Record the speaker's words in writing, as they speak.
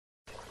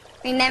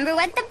Remember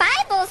what the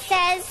Bible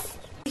says.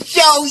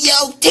 Show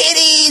your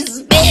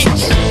titties,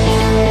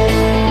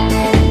 bitch!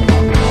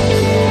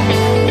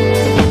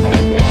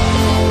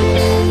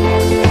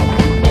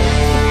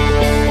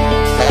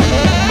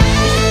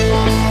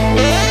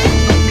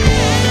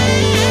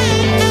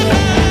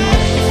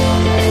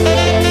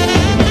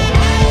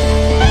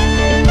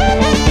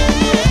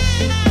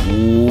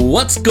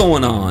 What's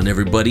going on,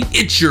 everybody?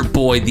 It's your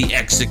boy, the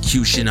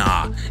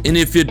Executioner. And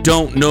if you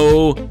don't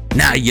know,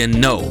 now you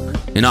know.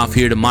 And off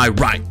here to my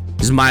right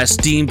is my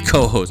esteemed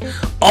co-host.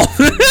 Oh,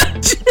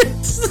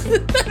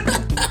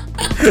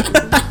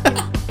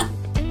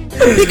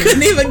 He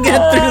couldn't even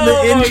get through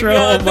the intro.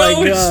 God, oh my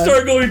no, god.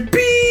 Start going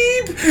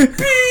beep,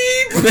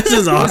 beep. This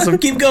is awesome.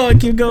 Keep going,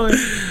 keep going.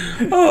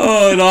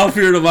 Oh, and off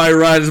here to my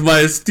right is my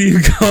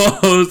esteemed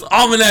co-host,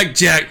 Almanac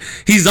Jack.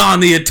 He's on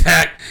the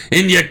attack,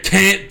 and you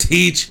can't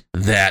teach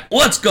that.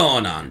 What's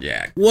going on,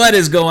 Jack? What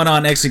is going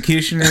on,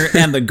 Executioner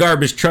and the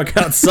garbage truck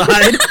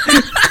outside?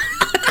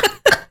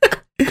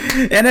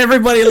 And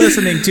everybody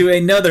listening to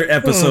another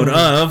episode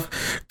of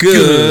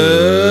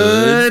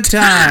Good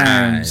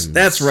Times.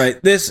 That's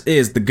right. This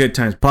is the Good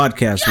Times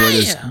podcast where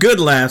there's good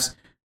laughs,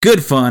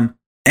 good fun,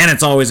 and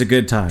it's always a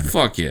good time.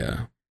 Fuck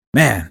yeah.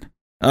 Man,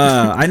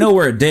 I know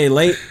we're a day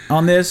late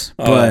on this,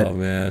 but Oh,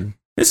 man.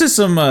 this is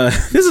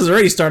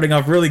already starting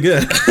off really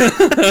good.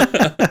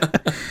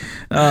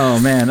 Oh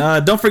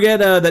man, don't forget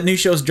that new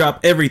shows drop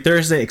every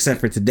Thursday, except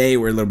for today.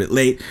 We're a little bit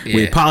late.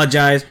 We Yeah.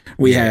 apologize.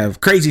 We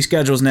have crazy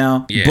schedules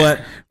now, Yeah.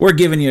 but we're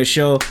giving you a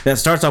show that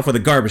starts off with a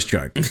garbage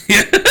truck.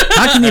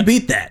 How can you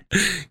beat that?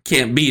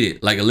 Can't beat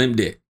it like a limp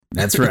dick.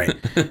 That's right.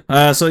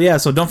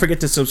 So don't forget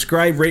to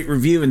subscribe, rate,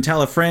 review, and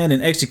tell a friend.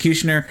 And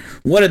Executioner,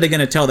 what are they going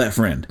to tell that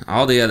friend?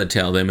 All they gotta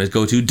tell them is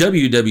go to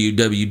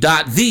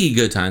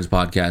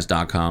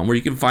www.thegoodtimespodcast.com, where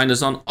you can find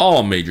us on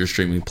all major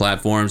streaming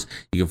platforms.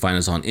 You can find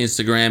us on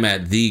Instagram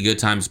at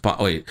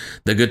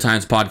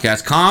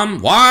thegoodtimespodcast.com.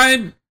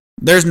 Why?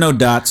 There's no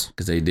dots.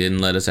 Because they didn't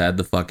let us add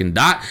the fucking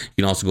dot.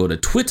 You can also go to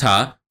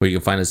Twitter, where you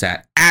can find us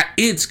at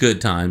It's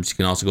Good Times. You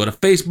can also go to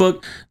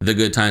Facebook, The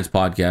Good Times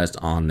Podcast,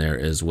 on there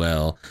as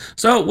well.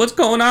 So what's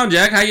going on,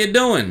 Jack? How you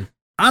doing?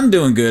 I'm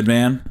doing good,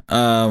 man.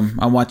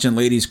 I'm watching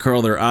ladies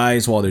curl their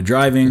eyes while they're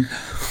driving.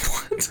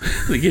 What?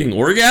 Are they getting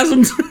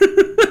orgasms?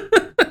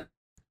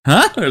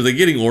 Huh? Are they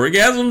getting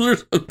orgasms or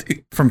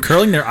something? From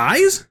curling their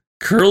eyes?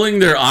 Curling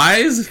their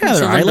eyes? Yeah, their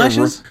Sounds like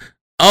eyelashes.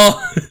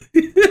 Oh.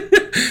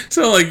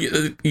 So like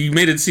you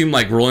made it seem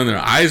like rolling their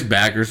eyes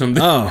back or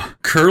something. Oh.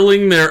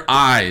 Curling their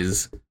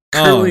eyes.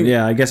 Oh, Curling.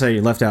 yeah, I guess I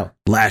left out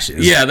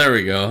lashes. Yeah, there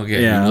we go.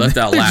 Okay, Yeah. you left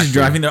out They're lashes. just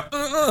driving their...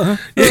 Yeah.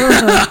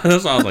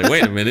 That's why I was like,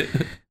 wait a minute.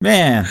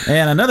 Man,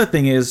 and another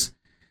thing is,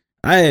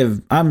 my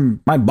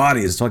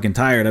body is fucking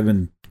tired. I've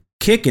been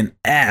kicking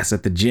ass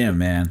at the gym,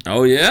 man,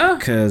 Oh yeah?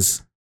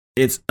 because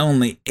it's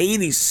only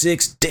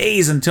 86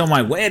 days until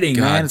my wedding,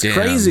 man. It's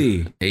Goddamn.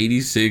 crazy.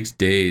 86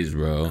 days,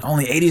 bro.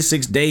 Only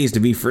 86 days to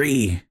be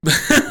free.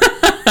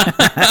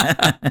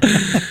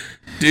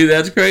 Dude,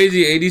 that's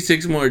crazy.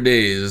 86 more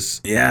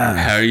days. Yeah,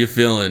 How are you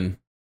feeling?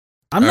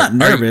 I'm not Are you-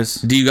 nervous.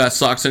 Do you got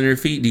socks on your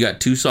feet? Do you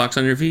got 2 socks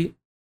on your feet?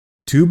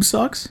 Tube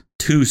socks?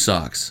 2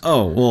 socks.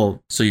 Oh,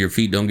 well, So your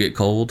feet don't get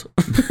cold?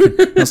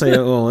 I'll say,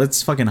 well,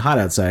 it's fucking hot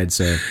outside,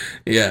 so.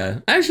 Yeah.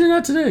 Actually,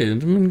 not today.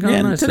 It's been kinda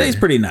Yeah, nice today's today.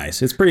 pretty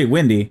nice. It's pretty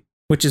windy,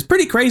 which is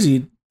pretty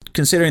crazy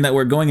considering that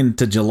we're going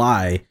into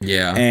July.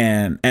 Yeah,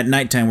 And at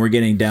nighttime, we're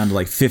getting down to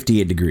like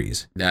 58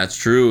 degrees. that's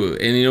true.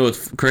 And you know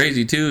what's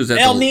crazy too is that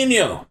El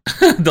Nino.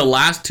 the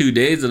last 2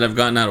 days that I've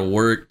gotten out of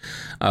work,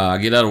 I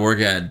get out of work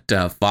at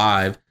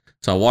 5.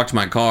 So I walk to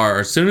my car.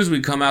 As soon as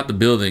we come out the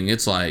building,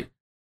 it's like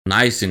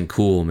nice and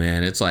cool,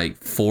 man. It's like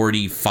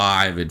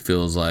 45, it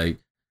feels like.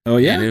 Oh,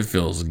 yeah? And it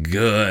feels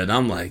good.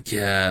 I'm like,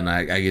 yeah, and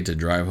I get to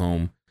drive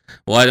home.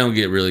 Well, I don't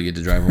really get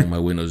to drive home with my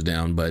windows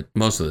down, but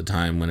most of the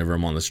time whenever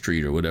I'm on the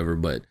street or whatever.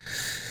 But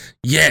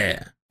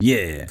yeah, Yeah.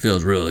 it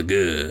feels really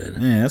good.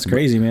 Yeah, that's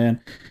crazy, man.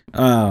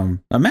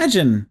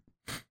 Imagine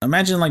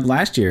like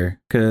last year,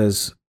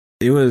 because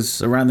it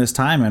was around this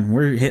time and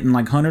we're hitting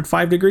like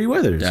 105 degree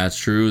weathers. That's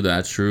true.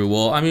 That's true.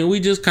 Well, I mean, we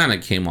just kind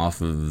of came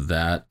off of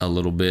that a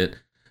little bit.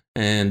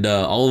 And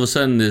all of a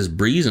sudden, this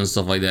breeze and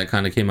stuff like that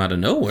kind of came out of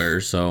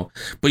nowhere. So,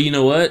 but you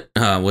know what?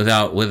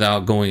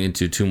 Without going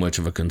into too much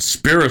of a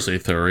conspiracy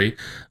theory,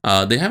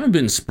 they haven't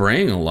been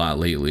spraying a lot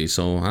lately.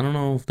 So I don't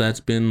know if that's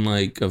been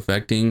like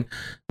affecting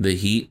the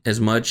heat as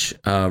much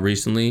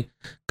recently.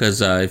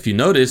 Because if you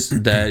notice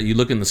that you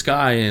look in the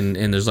sky and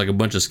there's like a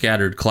bunch of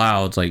scattered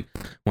clouds. Like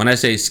when I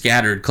say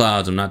scattered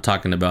clouds, I'm not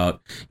talking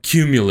about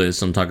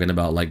cumulus. I'm talking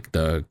about like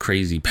the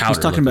crazy powder. I was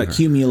talking about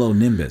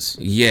cumulonimbus.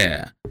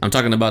 Yeah, I'm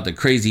talking about the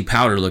crazy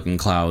powder looking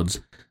clouds.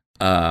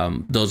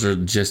 Those are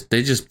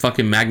they just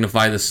fucking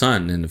magnify the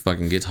sun and it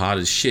fucking gets hot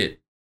as shit.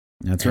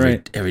 That's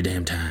right. Every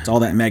damn time. It's all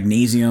that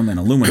magnesium and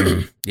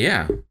aluminum.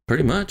 Yeah,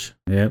 pretty much.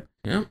 Yep.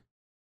 Yep.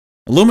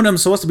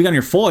 Aluminum's supposed to be on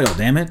your foil,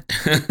 damn it.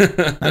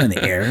 Not in the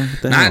air.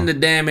 What the Not hell? in the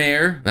damn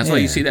air. That's why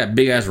you Yeah. see that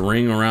big ass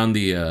ring around the.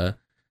 You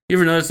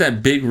ever notice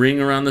that big ring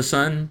around the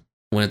sun?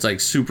 when it's like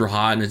super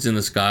hot and it's in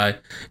the sky, and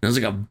there's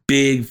like a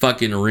big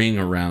fucking ring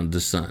around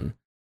the sun.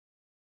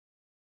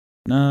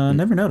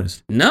 Never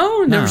noticed.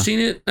 No, never No. seen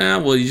it.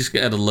 Well, you just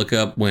got to look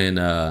up when.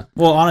 Well,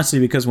 honestly,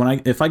 because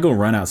if I go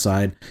run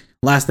outside,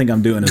 last thing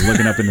I'm doing is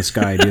looking up in the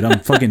sky, dude. I'm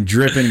fucking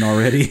dripping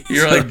already.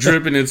 You're like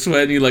dripping and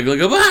sweating. You like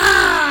look up.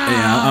 Ah!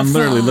 Yeah, I'm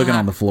literally looking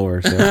on the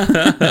floor.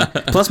 So.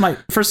 Plus,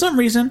 for some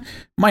reason,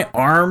 my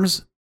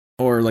arms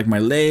or like my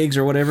legs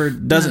or whatever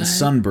doesn't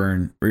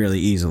sunburn really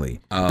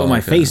easily, but my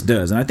face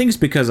does, and I think it's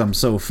because I'm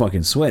so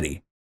fucking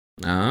sweaty.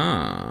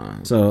 Ah,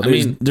 So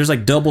there's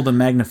like double the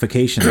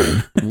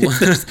magnification.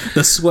 There's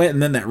the sweat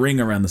and then that ring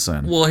around the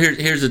sun. Well,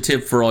 here's a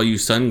tip for all you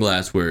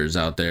sunglass wearers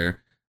out there.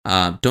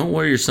 Don't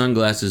wear your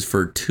sunglasses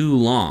for too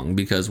long,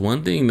 because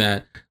one thing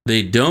that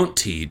they don't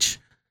teach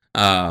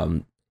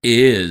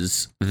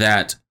is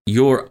that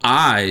your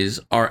eyes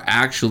are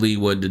actually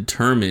what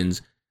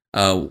determines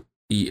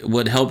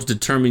what helps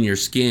determine your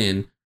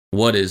skin,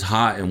 what is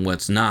hot and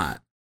what's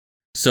not.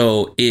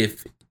 So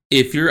if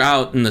you're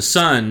out in the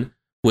sun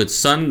with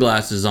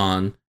sunglasses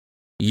on,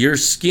 your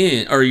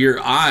skin or your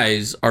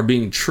eyes are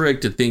being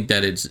tricked to think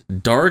that it's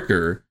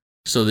darker.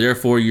 So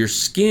therefore your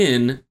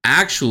skin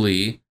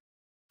actually,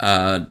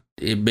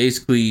 it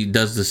basically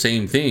does the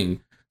same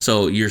thing.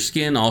 So your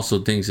skin also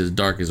thinks it's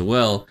dark as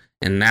well.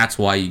 And that's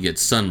why you get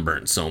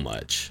sunburned so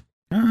much.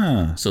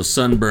 So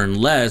sunburn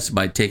less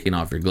by taking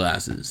off your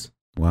glasses.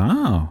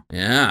 Wow.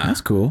 Yeah.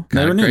 That's cool. Kind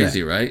Never of knew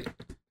crazy, that. right?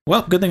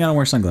 Well, good thing I don't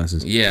wear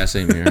sunglasses. Yeah,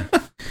 same here.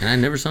 And I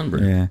never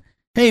sunburned. Yeah.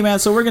 Hey, man,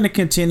 so we're going to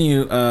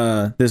continue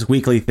this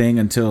weekly thing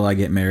until I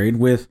get married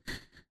with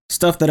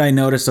stuff that I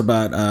noticed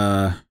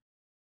about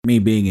me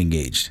being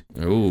engaged.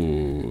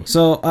 Ooh.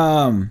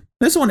 So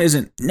this one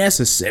isn't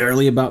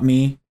necessarily about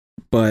me,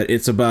 but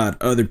it's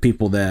about other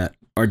people that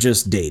are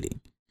just dating.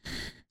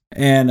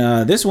 And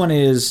this one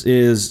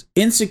is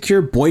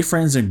insecure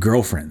boyfriends and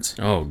girlfriends.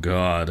 Oh,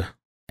 God.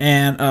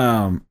 And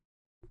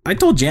I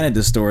told Janet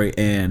this story,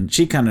 and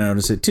she kind of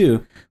noticed it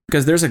too,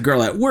 because there's a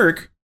girl at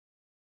work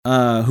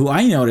who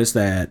I noticed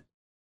that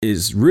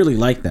is really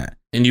like that.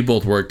 And you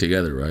both work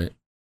together, right?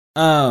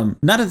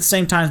 Not at the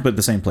same time, but at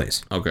the same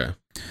place. Okay.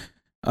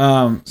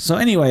 So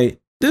anyway,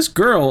 this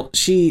girl,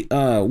 she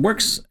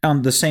works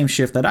on the same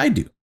shift that I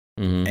do.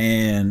 Mm-hmm.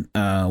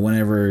 And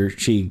whenever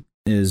she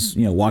is,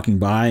 walking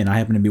by and I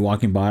happen to be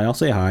walking by, I'll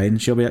say hi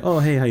and she'll be like, "Oh,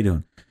 hey, how you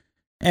doing?"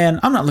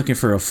 And I'm not looking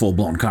for a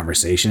full-blown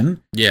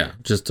conversation. Yeah,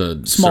 just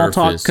a small surface.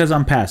 talk because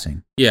I'm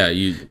passing. Yeah,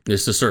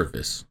 it's the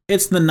surface.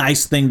 It's the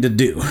nice thing to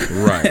do.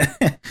 Right.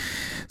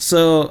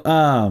 So,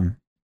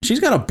 she's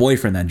got a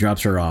boyfriend that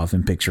drops her off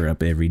and picks her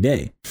up every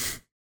day.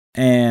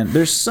 And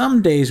there's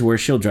some days where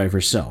she'll drive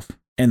herself.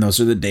 And those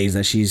are the days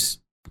that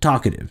she's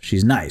talkative.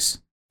 She's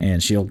nice.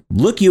 And she'll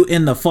look you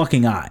in the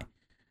fucking eye.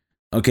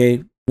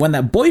 Okay? When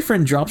that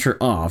boyfriend drops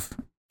her off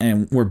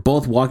and we're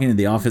both walking to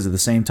the office at the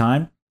same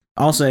time,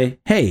 I'll say,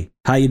 "Hey,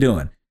 how you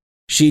doing?"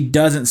 She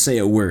doesn't say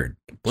a word.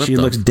 She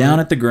looks down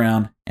at the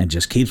ground and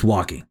just keeps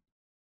walking.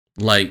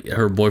 Like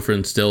her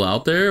boyfriend's still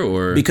out there,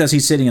 or because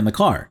he's sitting in the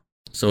car.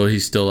 So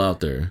he's still out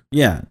there.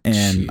 Yeah,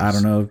 and Jeez. I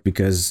don't know,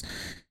 because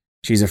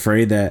she's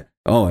afraid that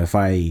if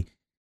I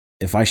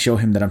show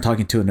him that I'm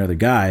talking to another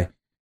guy,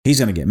 he's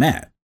gonna get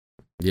mad.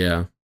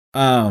 Yeah.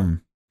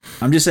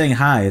 I'm just saying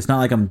hi. It's not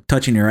like I'm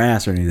touching your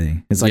ass or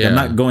anything. It's like I'm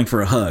not going for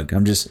a hug.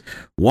 I'm just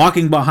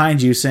walking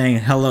behind you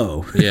saying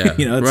hello. Yeah.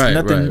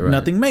 It's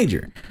nothing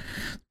major.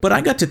 But I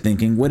got to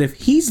thinking, what if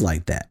he's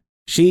like that?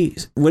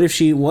 What if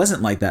she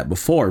wasn't like that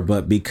before,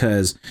 but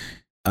because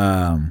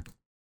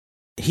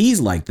he's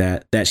like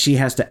that she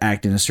has to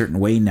act in a certain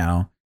way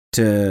now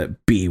to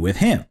be with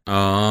him.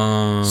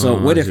 Oh. So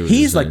what if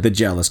he's like the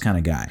jealous kind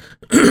of guy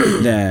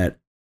that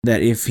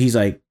if he's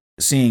like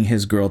seeing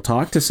his girl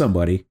talk to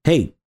somebody,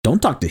 hey, don't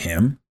talk to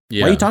him.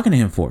 Yeah. Why are you talking to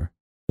him for?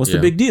 What's the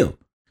big deal?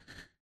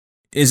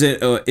 Is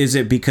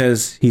it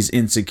because he's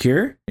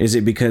insecure? Is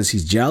it because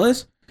he's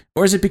jealous?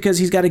 Or is it because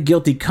he's got a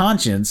guilty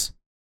conscience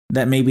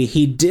that maybe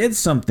he did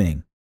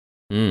something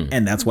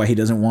and that's why he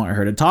doesn't want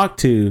her to talk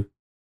to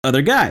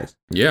other guys?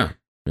 Yeah.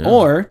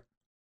 Or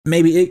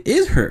maybe it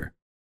is her.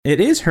 It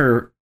is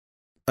her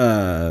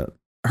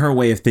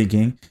way of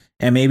thinking.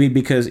 And maybe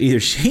because either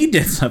she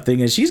did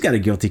something and she's got a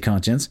guilty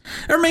conscience,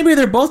 or maybe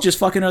they're both just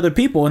fucking other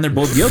people and they're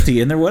both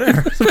guilty and they're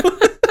whatever.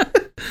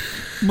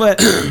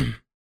 But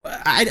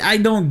I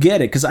don't get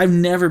it, because I've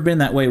never been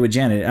that way with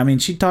Janet. I mean,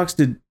 she talks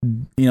to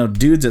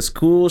dudes at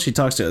school. She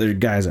talks to other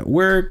guys at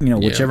work.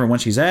 Whichever one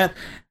she's at.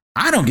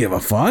 I don't give a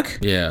fuck.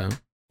 Yeah.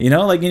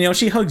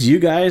 She hugs you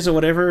guys or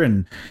whatever,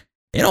 and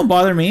it don't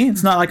bother me.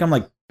 It's not like I'm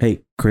like, "Hey,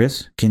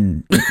 Chris,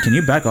 can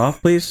you back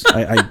off, please?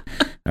 I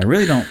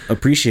really don't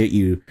appreciate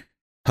you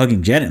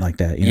hugging Janet like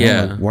that.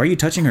 Yeah. Like, why are you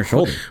touching her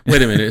shoulder?"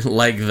 Wait a minute,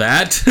 like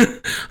that?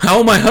 How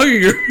am I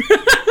hugging her?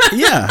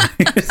 Yeah.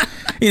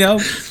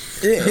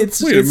 It's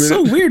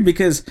so weird,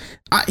 because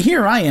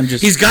here I am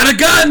just... He's got a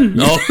gun!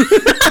 No.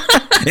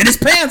 In his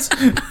pants!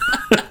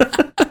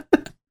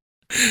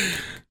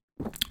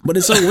 But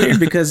it's so weird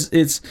because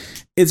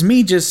it's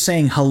me just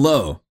saying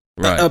hello.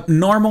 Right. A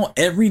normal,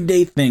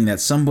 everyday thing that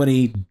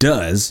somebody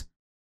does,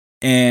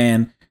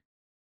 and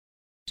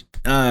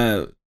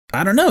I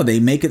don't know. They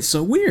make it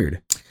so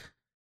weird.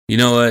 You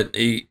know what?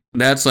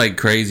 That's like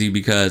crazy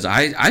because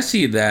I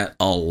see that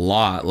a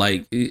lot.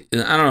 Like, I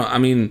don't know. I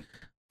mean,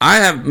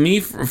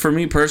 for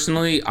me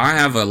personally, I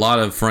have a lot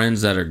of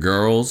friends that are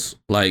girls.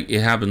 Like,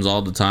 it happens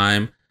all the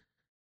time.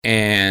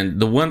 And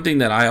the one thing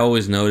that I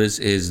always notice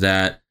is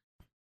that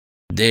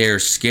they're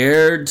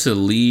scared to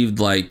leave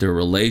like their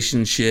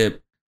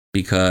relationship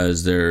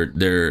because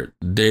they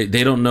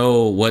don't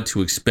know what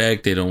to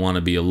expect. They don't want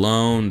to be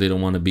alone. They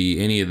don't want to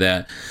be any of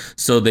that.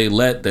 So they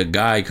let the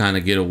guy kind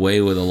of get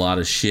away with a lot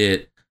of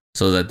shit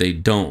so that they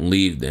don't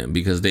leave them,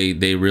 because they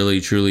really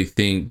truly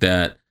think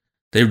that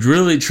they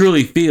really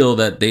truly feel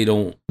that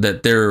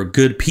that they're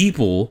good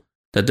people,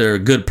 that they're a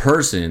good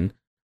person,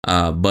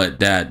 but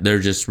that they're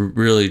just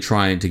really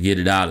trying to get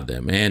it out of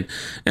them. And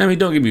I mean,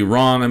 don't get me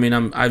wrong. I mean,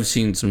 I've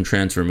seen some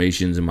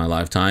transformations in my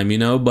lifetime, you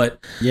know,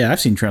 but yeah, I've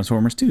seen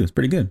Transformers too. It's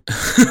pretty good.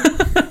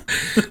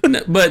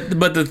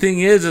 but the thing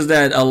is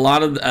that a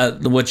lot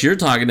of what you're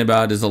talking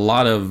about is a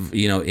lot of,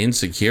 you know,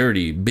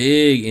 insecurity,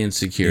 big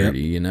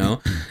insecurity, you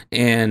know,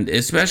 and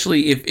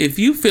especially if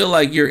you feel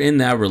like you're in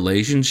that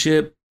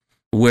relationship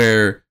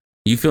where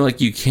you feel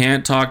like you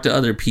can't talk to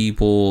other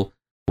people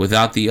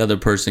without the other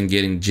person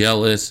getting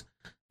jealous,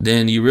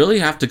 then you really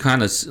have to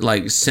kind of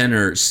like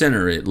center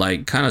it,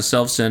 like kind of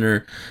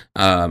self-center,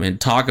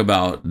 and talk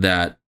about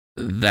that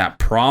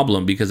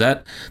problem, because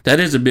that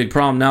is a big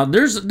problem. Now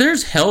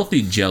there's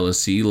healthy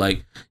jealousy.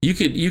 Like you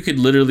could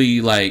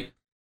literally, like,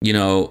 you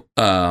know,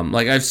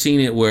 like I've seen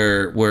it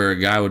where a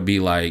guy would be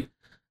like,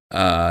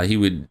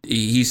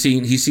 he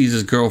sees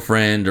his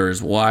girlfriend or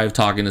his wife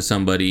talking to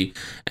somebody,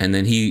 and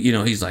then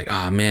he's like,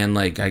 oh man,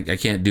 like I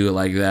can't do it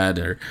like that,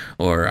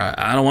 or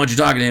I don't want you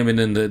talking to him, and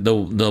then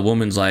the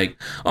woman's like,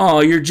 oh,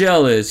 you're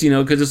jealous, you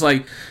know, because it's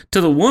like, to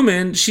the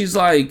woman, she's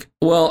like,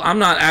 well, I'm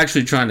not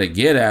actually trying to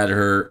get at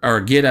her or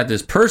get at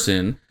this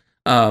person,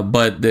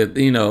 but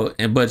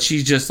but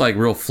she's just like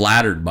real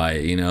flattered by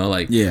it, you know,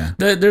 like, yeah,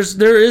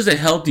 there is a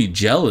healthy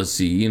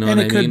jealousy, you know, and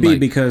what it I could mean? be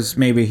Like, because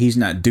maybe he's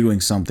not doing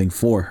something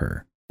for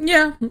her.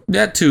 yeah,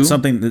 that too.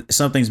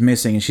 Something's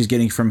missing, and she's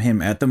getting from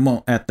him at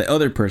the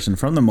other person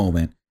from the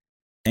moment,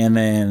 and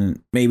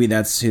then maybe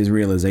that's his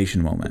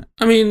realization moment.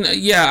 I mean,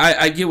 yeah,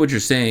 I get what you're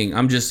saying.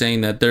 I'm just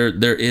saying that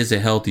there is a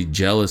healthy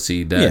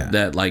jealousy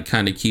that like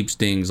kind of keeps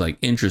things like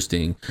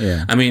interesting.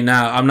 Yeah. I mean,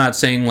 now I'm not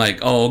saying like,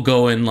 oh,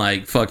 go and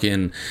like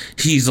fucking,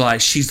 she's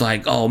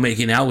like, oh,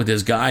 making out with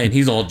this guy and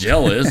he's all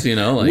jealous, you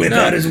know, like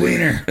without his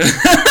wiener.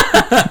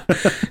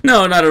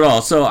 No, not at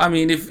all. So I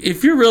mean,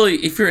 if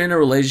you're in a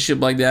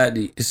relationship like that,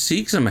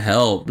 seek some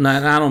help.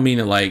 I don't mean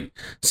to like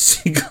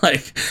seek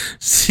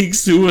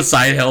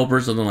suicide help or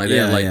something like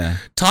that. Like,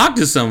 talk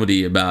to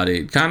somebody about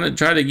it. Kind of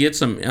try to get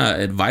some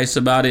advice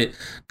about it,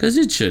 because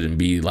it shouldn't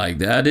be like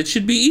that. It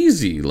should be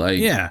easy. Like,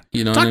 yeah,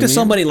 you know, talk to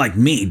somebody like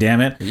me.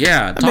 Damn it.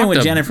 Yeah, I've been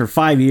with Janet for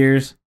 5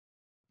 years.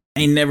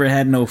 Ain't never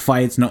had no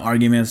fights, no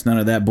arguments, none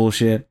of that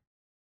bullshit.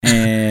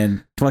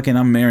 And fucking,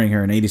 I'm marrying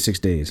her in 86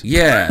 days.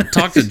 Yeah,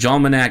 talk to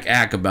John Manac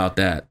Ack about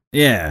that.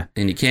 Yeah,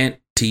 and you can't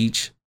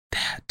teach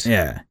that.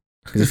 Yeah,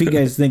 because if you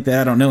guys think that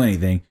I don't know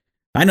anything,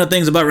 I know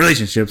things about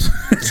relationships.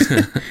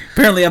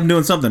 Apparently, I'm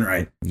doing something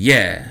right.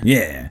 Yeah.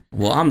 Yeah.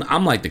 Well,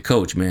 I'm like the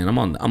coach, man. I'm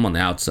on the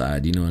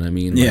outside. You know what I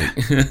mean? Yeah.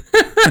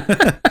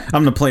 Like,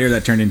 I'm the player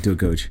that turned into a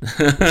coach.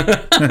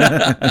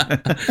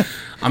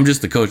 I'm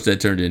just the coach that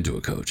turned into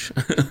a coach.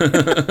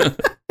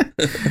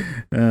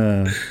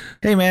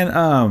 Hey,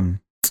 man.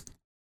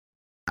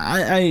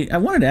 I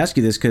wanted to ask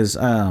you this because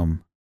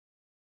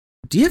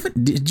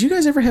did you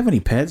guys ever have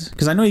any pets?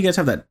 Because I know you guys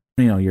have that,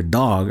 you know, your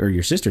dog or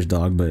your sister's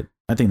dog, but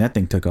I think that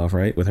thing took off,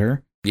 right, with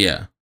her?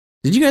 Yeah.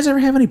 Did you guys ever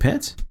have any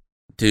pets?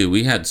 Dude,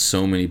 we had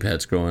so many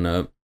pets growing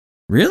up.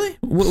 Really?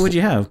 What would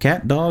you have?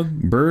 Cat, dog,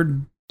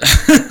 bird,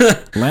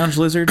 lounge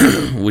lizard?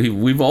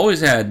 We've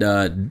always had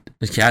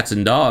cats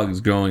and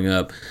dogs growing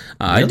up.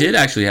 Really? I did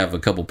actually have a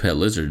couple pet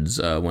lizards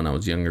when I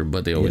was younger,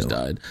 but they always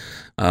died.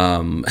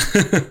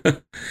 But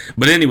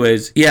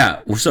anyways,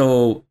 yeah.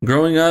 So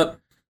growing up,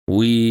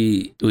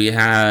 we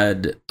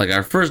had, like,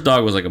 our first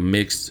dog was like a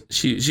mixed.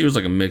 She was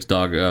like a mixed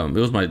dog. It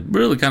was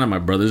really kind of my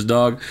brother's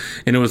dog,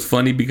 and it was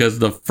funny because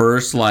the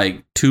first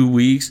like 2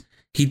 weeks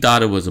he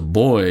thought it was a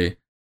boy.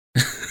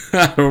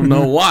 I don't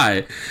know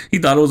why he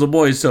thought it was a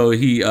boy. So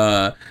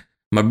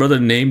my brother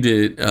named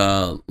it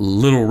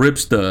Little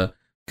Ripsta,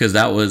 because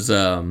that was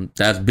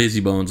that's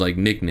Busy Bones' like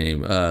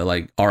nickname,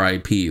 like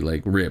R.I.P.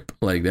 like Rip,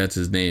 like that's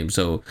his name.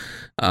 So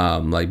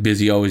like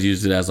Busy always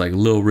used it as like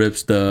Lil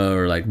Ripsta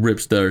or like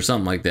Ripsta or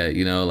something like that,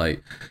 you know,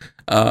 like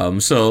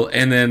so.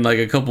 And then like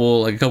a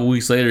couple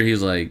weeks later,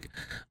 he's like,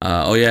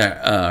 oh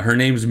yeah, her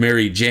name's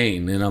Mary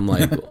Jane, and I'm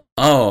like,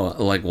 oh,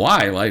 like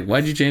why? Like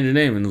why'd you change your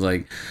name? And it's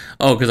like,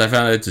 oh, because I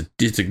found out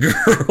it's a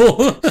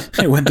girl.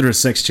 It went through a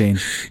sex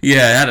change.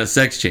 Yeah, it had a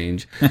sex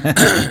change.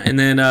 And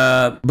then,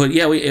 but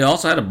yeah, we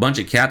also had a bunch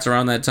of cats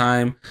around that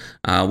time.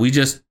 We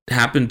just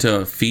happened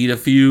to feed a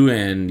few,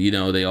 and you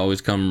know they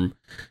always come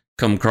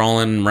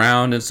crawling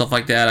around and stuff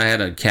like that. I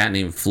had a cat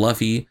named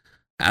Fluffy.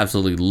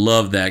 Absolutely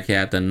loved that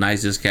cat. The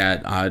nicest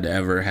cat I'd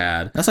ever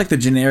had. That's like the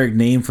generic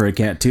name for a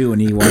cat too when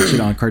you watch it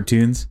on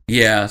cartoons.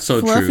 Yeah, so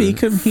Fluffy,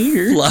 true. come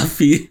here.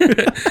 Fluffy.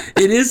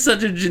 It is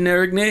such a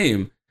generic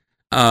name.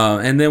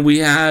 And then we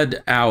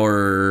had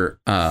our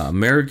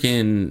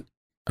American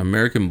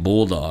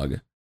Bulldog.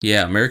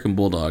 Yeah, American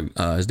Bulldog.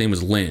 His name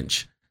was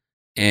Lynch.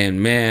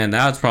 And man,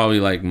 that's probably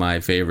like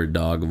my favorite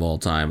dog of all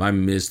time. I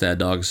miss that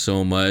dog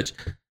so much.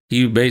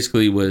 He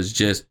basically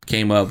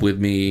came up with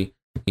me,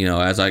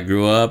 as I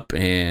grew up,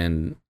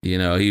 and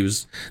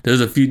there's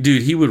a few,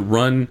 dude, he would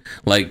run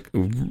like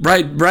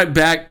right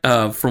back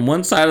from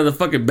one side of the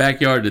fucking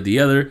backyard to the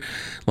other,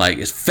 like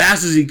as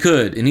fast as he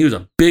could. And he was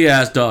a big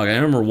ass dog. I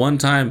remember one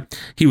time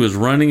he was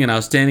running and I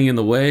was standing in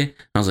the way.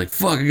 I was like,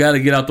 fuck, I gotta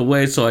get out the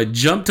way. So I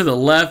jumped to the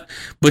left,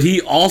 but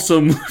he also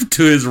moved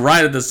to his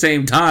right at the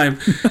same time.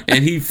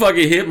 And he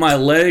fucking hit my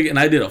leg and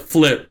I did a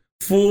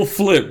full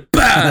flip,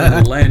 bam,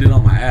 and landed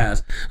on my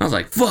ass. I was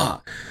like,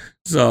 fuck.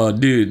 So,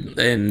 dude,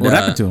 and what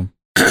happened to him?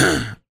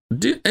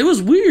 Dude, it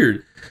was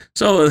weird.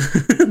 So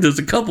there's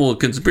a couple of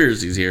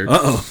conspiracies here.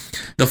 Uh-oh.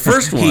 The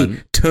first one, he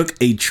took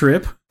a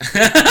trip,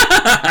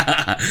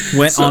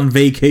 went on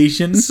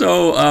vacation.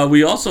 So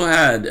we also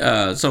had,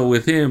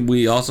 with him,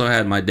 we also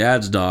had my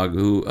dad's dog,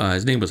 who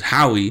his name was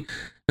Howie.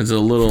 It's a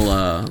little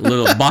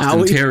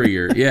Boston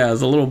Terrier. Yeah,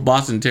 it's a little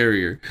Boston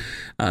Terrier.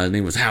 His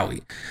name was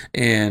Howie,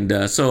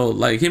 and so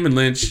like him and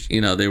Lynch,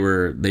 they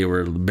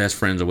were best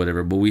friends or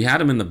whatever. But we had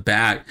him in the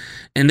back,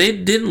 and they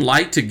didn't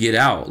like to get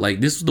out. Like,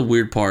 this was the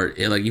weird part.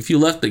 Like, if you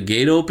left the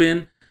gate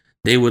open,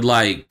 they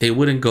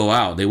wouldn't go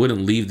out. They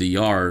wouldn't leave the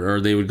yard,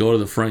 or they would go to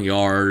the front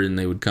yard and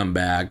they would come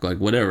back, like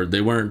whatever.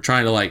 They weren't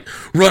trying to like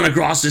run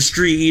across the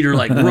street or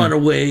like run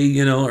away,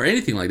 or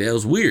anything like that. It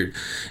was weird.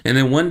 And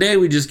then one day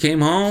we just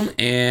came home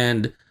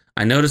and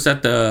I noticed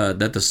that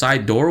the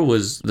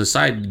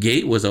side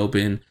gate was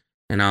open,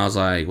 and I was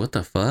like, what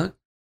the fuck?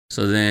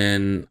 So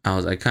then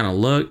I kind of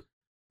looked.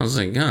 I was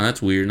like, oh,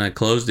 that's weird. And I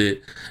closed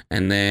it.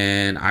 And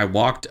then I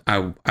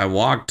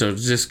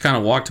just kind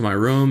of walked to my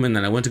room, and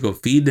then I went to go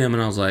feed them,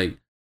 and I was like,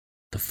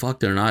 the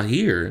fuck, they're not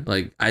here.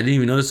 Like, I didn't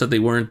even notice that they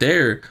weren't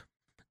there.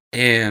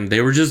 And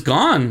they were just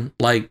gone.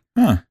 Like,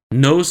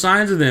 no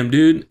signs of them,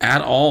 dude,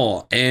 at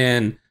all.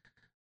 And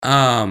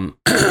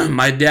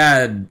my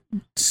dad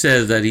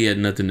says that he had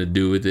nothing to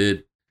do with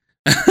it.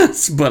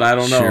 But I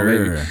don't know.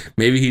 Sure.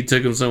 Maybe he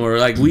took him somewhere.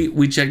 Like,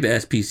 we checked the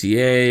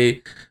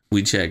SPCA.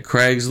 We checked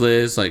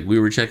Craigslist, like we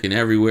were checking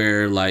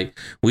everywhere. Like,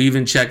 we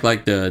even checked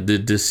like the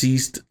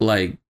deceased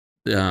like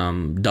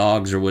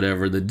dogs or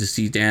whatever, the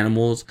deceased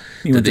animals.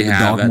 You went to the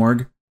dog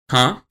morgue?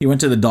 Huh? You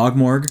went to the dog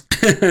morgue?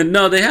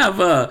 No, they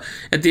have at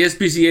the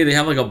SPCA they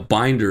have like a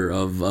binder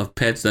of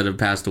pets that have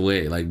passed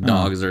away, like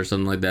dogs or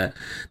something like that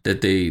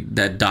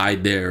that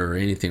died there or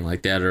anything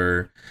like that,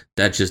 or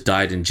that just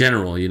died in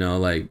general,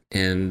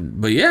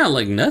 but yeah,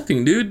 like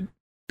nothing, dude.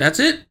 That's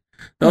it.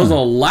 That was the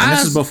last. And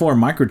this is before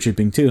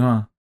microchipping too,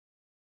 huh?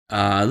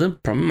 There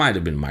probably might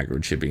have been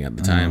microchipping at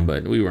the time,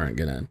 but we weren't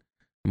gonna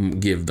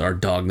give our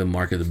dog the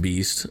mark of the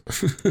beast.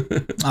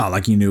 Oh,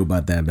 like you knew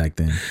about that back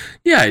then.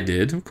 Yeah, I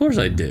did. Of course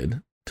I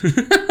did.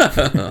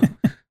 I've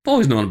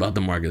always known about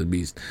the mark of the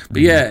beast.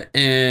 But yeah,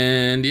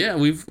 and yeah,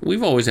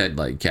 we've always had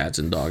like cats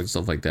and dogs and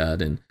stuff like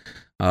that. And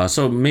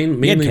so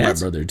mainly my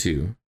brother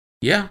too.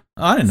 Yeah.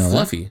 Oh, I didn't know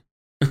Fluffy.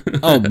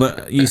 Oh,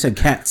 but you said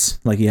cats,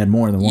 like you had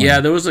more than one.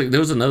 Yeah, there was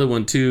another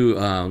one too,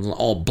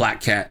 all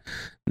black cat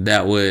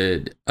that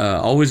would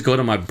always go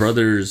to my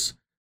brother's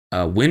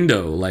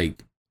window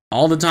like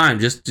all the time,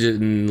 just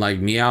didn't like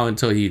meow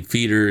until he'd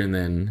feed her, and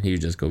then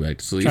he'd just go back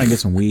to sleep. Trying to get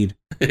some weed.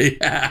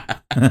 Yeah.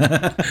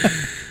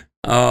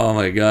 Oh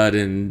my god.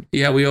 And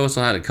yeah, we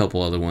also had a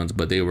couple other ones,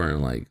 but they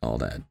weren't like all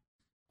that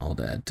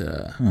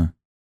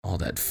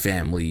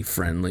family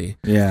friendly.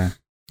 Yeah.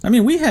 I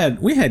mean, we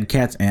had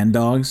cats and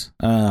dogs.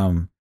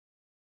 My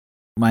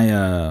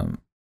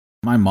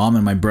mom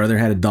and my brother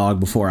had a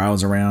dog before I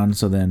was around,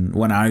 so then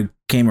when I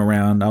came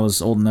around, I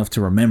was old enough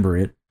to remember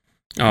it.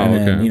 Oh, and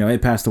then, okay.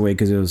 It passed away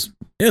because it was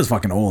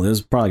fucking old. It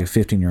was probably like a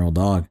 15-year-old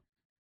dog.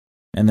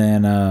 And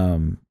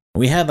then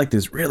we had like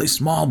this really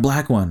small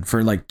black one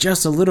for like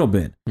just a little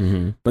bit.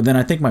 Mm-hmm. But then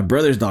I think my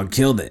brother's dog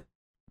killed it.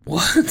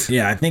 What?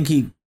 Yeah, I think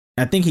he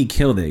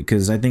killed it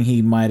because I think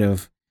he might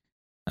have,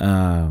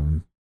 I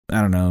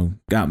don't know,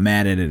 got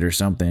mad at it or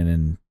something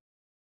and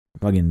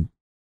fucking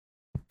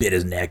bit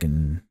his neck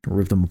and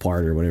ripped him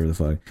apart or whatever the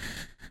fuck.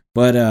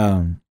 But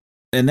and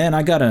then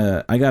I got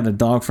a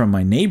dog from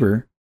my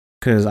neighbor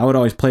because I would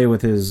always play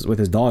with his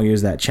dog. He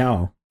was that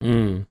Chow,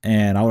 and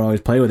I would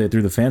always play with it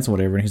through the fence or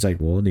whatever. And he's like,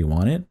 "Well, do you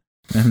want it?"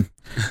 And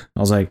I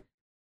was like,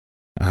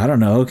 "I don't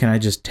know. Can I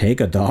just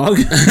take a dog?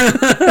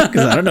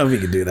 Because I don't know if you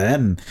can do that."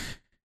 And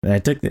I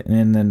took it,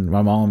 and then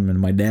my mom and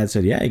my dad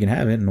said, "Yeah, you can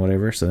have it," and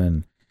whatever. So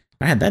then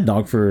I had that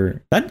dog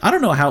for that. I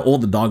don't know how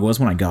old the dog was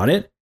when I got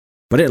it,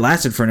 but it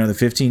lasted for another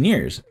 15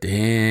 years.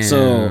 Damn.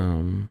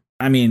 So,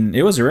 I mean,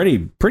 it was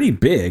already pretty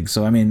big.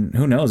 So, I mean,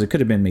 who knows? It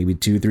could have been maybe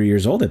 2-3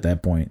 years old at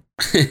that point.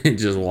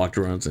 Just walked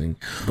around saying,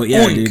 but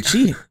yeah, Oink.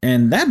 dude,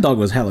 and that dog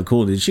was hella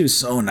cool, dude. She was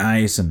so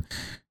nice. And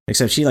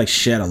Except she like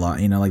shed a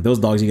lot, you know, like those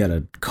dogs you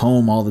gotta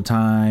comb all the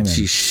time. And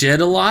She shed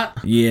a lot?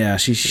 yeah,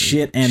 she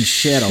shit and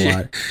shed a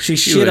lot. She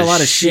She shit a was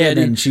lot of shit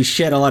shedding. and she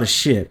shed a lot of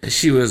shit.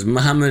 She was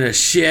Muhammad a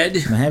shed.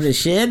 I have a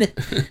shed.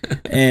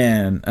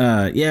 And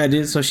yeah,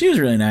 dude, so she was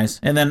really nice.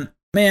 And then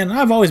man,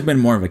 I've always been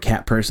more of a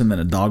cat person than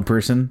a dog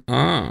person.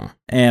 Oh.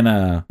 And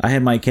I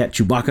had my cat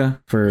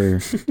Chewbacca for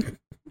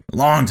a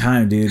long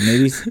time,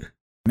 dude.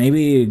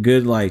 Maybe a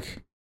good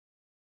like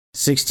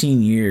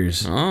 16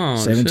 years. Oh,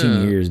 17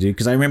 shit. years, dude.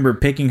 Because I remember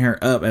picking her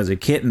up as a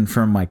kitten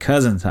from my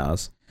cousin's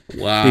house.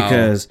 Wow.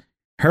 Because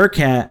her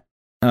cat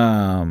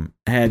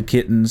had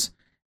kittens,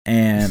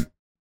 and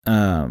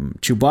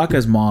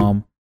Chewbacca's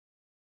mom,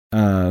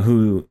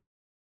 who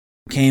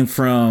came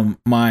from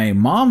my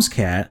mom's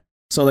cat.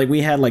 So like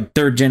we had like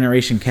third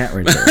generation cat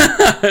right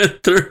there.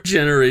 Third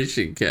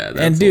generation cat.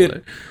 That's And dude,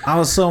 hilarious. I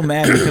was so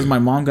mad because my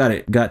mom got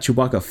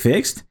Chewbacca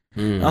fixed.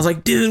 Mm. I was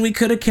like, dude, we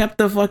could have kept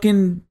the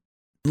fucking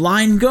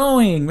line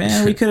going,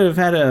 man. We could have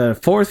had a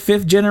fourth,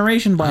 fifth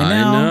generation by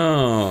now. I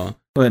know.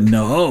 But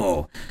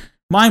no.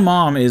 My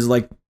mom is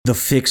like the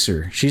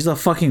fixer. She's a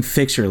fucking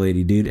fixer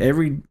lady, dude.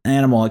 Every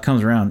animal that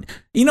comes around.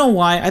 You know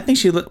why? I think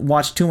she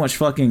watched too much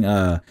fucking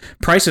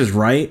Price is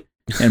Right.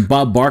 And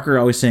Bob Barker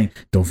always saying,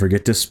 don't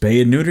forget to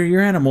spay and neuter your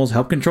animals.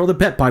 Help control the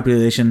pet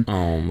population.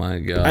 Oh my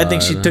god. I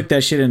think she took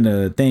that shit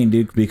into thing,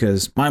 dude,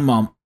 because my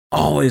mom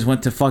always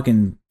went to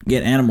fucking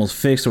get animals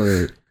fixed.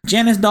 Or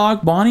Janet's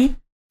dog, Bonnie,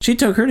 she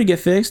took her to get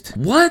fixed.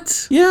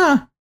 What?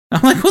 Yeah.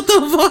 I'm like, what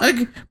the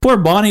fuck? Poor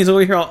Bonnie's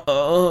over here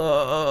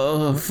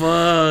all,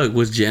 Fuck.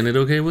 Was Janet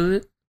okay with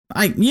it?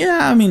 I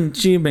mean,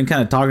 she'd been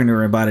kind of talking to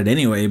her about it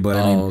anyway, but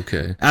I mean,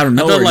 Okay. I don't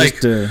know. I felt like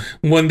just,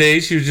 one day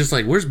she was just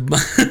like,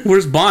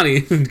 "Where's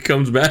Bonnie?" And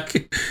comes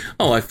back.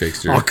 Oh, I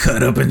fixed her. all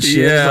cut up and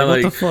shit. Yeah,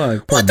 Like, like, what the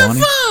fuck? Poor what the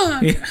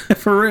Bonnie. fuck? Yeah,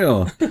 for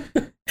real.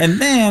 And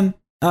then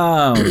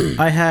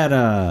I had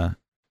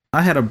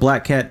a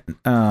black cat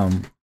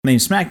named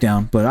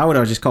Smackdown, but I would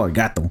always just call her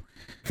Gato.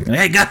 Like,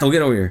 hey, Gato,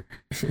 get over here.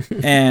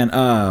 And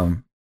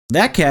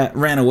that cat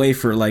ran away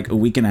for like a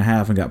week and a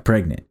half and got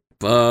pregnant.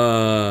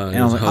 And And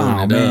I was like,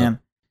 oh man.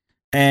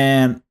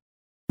 And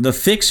the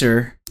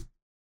fixer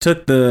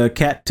took the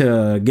cat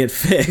to get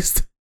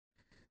fixed.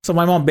 So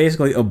my mom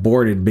basically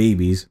aborted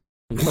babies.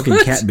 Fucking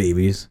cat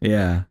babies.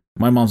 Yeah.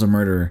 My mom's a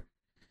murderer.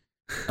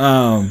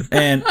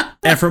 And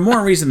for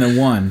more reason than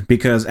one,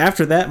 because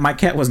after that, my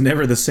cat was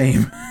never the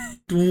same.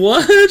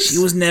 What? She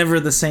was never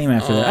the same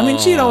after that. I mean,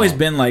 she'd always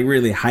been like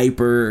really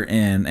hyper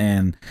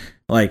and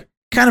like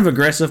kind of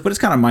aggressive, but it's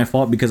kind of my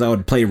fault because I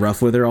would play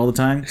rough with her all the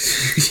time.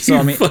 So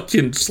I mean-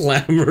 fucking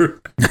slam her.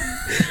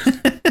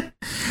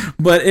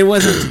 But it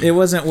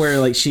wasn't where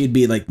like she'd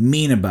be like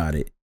mean about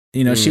it.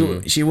 You know,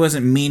 she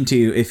wasn't mean to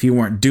you if you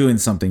weren't doing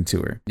something to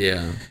her.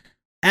 Yeah.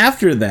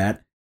 After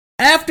that,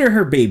 after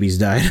her babies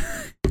died,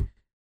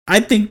 I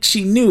think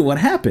she knew what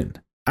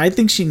happened. I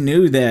think she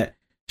knew that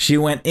she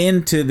went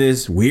into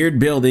this weird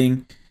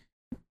building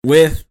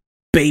with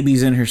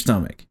babies in her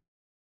stomach.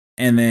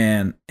 And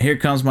then here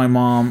comes my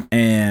mom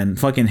and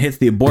fucking hits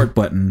the abort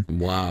button.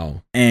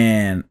 Wow.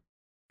 And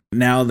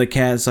now the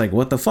cat's like,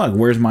 what the fuck?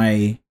 Where is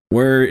my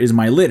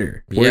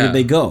litter? Where Yeah. did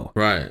they go?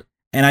 Right.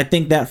 And I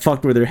think that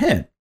fucked with her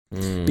head.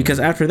 Because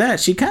after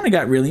that, she kind of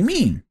got really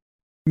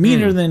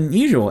meaner than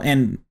usual,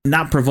 and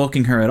not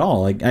provoking her at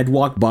all. Like I'd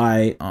walk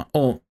by.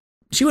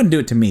 She wouldn't do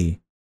it to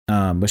me,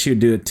 but she would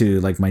do it to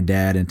like my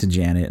dad and to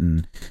Janet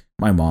and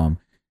my mom.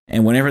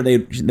 And whenever they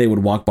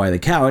would walk by the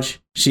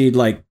couch, she'd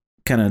like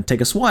kind of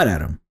take a swat at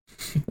them,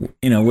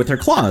 you know, with her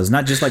claws,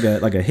 not just like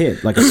a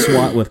hit, like a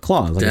swat with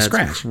claws, like That's a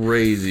scratch.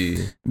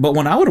 crazy. But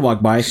when I would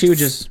walk by, she would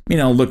just, you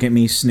know, look at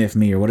me, sniff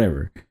me, or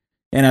whatever.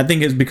 And I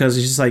think it's because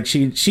it's just like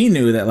she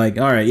knew that, like,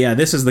 all right, yeah,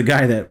 this is the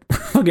guy that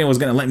fucking was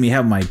gonna let me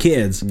have my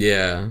kids.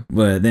 Yeah.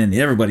 But then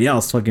everybody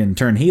else fucking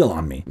turned heel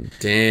on me.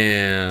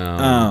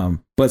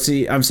 Damn. But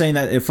see, I'm saying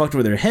that it fucked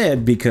with her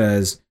head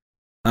because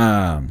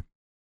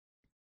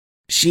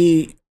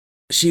she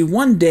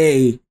one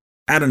day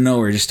out of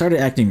nowhere just started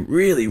acting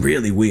really,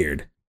 really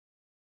weird.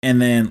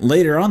 And then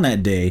later on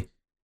that day,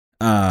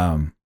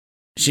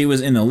 she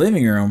was in the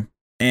living room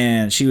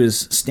and she was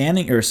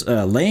standing or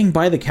laying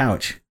by the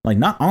couch, like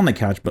not on the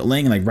couch, but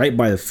laying like right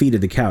by the feet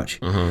of the couch.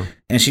 Uh-huh.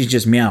 And she's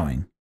just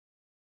meowing.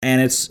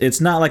 And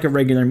it's not like a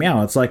regular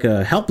meow. It's like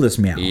a helpless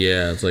meow.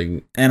 Yeah, it's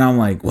like, And I'm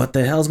like, what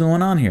the hell's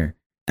going on here?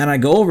 And I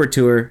go over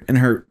to her and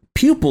her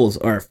pupils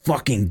are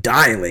fucking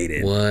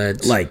dilated.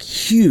 what? Like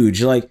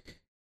huge. Like,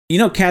 you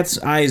know, cats'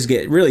 eyes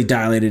get really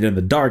dilated in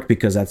the dark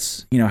because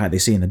that's, you know, how they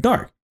see in the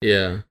dark.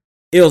 Yeah.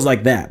 It was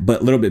like that,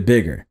 but a little bit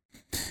bigger.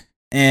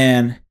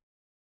 And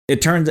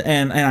it turns,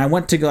 and I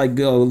went to like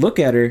go look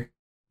at her.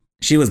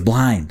 She was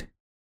blind.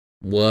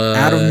 What?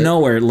 Out of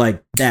nowhere,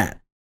 like that.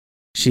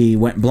 She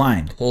went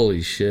blind.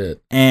 Holy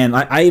shit. And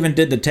I even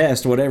did the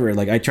test, whatever.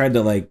 Like I tried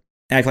to like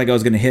act like I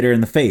was gonna hit her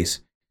in the face.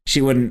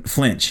 She wouldn't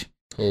flinch.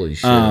 Holy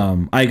shit.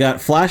 I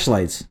got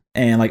flashlights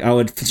and like I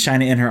would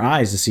shine it in her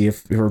eyes to see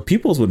if her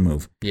pupils would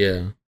move.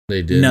 Yeah,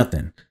 they did.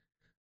 Nothing.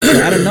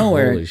 So out of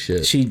nowhere, Holy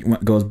shit. she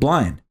goes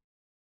blind.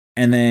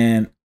 And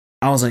then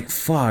I was like,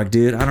 fuck,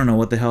 dude, I don't know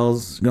what the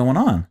hell's going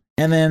on.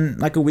 And then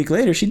like a week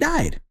later, she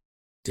died.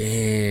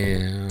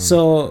 Damn.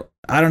 So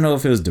I don't know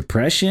if it was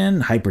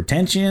depression,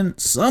 hypertension,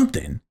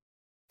 something.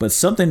 But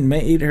something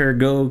made her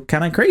go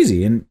kind of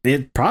crazy. And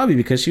it probably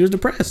because she was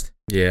depressed.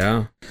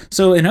 Yeah.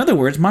 So in other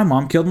words, my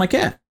mom killed my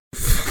cat.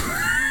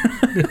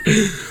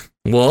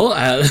 Well,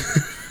 I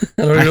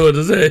don't know what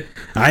to say.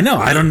 I know.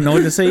 I don't know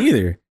what to say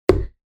either.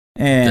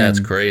 And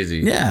That's crazy.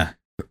 Yeah.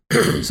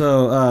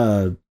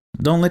 So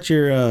don't let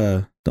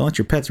your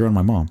pets run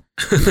my mom.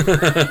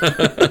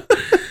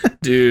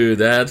 Dude,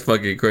 that's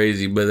fucking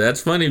crazy. But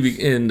that's funny.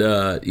 And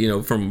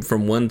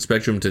from one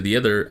spectrum to the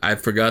other, I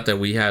forgot that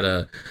we had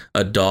a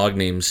dog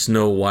named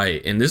Snow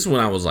White. And this is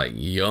when I was like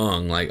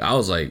young. Like I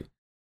was like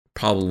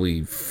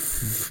probably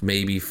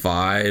maybe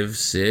 5,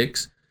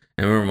 6.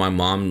 I remember my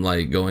mom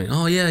like going,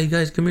 "Oh yeah, you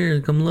guys come here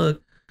and come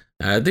look."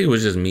 I think it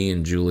was just me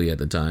and Julie at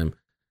the time.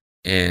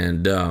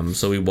 And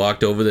so we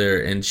walked over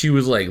there, and she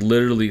was like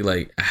literally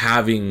like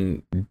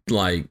having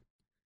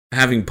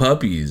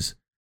puppies.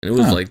 And it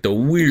was like the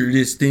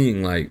weirdest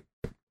thing, like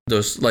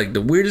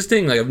the weirdest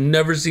thing. Like I've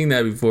never seen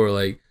that before.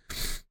 Like,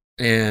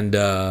 and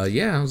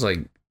yeah, I was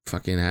like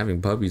fucking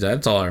having puppies.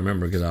 That's all I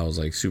remember because I was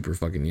like super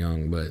fucking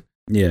young, but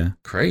yeah,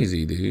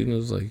 crazy, dude. It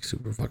was like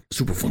super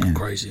fucking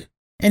crazy.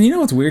 And you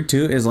know what's weird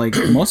too is like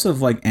most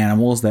of like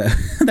animals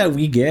that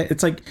we get,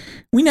 it's like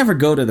we never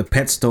go to the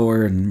pet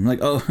store and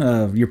like,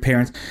 your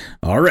parents,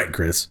 all right,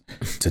 Chris,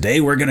 today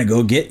we're gonna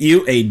go get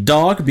you a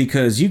dog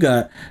because you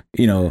got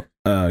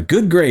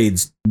good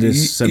grades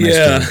this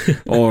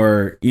semester,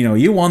 or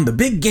you won the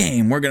big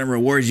game. We're gonna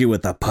reward you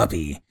with a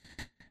puppy.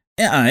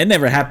 Yeah, it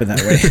never happened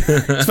that way,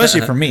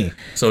 especially for me.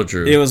 So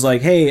true. It was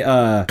like, hey,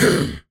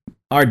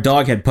 our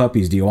dog had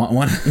puppies. Do you want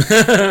one?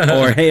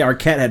 Or, hey, our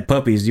cat had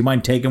puppies. Do you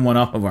mind taking one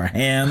off of our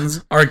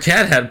hands? Our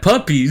cat had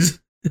puppies.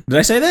 Did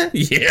I say that?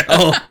 Yeah.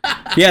 Oh,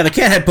 yeah, the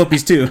cat had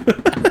puppies too.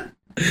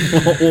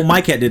 well,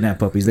 my cat didn't have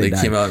puppies. They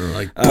died. Came out and were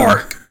like,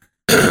 bark.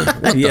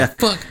 What the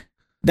fuck?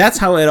 That's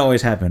how it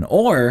always happened.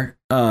 Or,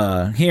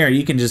 here,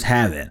 you can just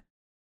have it.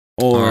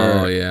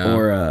 Or,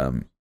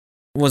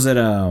 was it,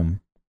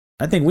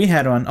 I think we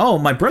had one. Oh,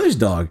 my brother's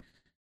dog.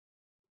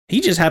 He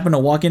just happened to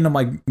walk into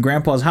my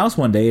grandpa's house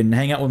one day and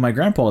hang out with my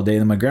grandpa all day.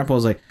 And my grandpa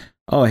was like,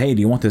 "Oh, hey,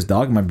 do you want this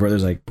dog?" And my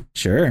brother's like,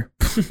 "Sure."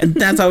 And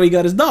that's how he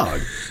got his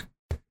dog.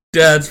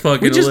 That's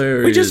fucking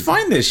hilarious. We just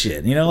find this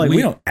shit, we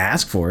don't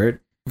ask for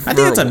it. I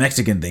think that's a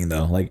Mexican thing,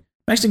 though. Like,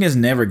 Mexicans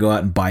never go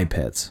out and buy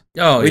pets.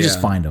 Oh, we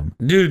just find them.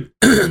 Dude,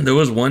 there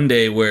was one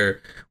day where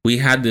we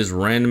had this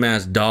random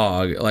ass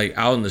dog, like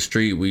out in the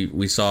street.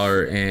 We saw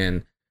her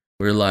and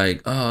we were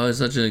like, "Oh, it's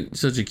such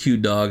a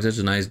cute dog, such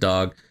a nice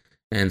dog."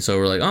 And so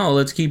we're like, "Oh,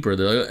 let's keep her."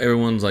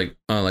 Everyone's like,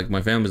 like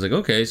my family's like,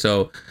 "Okay."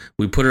 So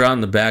we put her out in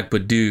the back.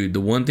 But dude,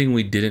 the one thing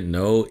we didn't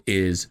know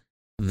is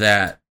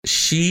that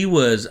she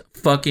was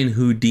fucking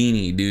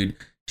Houdini, dude.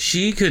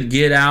 She could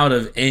get out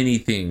of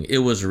anything. It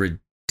was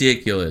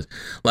ridiculous.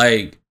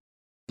 Like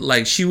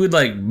she would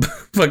like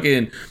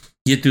fucking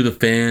get through the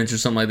fence or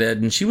something like that.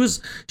 And she was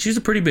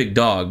a pretty big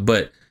dog,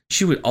 but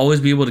she would always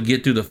be able to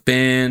get through the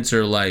fence.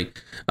 Or like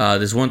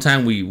this one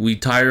time we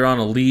tied her on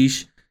a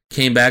leash.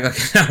 Came back like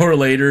an hour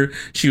later,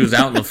 she was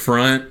out in the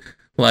front.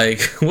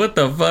 Like, what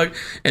the fuck?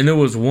 And there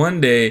was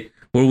one day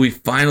where we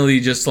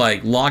finally just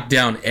like locked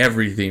down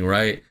everything,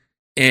 right?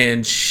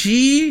 And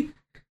she,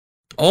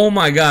 oh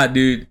my god,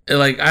 dude!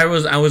 Like I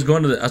was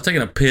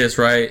taking a piss,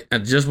 right? I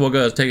just woke up,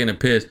 I was taking a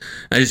piss.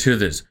 I just hear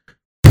this,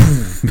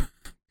 and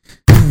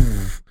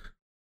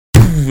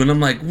I'm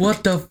like,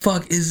 what the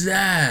fuck is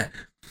that?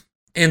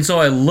 And so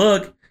I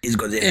look.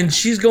 And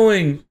she's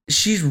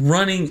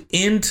running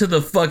into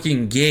the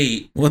fucking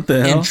gate. What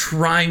the hell? And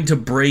trying to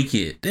break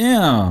it.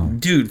 Damn.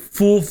 Dude,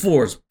 full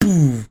force.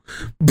 Boom.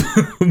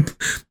 Boom.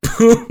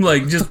 Boom.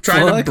 Like just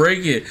trying to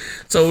break it.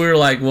 So we were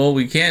like, well,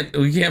 we can't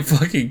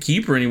fucking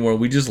keep her anymore.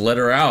 We just let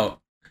her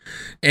out.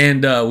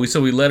 And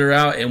we let her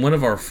out, and one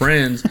of our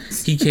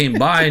friends, he came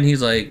by and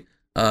he's like,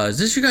 is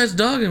this your guys'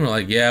 dog? And we're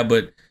like, yeah,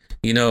 but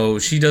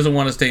she doesn't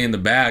want to stay in the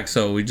back,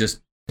 so we're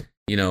just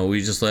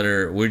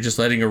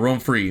letting her roam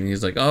free. And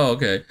he's like, "Oh,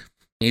 okay."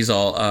 He's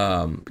all,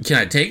 "Can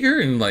I take her?"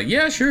 And like,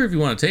 "Yeah, sure. If you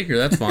want to take her,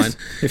 that's fine."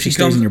 If she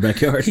stays in your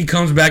backyard. He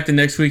comes back the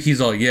next week.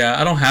 He's all,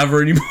 "Yeah, I don't have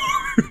her anymore."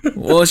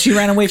 Well, she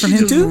ran away from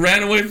him too?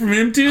 Ran away from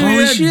him too.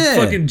 Holy shit.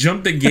 Fucking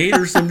jumped the gate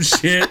or some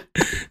shit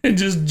and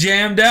just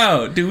jammed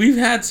out. Dude, we've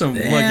had some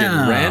fucking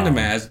random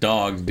ass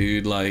dogs,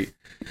 dude. Like,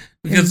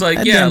 because like,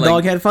 that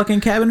dog had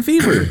fucking cabin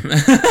fever.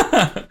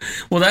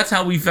 Well, that's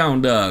how we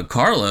found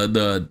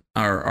Carla,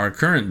 our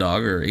current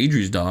dog, or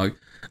Adri's dog.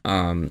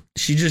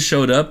 She just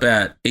showed up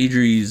at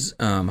Adri's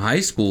high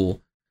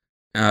school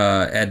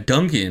at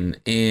Duncan,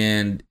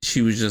 and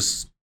she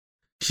just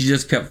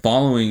kept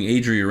following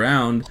Adri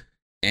around.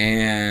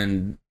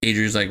 And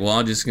Adri's like, "Well,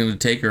 I'm just gonna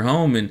take her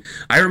home." And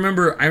I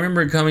remember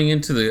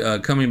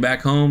coming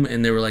back home,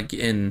 and they were like,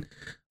 and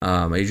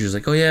Adri's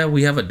like, "Oh yeah,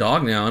 we have a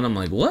dog now." And I'm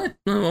like, "What?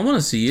 I want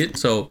to see it."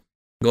 So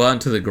go out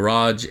into the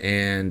garage,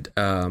 and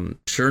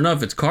sure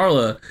enough, it's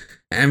Carla.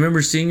 And I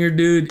remember seeing her,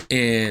 dude,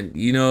 and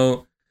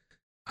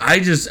I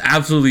just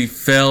absolutely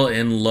fell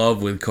in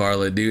love with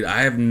Carla, dude.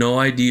 I have no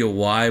idea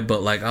why,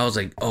 but like I was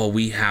like, oh,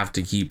 we have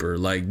to keep her.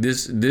 Like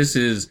this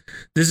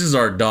is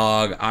our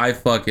dog. I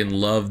fucking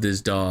love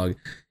this dog.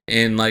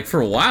 And like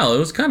for a while, it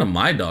was kind of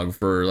my dog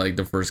for like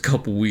the first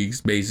couple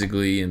weeks,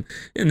 basically, and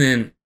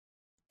then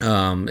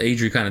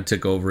Adri kind of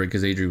took over it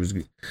because I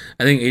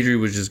think Adri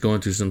was just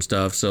going through some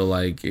stuff, so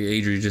like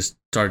Adri just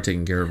started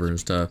taking care of her and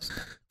stuff.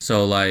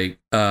 So like,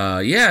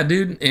 yeah,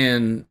 dude,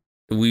 and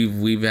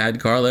we've had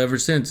Carla ever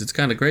since. It's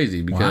kind of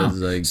crazy because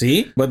like,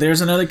 see, but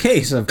there's another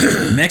case of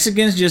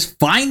Mexicans just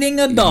finding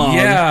a dog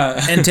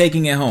and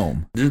taking it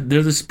home.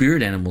 They're the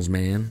spirit animals,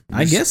 man.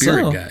 I guess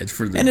so. Guides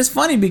for them. And it's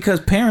funny because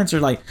parents are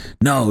like,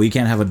 no, you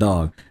can't have a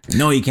dog.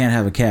 No, you can't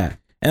have a cat.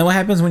 And then what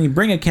happens when you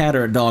bring a cat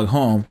or a dog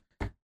home?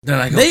 They're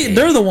like,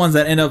 they're the ones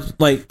that end up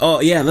like,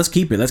 oh yeah, let's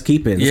keep it. Let's go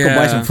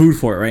buy some food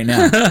for it right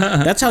now.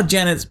 That's how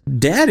Janet's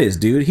dad is,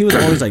 dude. He was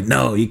always like,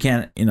 no, you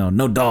can't,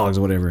 no dogs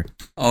or whatever.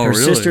 Oh, Her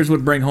really? sisters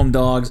would bring home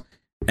dogs,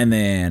 and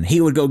then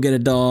he would go get a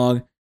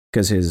dog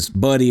because his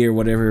buddy or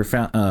whatever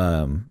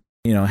found,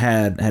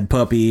 had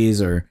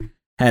puppies or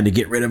had to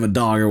get rid of a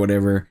dog or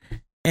whatever.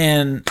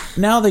 And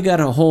now they got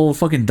a whole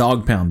fucking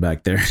dog pound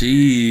back there.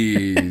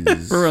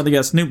 Jeez. For real, they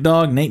got Snoop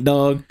Dogg, Nate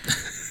Dogg,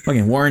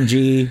 fucking Warren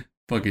G.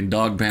 Fucking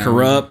dog pound.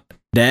 Corrupt,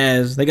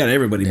 Daz. They got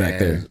everybody back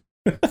there.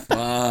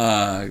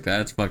 Fuck,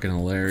 that's fucking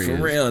hilarious. For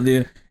real,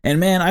 dude. And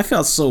man, I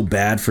felt so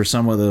bad for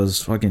some of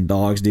those fucking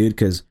dogs, dude,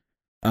 because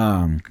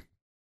the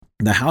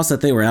house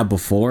that they were at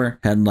before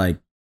had like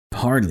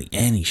hardly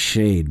any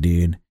shade,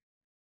 dude.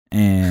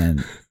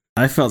 And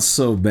I felt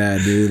so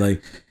bad, dude.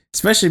 Like,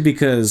 especially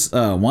because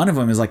one of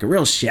them is like a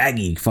real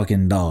shaggy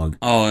fucking dog.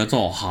 Oh, it's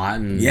all hot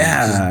and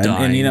yeah,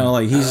 and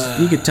like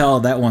you could tell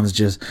that one's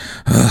just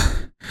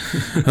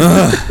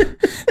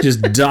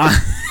just dying.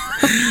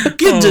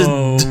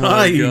 Just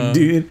dying,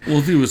 dude. Well,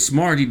 if he was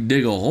smart, he'd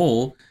dig a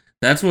hole.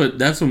 That's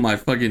what my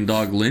fucking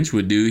dog Lynch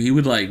would do. He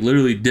would like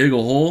literally dig a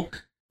hole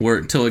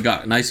until it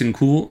got nice and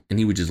cool, and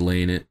he would just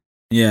lay in it.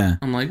 Yeah.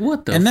 I'm like,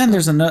 what the? And then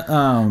there's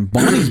another.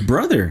 Bonnie's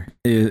brother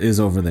is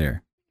over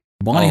there.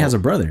 Bonnie has a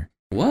brother.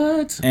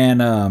 What?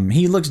 And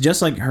he looks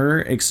just like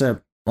her,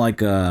 except like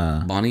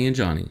Bonnie and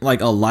Johnny, like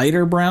a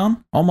lighter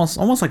brown, almost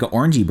like an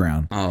orangey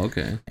brown. Oh,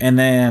 okay. And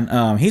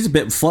then he's a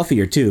bit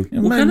fluffier too.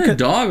 What kind of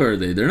dog are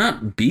they? They're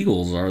not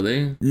beagles, are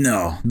they?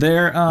 No,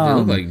 they're they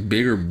look like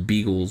bigger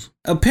beagles.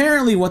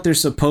 Apparently, what they're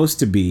supposed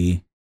to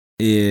be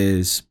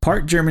is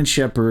part German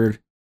Shepherd,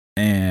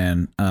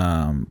 and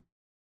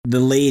the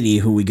lady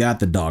who we got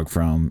the dog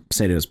from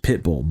said it was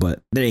pit bull,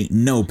 but there ain't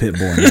no pit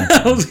bull in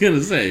that. I was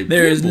gonna say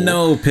there is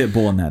no pit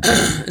bull in that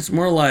thing. It's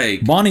more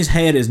like Bonnie's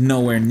head is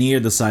nowhere near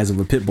the size of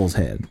a pit bull's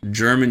head.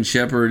 German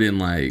Shepherd and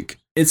like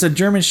it's a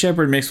German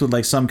Shepherd mixed with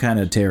like some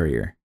kind of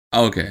terrier.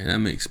 Okay, that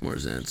makes more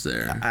sense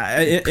there.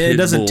 It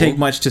doesn't take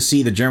much to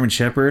see the German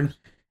Shepherd,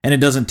 and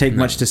it doesn't take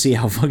much to see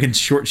how fucking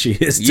short she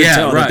is to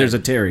tell that there's a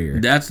terrier.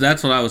 That's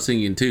what I was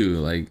thinking too.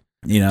 Like.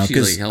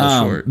 Because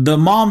like the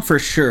mom for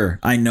sure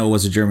I know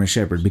was a German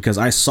Shepherd because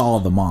I saw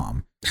the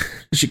mom,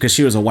 because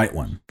she was a white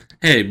one.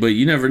 Hey, but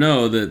you never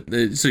know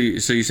that. So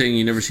you're saying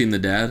you never seen the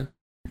dad?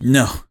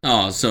 No.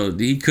 Oh, so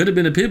he could have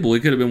been a pit bull. He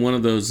could have been one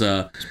of those.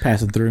 Just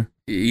passing through.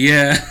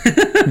 Yeah,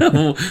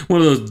 one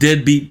of those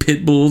deadbeat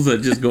pit bulls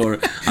that just go.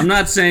 I'm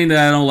not saying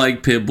that I don't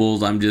like pit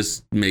bulls. I'm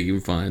just making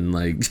fun,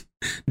 like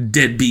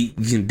deadbeat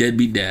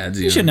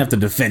dads. You shouldn't have to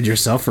defend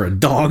yourself for a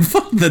dog.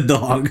 Fuck the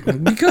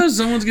dog. Because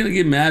someone's gonna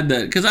get mad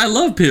because I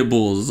love pit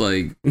bulls.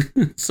 Like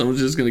someone's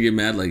just gonna get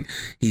mad, like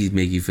he's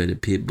making fun of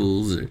pit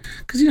bulls, or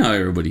because you know how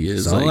everybody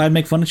is. So like, I'd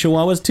make fun of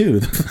Chihuahuas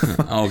too.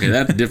 Okay,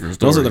 that's a different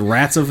story. Those are the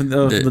rats of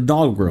the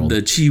dog world.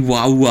 The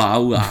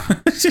Chihuahua.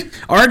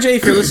 RJ,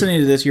 if you're listening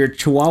to this, your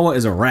Chihuahua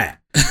is a rat.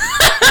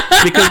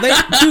 Because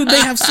they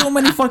have so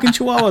many fucking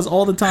Chihuahuas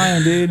all the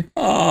time, dude.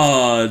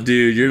 Oh,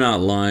 dude, you're not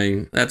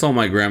lying. That's all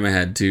my grandma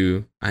had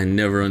too. I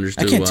never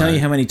understood. I can't tell you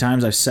how many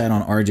times I've sat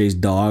on RJ's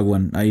dog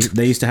when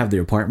they used to have the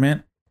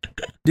apartment,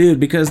 dude.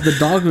 Because the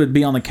dog would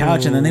be on the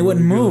couch and then they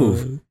wouldn't move.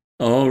 God.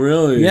 Oh,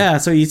 really? Yeah.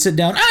 So you'd sit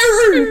down.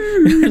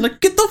 You're like,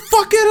 get the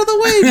fuck out of the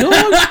way,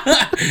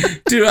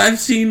 dog. Dude, I've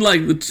seen like,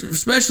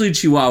 especially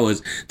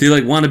Chihuahuas, they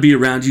like want to be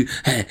around you.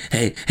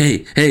 Hey,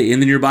 and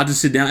then you're about to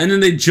sit down, and then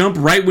they jump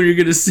right when you're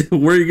gonna sit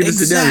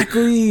sit down.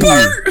 Exactly.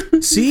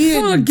 See,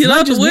 get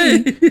out of the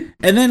way.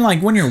 And then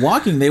like when you're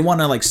walking, they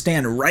want to like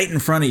stand right in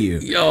front of you.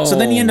 So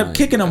then you end up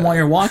kicking them while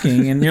you're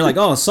walking, and you're like,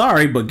 oh,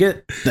 sorry, but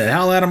get the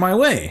hell out of my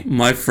way.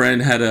 My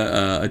friend had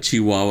a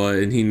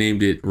Chihuahua, and he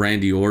named it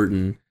Randy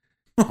Orton.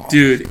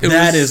 Dude,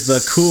 that is the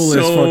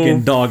coolest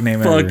fucking dog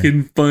name ever.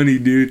 Fucking funny,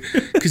 dude.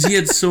 Because he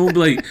had so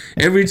like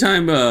every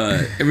time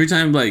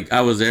like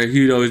I was there,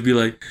 he'd always be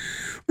like,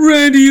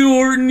 Randy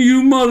Orton,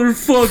 you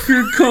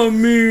motherfucker, come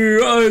here.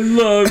 I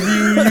love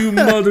you, you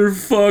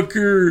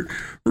motherfucker.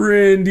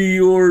 Randy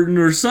Orton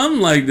or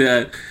something like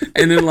that.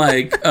 And then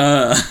like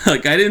I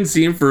didn't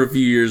see him for a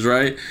few years,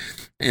 right?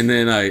 And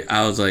then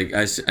I was like,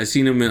 I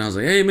seen him and I was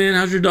like, hey man,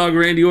 how's your dog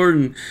Randy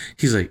Orton?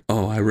 He's like,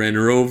 oh, I ran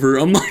her over.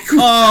 I'm like,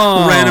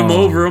 Oh. ran him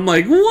over. I'm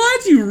like,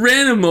 what? You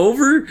ran him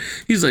over?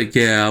 He's like,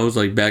 yeah, I was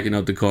like backing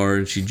out the car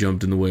and she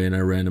jumped in the way and I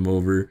ran him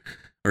over.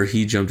 Or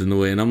he jumped in the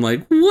way and I'm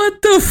like, what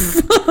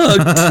the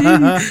fuck?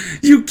 Dude?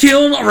 You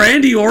killed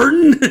Randy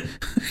Orton?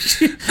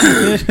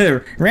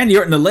 Randy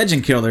Orton, the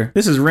legend killer.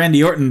 This is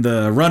Randy Orton,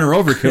 the runner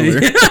over killer.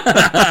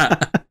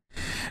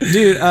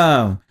 Dude,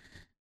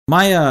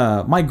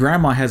 my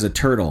grandma has a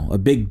turtle, a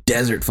big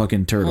desert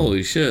fucking turtle.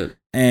 Holy shit.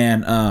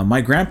 And my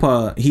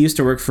grandpa, he used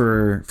to work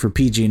for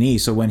PG&E,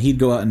 so when he'd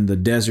go out in the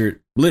desert,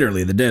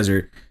 literally the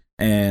desert,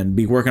 and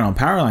be working on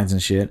power lines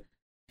and shit,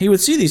 he would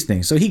see these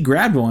things. So he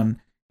grabbed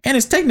one, and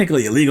it's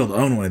technically illegal to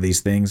own one of these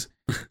things.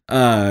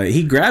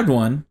 He grabbed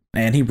one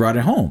and he brought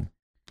it home.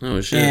 Oh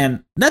shit.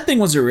 And that thing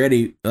was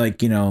already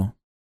like,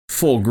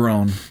 full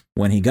grown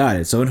when he got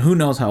it. So who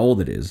knows how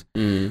old it is.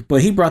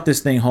 But he brought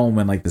this thing home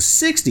in like the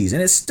 60s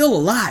and it's still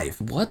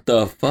alive. What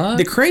the fuck?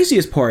 The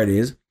craziest part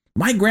is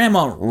my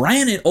grandma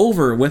ran it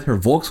over with her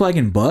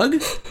Volkswagen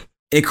Bug.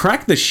 It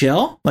cracked the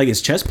shell, like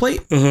its chest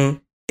plate.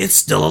 It's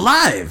still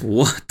alive.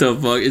 What the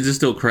fuck? Is it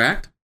still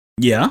cracked?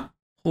 Yeah.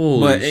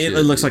 Holy but shit,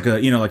 it looks like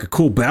a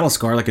cool battle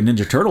scar like a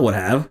Ninja Turtle would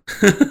have.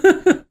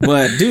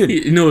 But dude,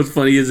 you know what's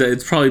funny is that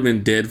it's probably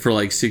been dead for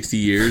like 60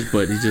 years,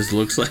 but he just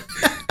looks like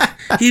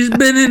he's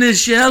been in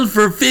his shell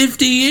for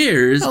 50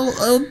 years.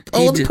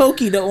 Old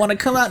Pokey don't want to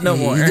come out no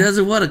more. He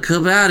doesn't want to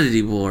come out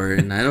anymore,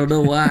 and I don't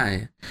know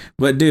why.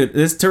 But dude,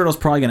 this turtle's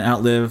probably gonna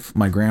outlive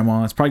my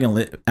grandma. It's probably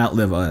gonna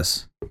outlive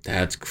us.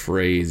 That's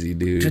crazy,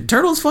 dude.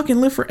 Turtles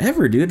fucking live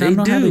forever, dude. I don't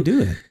know how they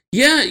do it.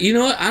 Yeah, you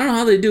know what? I don't know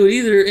how they do it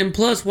either. And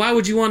plus, why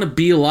would you want to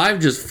be alive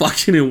just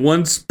fucking in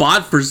one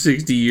spot for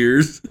 60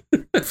 years?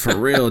 For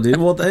real, dude.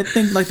 Well, I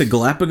think like the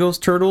Galapagos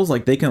turtles,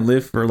 like they can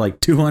live for like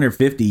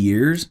 250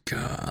 years.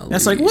 Golly.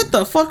 That's like, what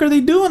the fuck are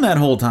they doing that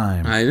whole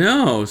time? I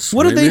know.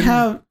 What do they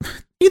have?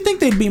 You'd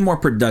think they'd be more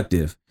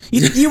productive.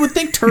 You would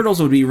think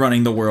turtles would be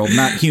running the world,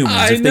 not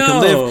humans, if they could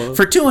live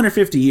for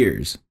 250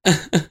 years.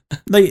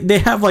 They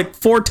have like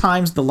 4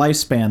 times the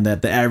lifespan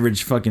that the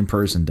average fucking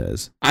person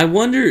does. I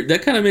wonder,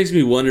 that kind of makes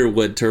me wonder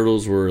what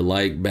turtles were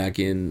like back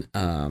in,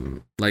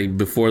 like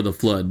before the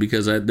flood,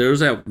 because there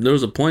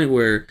was a point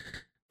where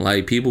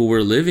like people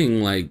were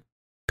living like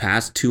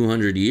past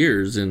 200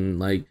 years, and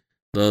like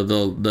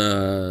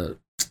the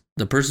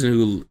person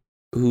who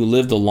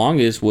lived the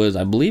longest was,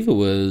 I believe it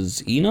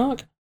was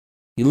Enoch.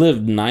 He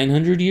lived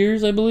 900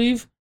 years, I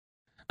believe.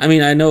 I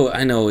mean, I know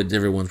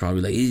everyone's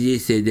probably like, he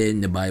just said that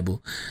in the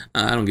Bible.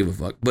 I don't give a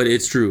fuck, but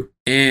it's true.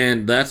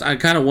 And I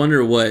kind of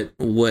wonder what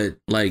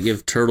like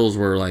if turtles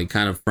were like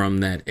kind of from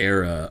that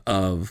era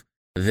of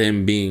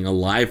them being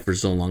alive for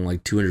so long,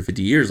 like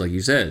 250 years, like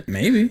you said.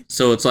 Maybe.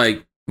 So it's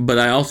like, but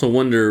I also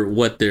wonder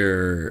what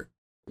their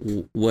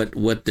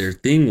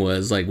thing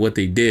was, like what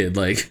they did.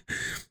 Like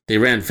they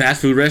ran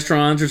fast food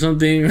restaurants or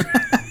something.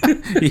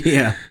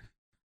 Yeah.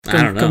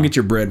 I don't know. Come get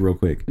your bread real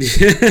quick.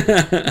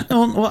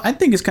 Well, I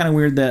think it's kind of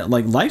weird that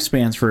like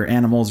lifespans for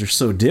animals are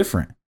so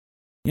different.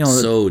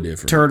 So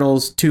different.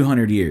 Turtles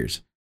 200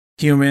 years,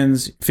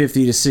 humans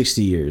 50 to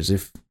 60 years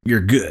if you're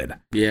good.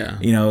 Yeah.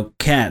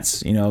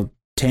 Cats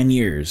 10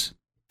 years.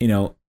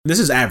 This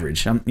is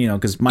average.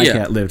 Because my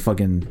cat lived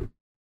fucking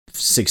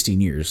 16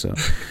 years. So,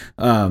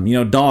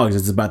 dogs,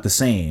 it's about the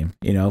same.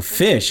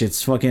 Fish,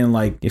 it's fucking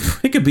like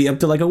it could be up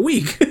to like a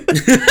week.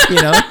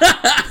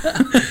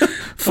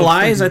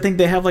 Flies, I think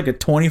they have like a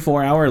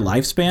 24-hour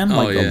lifespan,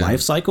 like a life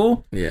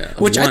cycle. Yeah.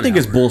 Which I think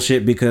is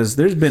bullshit, because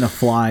there's been a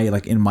fly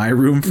like in my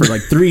room for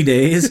like 3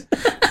 days,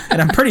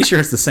 and I'm pretty sure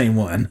it's the same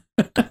one.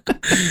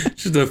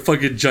 Just a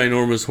fucking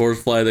ginormous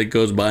horsefly that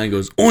goes by and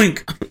goes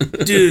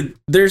oink. Dude,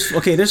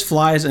 there's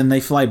flies and they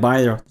fly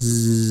by, they're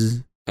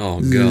zzz.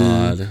 Oh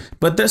god!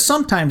 But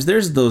sometimes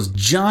there's those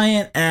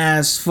giant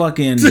ass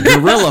fucking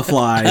gorilla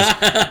flies.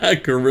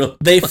 Gorilla.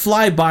 They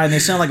fly by and they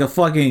sound like a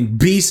fucking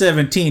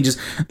B-17 just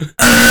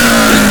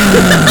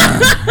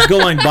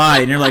going by,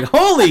 and you're like,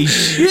 holy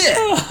shit!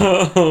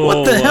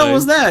 What the hell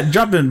was that?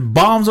 Dropping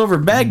bombs over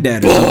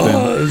Baghdad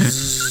or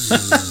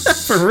something?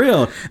 For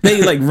real.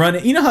 They like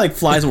run. You know how like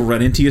flies will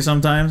run into you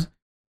sometimes?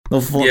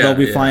 They'll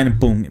be flying and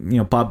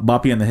boom,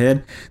 bop you on the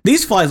head.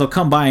 These flies will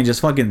come by and just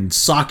fucking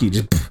sock you,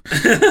 just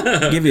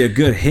give you a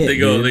good hit. They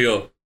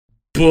go,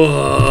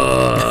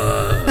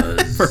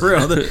 buzz. For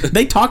real.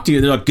 They talk to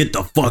you. They're like, get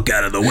the fuck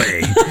out of the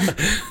way.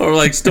 Or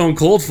like Stone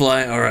Cold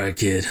fly. All right,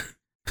 kid.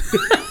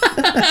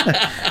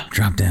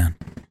 Drop down.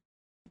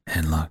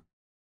 Headlock.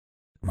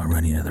 I'm gonna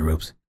run you to the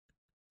ropes.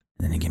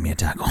 And then you give me a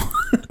tackle.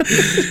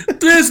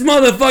 This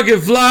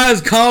motherfucking fly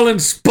is calling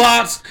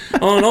spots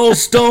on old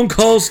Stone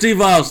Cold Steve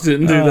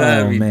Austin. Dude,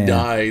 that had me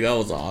dying. That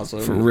was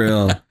awesome. For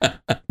real.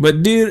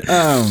 But dude,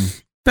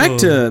 back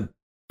to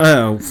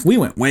we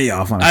went way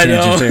off on a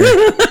tangent there.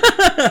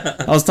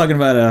 I was talking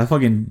about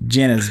fucking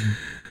Janet's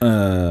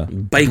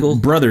bagel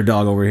brother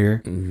dog over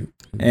here.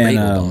 And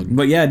dog.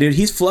 But yeah, dude,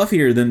 he's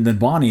fluffier than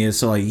Bonnie is,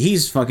 so like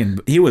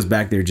he was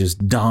back there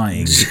just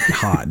dying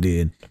hot,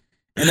 dude.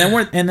 And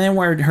then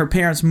where her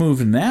parents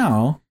moved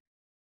now,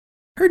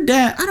 Her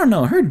dad, I don't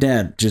know. Her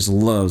dad just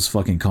loves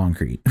fucking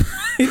concrete.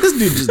 This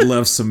dude just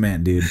loves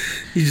cement, dude.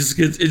 It's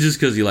just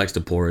because he likes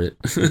to pour it.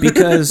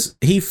 Because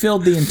he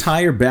filled the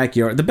entire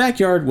backyard. The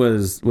backyard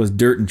was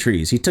dirt and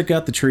trees. He took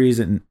out the trees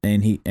and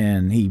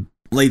he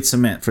laid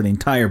cement for the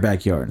entire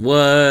backyard.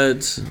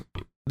 What?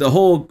 The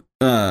whole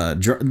there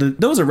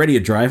was already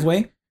a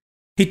driveway.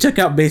 He took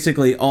out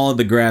basically all of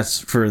the grass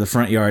for the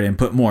front yard and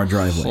put more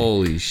driveway.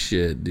 Holy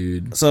shit,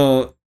 dude.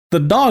 So the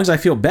dogs, I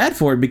feel bad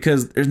for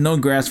because there's no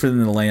grass for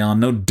them to lay on,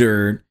 no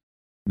dirt.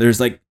 There's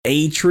like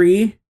a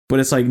tree, but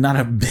it's like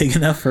not big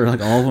enough for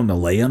like all of them to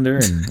lay under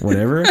and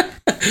whatever.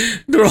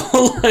 They're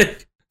all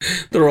like,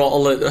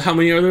 how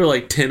many are there?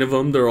 Like 10 of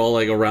them. They're all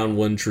like around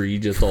one tree,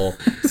 just all.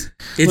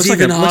 It's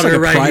even hotter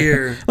right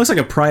here. Looks like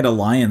a pride of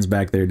lions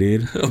back there,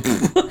 dude.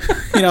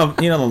 you know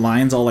the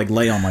lions all like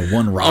lay on like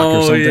one rock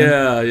or something.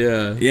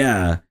 Oh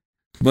yeah.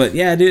 But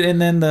yeah, dude.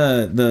 And then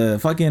the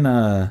fucking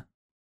the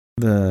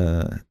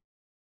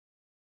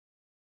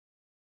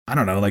I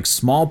don't know, like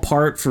small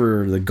part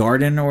for the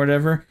garden or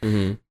whatever.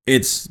 Mm-hmm.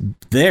 It's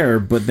there,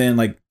 but then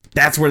like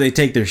that's where they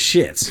take their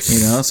shits, you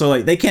know? So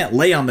like they can't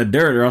lay on the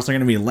dirt or else they're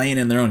going to be laying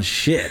in their own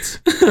shit.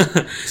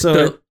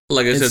 So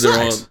like I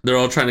said, they're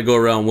all trying to go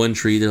around one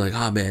tree. They're like,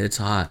 "Oh man, it's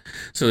hot."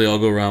 So they all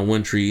go around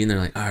one tree and they're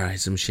like, "All right,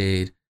 some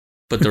shade."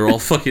 But they're all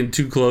fucking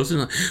too close and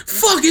like,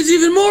 "Fuck, it's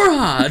even more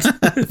hot."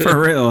 For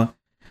real.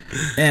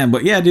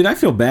 But yeah, dude, I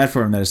feel bad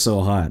for him that it's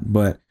so hot.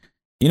 But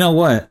you know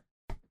what?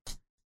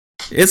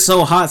 It's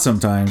so hot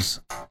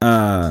sometimes.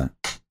 I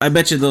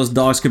bet you those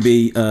dogs could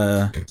be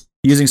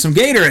using some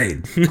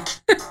Gatorade.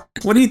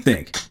 What do you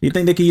think? You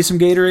think they could use some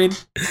Gatorade?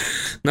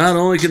 Not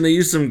only can they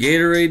use some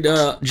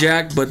Gatorade,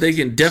 Jack, but they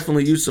can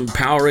definitely use some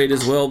Powerade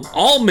as well,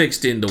 all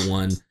mixed into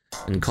one,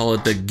 and call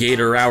it the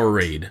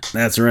Gator-Hourade.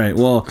 That's right.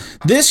 Well,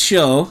 this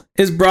show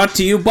is brought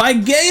to you by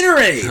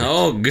Gatorade.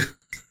 Oh,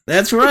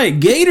 that's right,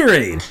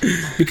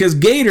 Gatorade. Because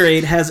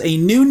Gatorade has a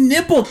new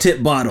nipple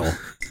tip bottle.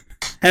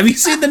 Have you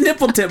seen the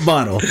nipple tip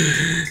bottle?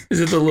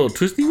 Is it the little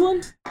twisty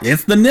one?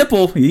 It's the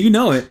nipple. You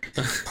know it.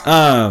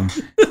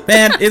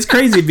 Man, it's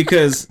crazy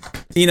because,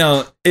 you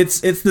know, it's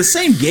the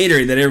same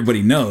Gatorade that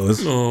everybody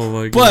knows. Oh,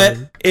 my God. But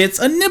it's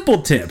a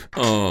nipple tip.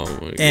 Oh,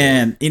 my God.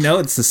 And, you know,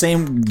 it's the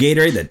same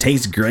Gatorade that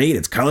tastes great.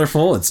 It's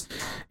colorful. It's,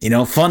 you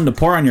know, fun to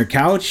pour on your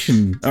couch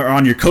or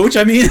on your coach,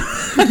 I mean.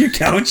 On your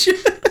couch.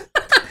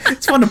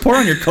 It's fun to pour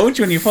on your coach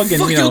when you fucking,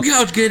 Fuck you know. your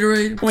couch,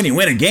 Gatorade. When you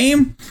win a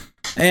game.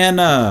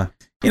 And,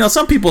 you know,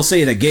 some people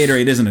say that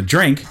Gatorade isn't a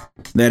drink,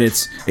 that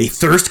it's a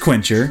thirst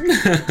quencher.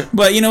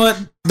 But you know what?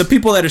 The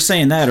people that are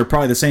saying that are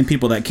probably the same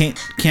people that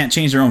can't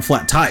change their own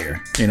flat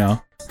tire, you know?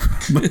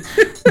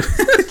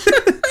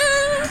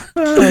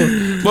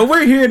 But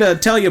we're here to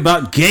tell you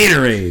about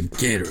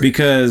Gatorade.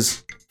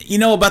 Because you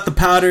know about the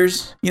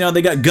powders. You know,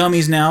 they got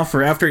gummies now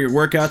for after your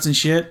workouts and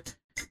shit.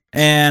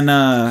 And,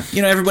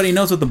 you know, everybody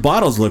knows what the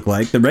bottles look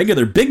like, the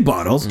regular big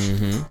bottles.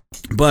 Mm-hmm.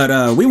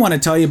 But we want to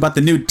tell you about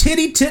the new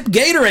Titty Tip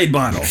Gatorade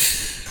bottle.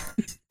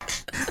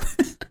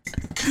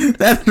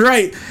 That's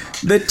right.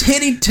 The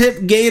Titty Tip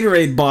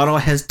Gatorade bottle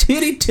has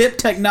titty tip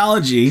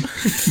technology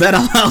that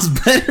allows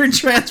better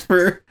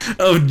transfer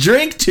of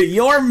drink to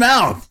your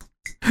mouth.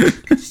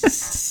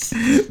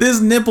 This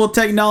nipple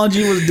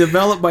technology was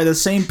developed by the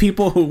same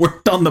people who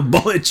worked on the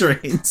bullet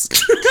trains.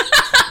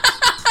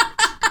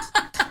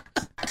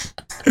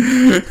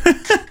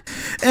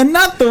 And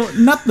not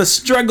the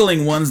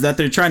struggling ones that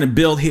they're trying to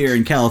build here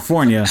in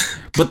California,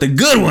 but the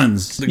good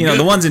ones.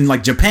 The ones in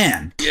like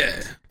Japan.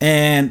 Yeah.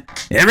 And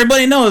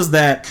everybody knows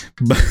that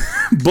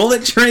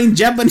bullet train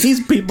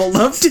Japanese people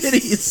love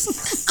titties.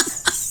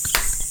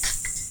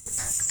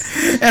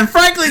 And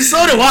frankly,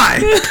 so do I.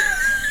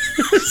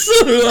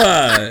 So do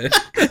I.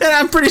 And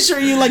I'm pretty sure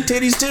you like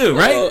titties too,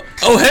 right?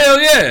 Oh,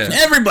 hell yeah.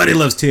 Everybody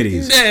loves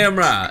titties. Damn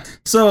right.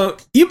 So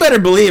you better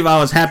believe I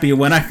was happy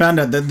when I found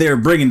out that they were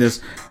bringing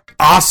this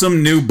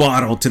awesome new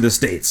bottle to the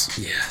States.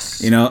 Yes.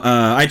 You know,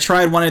 I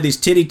tried one of these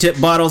titty tip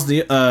bottles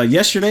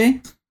yesterday,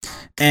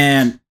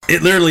 and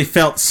it literally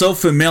felt so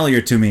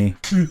familiar to me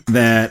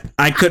that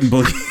I couldn't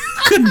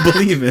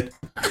believe it.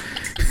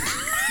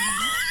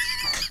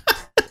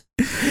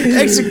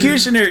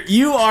 Executioner,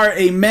 you are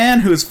a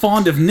man who's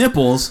fond of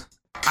nipples.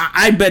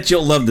 I bet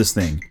you'll love this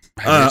thing.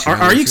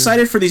 Are you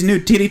excited for these new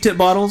titty tip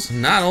bottles?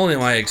 Not only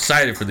am I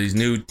excited for these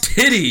new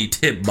titty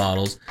tip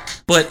bottles,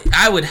 but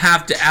I would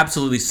have to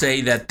absolutely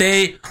say that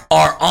they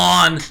are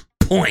on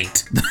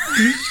point.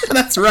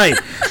 That's right.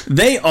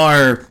 They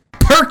are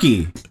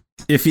perky,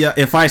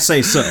 if I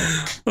say so.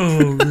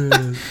 Oh,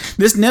 man.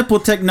 This nipple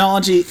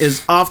technology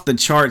is off the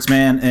charts,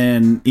 man,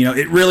 and you know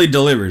it really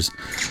delivers.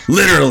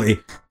 Literally,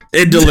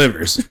 it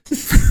delivers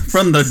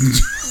from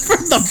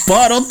the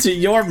bottle to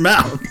your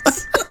mouth.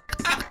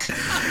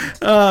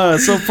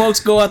 So folks,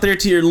 go out there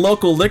to your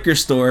local liquor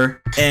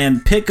store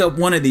and pick up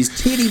one of these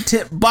titty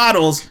tip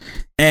bottles,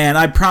 and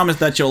I promise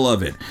that you'll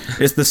love it.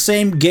 It's the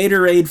same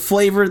Gatorade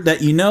flavor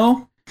that you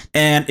know,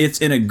 and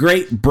it's in a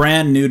great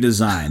brand new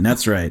design.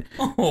 That's right.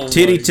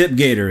 Titty tip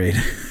Gatorade.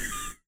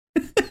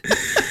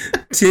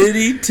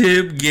 Titty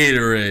tip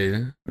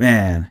Gatorade.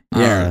 Man,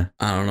 yeah.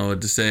 I don't know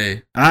what to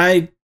say.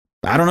 I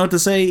don't know what to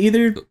say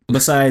either.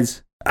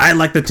 Besides, I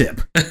like the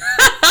tip.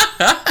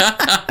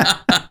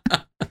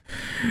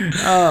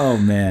 Oh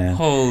man.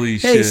 Holy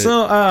shit. Hey,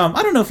 so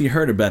I don't know if you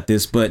heard about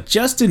this, but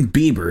Justin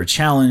Bieber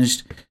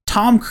challenged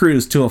Tom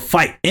Cruise to a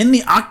fight in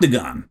the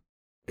octagon.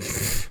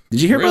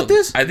 Did you hear about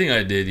this? I think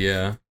I did,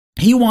 yeah.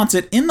 He wants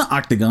it in the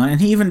octagon,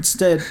 and he even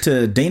said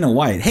to Dana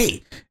White,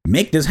 "Hey,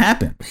 make this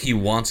happen." He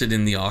wants it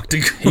in the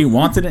octagon. He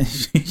wants it in.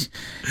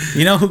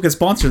 You know who could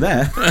sponsor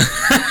that?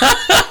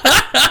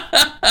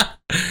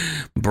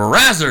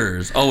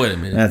 Brazzers. Oh, wait a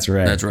minute. That's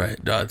right. That's right.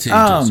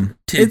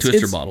 Titty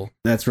Twister bottle.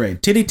 That's right.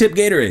 Titty tip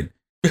Gatorade.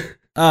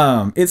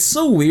 It's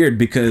so weird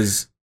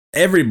because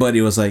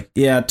everybody was like,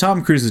 "Yeah,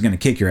 Tom Cruise is gonna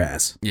kick your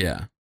ass."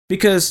 Yeah.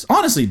 Because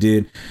honestly,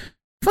 dude,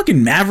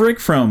 fucking Maverick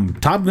from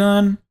Top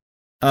Gun.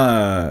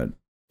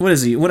 What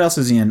is he? What else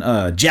is he in?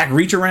 Jack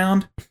Reach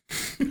Around.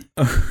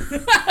 What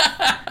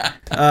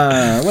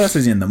else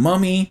is he in? The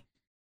Mummy.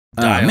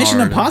 Mission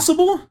Hard.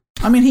 Impossible.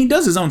 I mean, he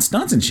does his own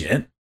stunts and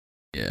shit.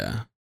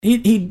 Yeah.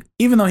 He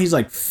even though he's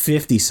like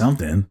 50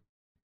 something,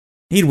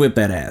 he'd whip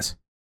that ass.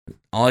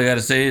 All I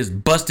gotta say is,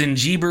 bustin'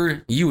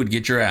 Jeeber, you would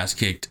get your ass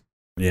kicked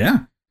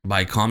Yeah.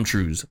 by Tom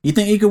Cruise. You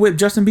think he could whip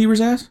Justin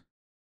Bieber's ass?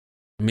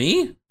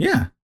 Me?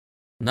 Yeah.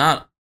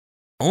 Not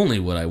only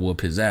would I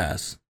whoop his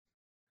ass,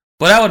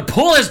 but I would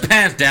pull his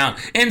pants down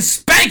and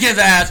spank his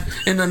ass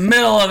in the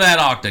middle of that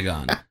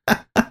octagon.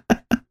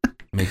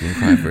 Make him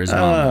cry for his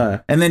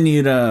mom. And then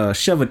you'd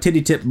shove a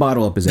titty tip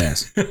bottle up his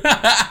ass.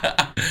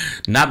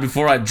 Not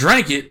before I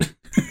drank it.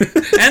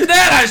 And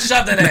then I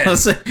shoved it in.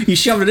 So you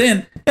shoved it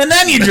in, and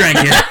then you drank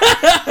it.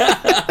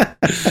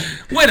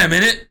 Wait a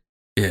minute.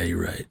 Yeah,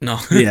 you're right. No.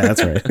 Yeah,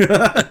 that's right.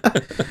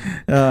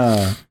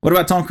 What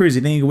about Tom Cruise?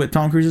 You think you could whip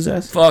Tom Cruise's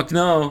ass? Fuck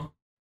no.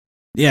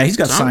 Yeah, he's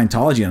got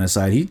Scientology on his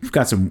side. He's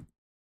got some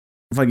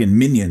fucking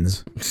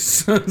minions.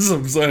 Some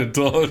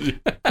Scientology.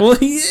 Well,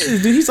 he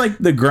is, dude. He's like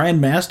the Grand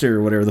Master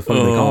or whatever the fuck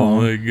they call him.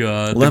 Oh my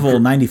god. Level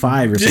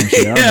 95 or some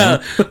shit. I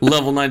don't know.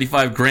 Level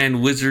 95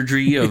 grand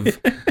wizardry of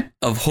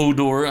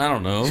Hodor. I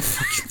don't know.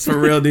 For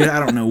real, dude. I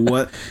don't know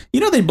what. You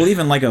know, they believe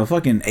in like a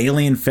fucking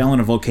alien fell in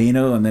a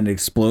volcano and then it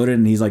exploded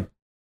and he's like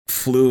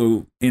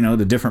flew,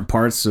 to different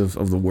parts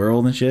of the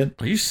world and shit.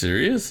 Are you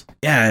serious?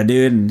 Yeah,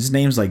 dude. And his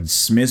name's like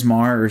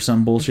Smizmar or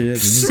some bullshit.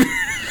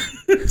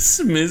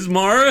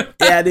 Smizmar?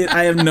 Yeah, dude.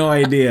 I have no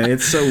idea.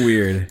 It's so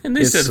weird. And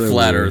they said so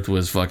Flat weird. Earth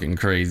was fucking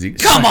crazy.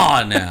 Come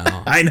on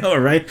now. I know,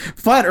 right?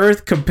 Flat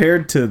Earth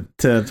compared to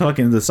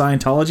fucking the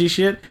Scientology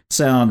shit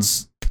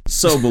sounds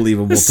so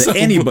believable to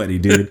anybody,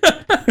 dude.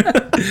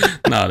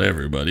 Not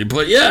everybody,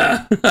 but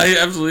yeah, I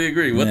absolutely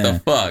agree. What the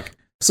fuck?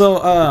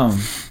 So,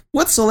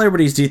 what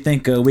celebrities do you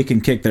think we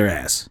can kick their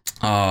ass?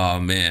 Oh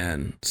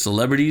man,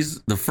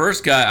 celebrities. The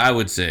first guy I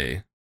would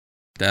say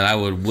that I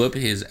would whoop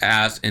his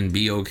ass and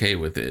be okay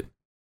with it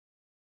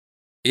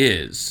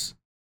is,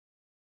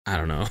 I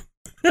don't know.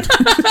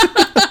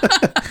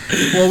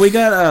 Well, we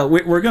got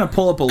we're gonna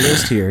pull up a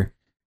list here,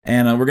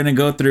 and we're gonna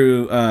go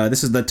through.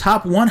 This is the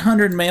top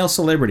 100 male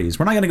celebrities.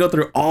 We're not gonna go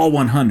through all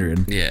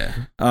 100. Yeah.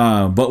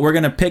 But we're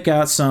gonna pick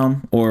out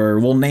some, or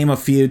we'll name a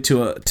few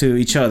to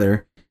each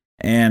other,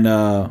 and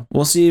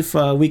we'll see if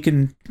we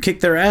can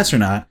kick their ass or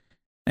not.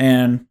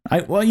 And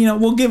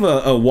we'll give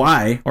a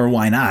why or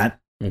why not.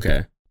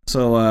 Okay.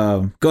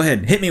 So go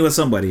ahead, hit me with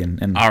somebody.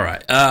 And all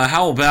right.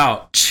 How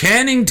about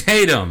Channing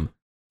Tatum?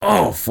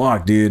 Oh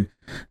fuck, dude.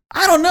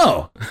 I don't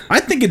know.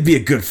 I think it'd be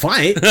a good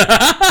fight.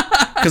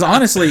 Because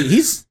honestly,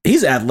 he's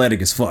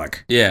athletic as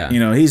fuck. Yeah.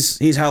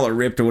 He's hella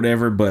ripped or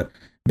whatever, but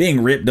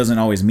being ripped doesn't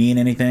always mean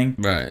anything.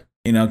 Right.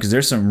 Because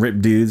there's some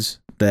ripped dudes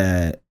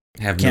that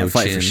can't no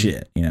fight chin. for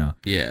shit. Yeah.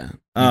 You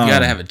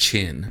gotta have a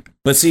chin.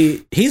 But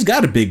see, he's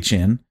got a big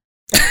chin.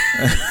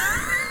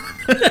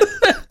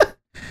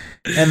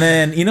 And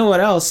then you know what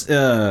else?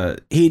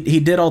 He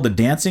did all the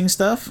dancing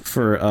stuff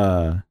for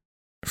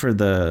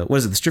the what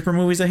is it, the stripper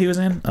movies that he was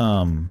in?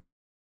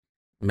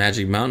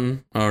 Magic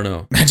Mountain? Oh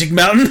no. Magic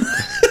Mountain?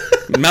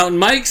 Mountain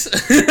Mike's?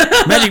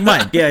 Magic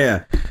Mike,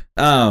 yeah.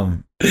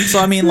 So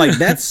I mean, like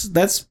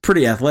that's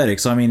pretty athletic.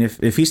 So I mean,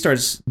 if he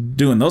starts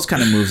doing those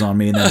kind of moves on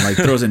me and then like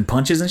throws in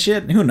punches and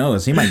shit, who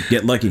knows? He might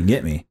get lucky and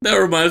get me. That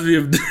reminds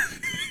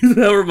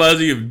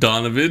me of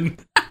Donovan.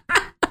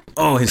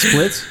 Oh, his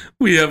splits?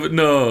 We have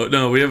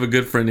a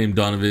good friend named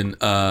Donovan.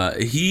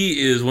 He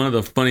is one of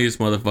the funniest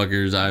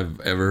motherfuckers I've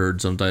ever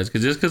heard sometimes,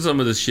 because some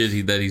of the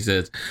shit that he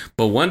says.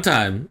 But one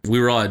time we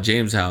were all at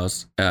James'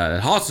 house, at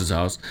Haas's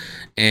house,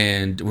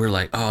 and we're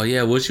like, oh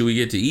yeah, what should we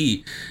get to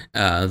eat?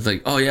 It's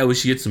like, oh yeah, we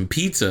should get some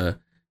pizza.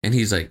 And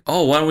he's like,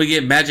 oh, why don't we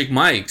get Magic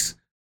Mike's?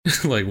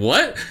 Like,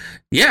 what?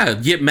 Yeah,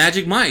 get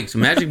Magic Mike's.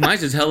 Magic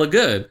Mike's is hella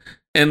good.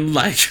 And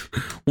like,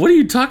 what are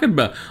you talking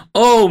about?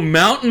 Oh,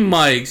 Mountain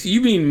Mike's.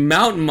 You mean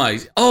Mountain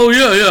Mike's? Oh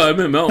yeah, I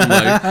meant Mountain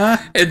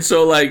Mike's. And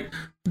so like,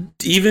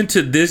 even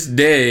to this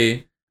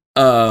day,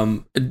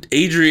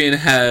 Adrian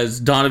has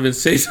Donovan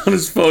saved on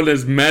his phone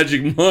as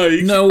Magic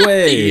Mike. No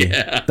way.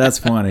 Yeah. That's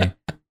funny.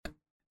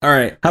 All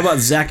right, how about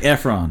Zac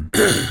Efron?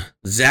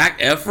 Zac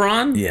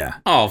Efron? Yeah.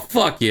 Oh,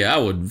 fuck yeah. I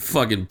would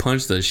fucking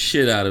punch the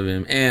shit out of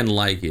him and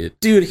like it.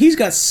 Dude, he's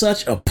got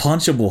such a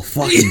punchable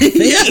fucking face.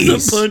 He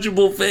has a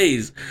punchable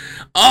face.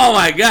 Oh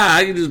my God.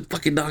 I can just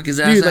fucking knock his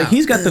ass Dude, out. like,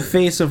 he's got the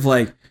face of,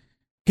 like,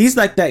 he's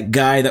like that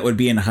guy that would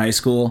be in high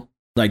school,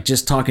 like,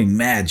 just talking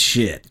mad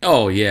shit.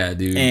 Oh, yeah,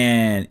 dude.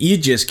 And you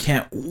just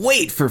can't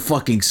wait for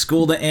fucking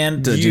school to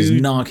end to just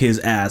knock his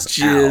ass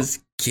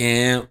just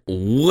can't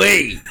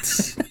wait.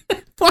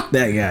 Fuck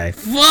that guy.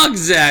 Fuck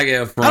Zac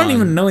Efron. I don't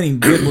even know any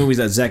good movies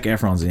that Zac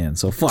Efron's in,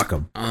 so fuck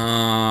him.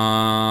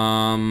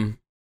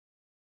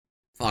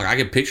 Fuck, I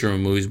can picture him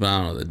in movies, but I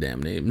don't know the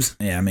damn names.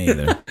 Yeah, me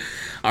either.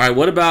 All right,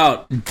 what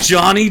about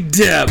Johnny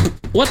Depp?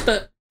 What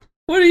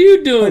are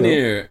you doing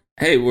here?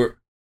 Hey, what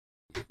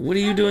are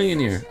you doing in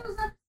here?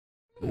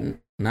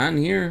 Not in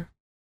here.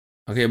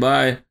 Okay,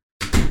 bye.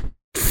 What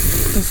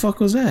the fuck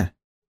was that?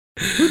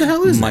 Who the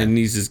hell is my that?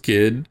 niece's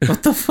kid?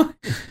 What the fuck?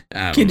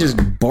 I Kid don't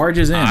know. just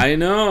barges in. I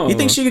know. You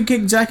think she could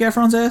kick Zac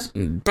Efron's ass?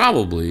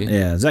 Probably.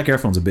 Yeah, Zac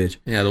Efron's a bitch.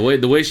 Yeah,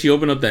 the way she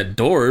opened up that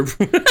door.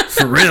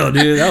 For real,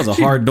 dude. That was a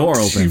hard door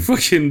She open.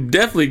 fucking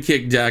definitely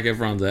kicked Zac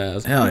Efron's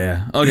ass. Hell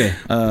yeah. Okay,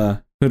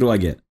 who do I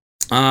get?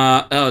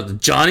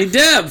 Johnny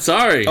Depp.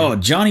 Sorry. Oh,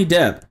 Johnny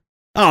Depp.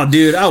 Oh,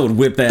 dude, I would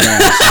whip that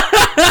ass.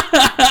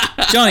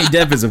 Johnny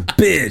Depp is a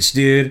bitch,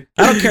 dude.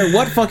 I don't care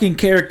what fucking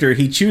character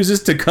he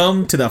chooses to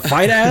come to the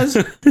fight as.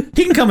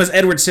 He can come as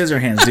Edward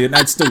Scissorhands, dude, and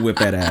I'd still whip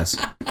that ass.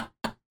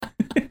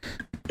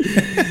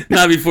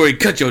 Not before he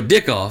cut your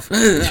dick off.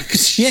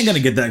 He ain't gonna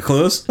get that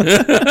close.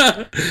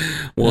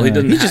 Well, he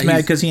doesn't. He's just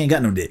mad because he ain't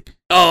got no dick.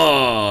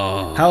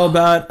 Oh, How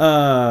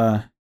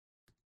about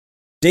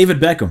David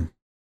Beckham?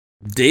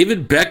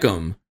 David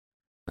Beckham.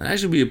 That'd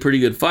actually be a pretty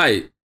good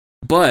fight,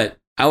 but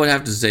I would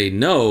have to say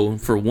no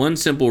for one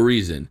simple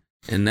reason,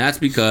 and that's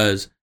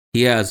because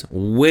he has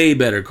way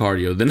better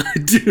cardio than I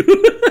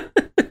do.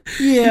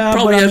 Yeah,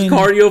 probably but has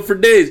cardio for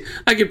days.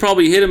 I could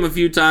probably hit him a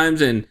few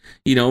times and,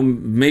 you know,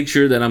 make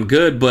sure that I'm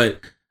good. But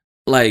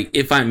like,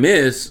 if I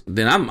miss,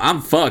 then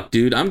I'm fucked,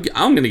 dude. I'm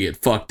gonna get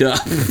fucked up.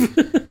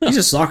 He's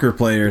a soccer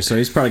player, so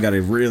he's probably got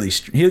a really.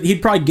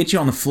 He'd probably get you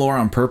on the floor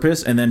on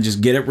purpose and then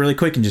just get it really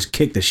quick and just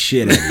kick the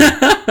shit out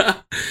of you.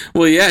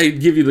 Well, yeah, he'd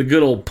give you the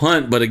good old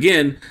punt, but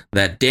again,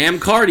 that damn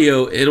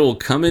cardio, it'll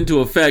come into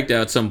effect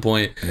at some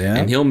point, Yeah.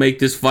 and he'll make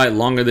this fight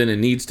longer than it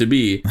needs to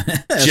be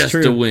just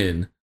true. to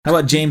win. How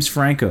about James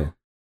Franco?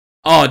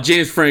 Oh,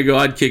 James Franco,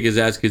 I'd kick his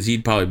ass because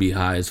he'd probably be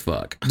high as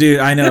fuck. Dude,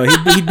 I know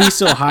he'd be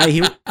so high.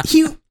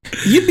 You'd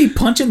be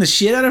punching the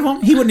shit out of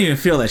him. He wouldn't even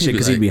feel that shit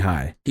because he'd be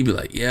high. He'd be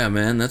like, "Yeah,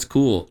 man, that's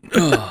cool.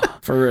 Ugh,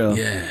 For real.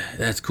 yeah,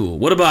 that's cool.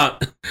 What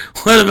about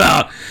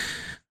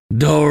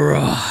The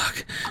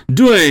Rock,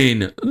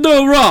 Dwayne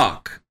The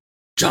Rock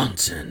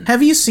Johnson?"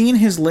 Have you seen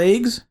his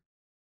legs?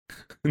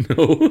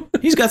 No,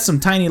 He's got some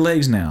tiny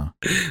legs now.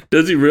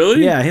 does he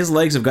really? Yeah, his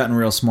legs have gotten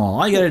real small.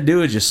 All you gotta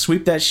do is just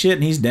sweep that shit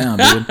and he's down,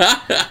 dude.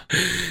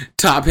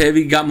 Top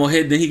heavy, got more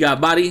head than he got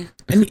body.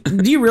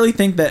 And do you really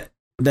think that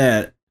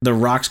The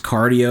Rock's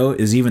cardio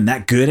is even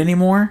that good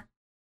anymore?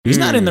 He's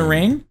not in the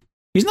ring.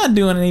 He's not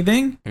doing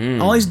anything.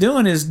 All he's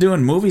doing is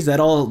doing movies that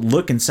all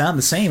look and sound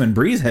the same and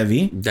breathe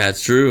heavy.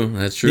 That's true.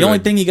 That's true. The only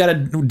thing you got to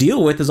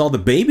deal with is all the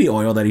baby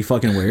oil that he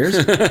fucking wears.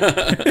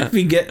 If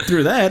you get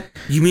through that,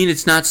 You mean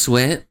it's not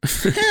sweat?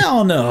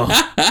 hell no.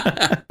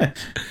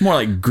 More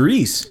like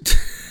grease.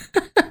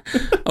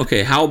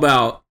 Okay, how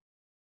about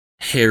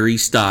Harry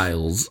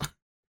Styles?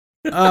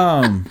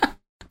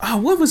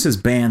 What was his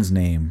band's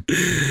name?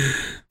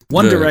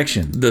 One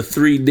Direction. The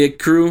Three Dick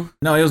Crew?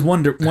 No, it was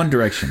One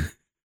Direction.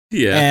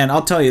 Yeah. And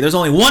I'll tell you, there's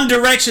only one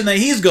direction that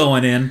he's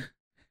going in.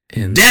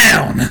 And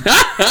Down.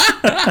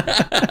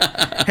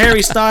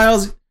 Harry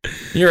Styles,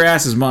 your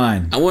ass is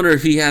mine. I wonder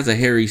if he has a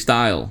Harry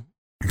style.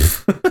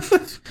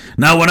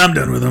 Not when I'm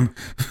done with him.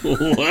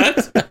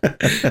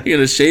 What? You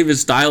gonna shave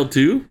his style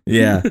too?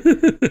 Yeah.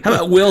 How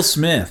about Will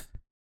Smith?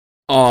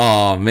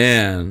 Oh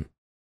man.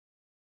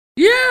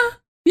 Yeah,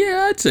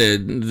 I'd say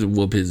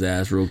whoop his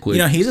ass real quick.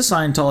 You know, he's a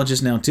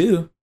Scientologist now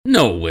too.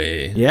 No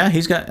way. Yeah,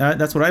 he's got.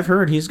 That's what I've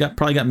heard. He's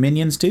probably got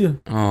minions too.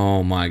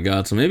 Oh my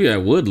god. So maybe I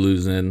would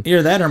lose then.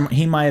 Either that, or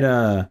he might.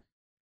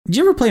 Did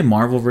you ever play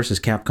Marvel vs.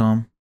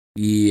 Capcom?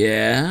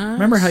 Yeah.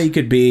 Remember how you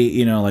could be,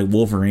 you know, like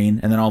Wolverine,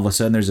 and then all of a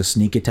sudden there's a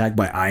sneak attack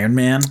by Iron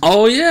Man?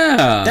 Oh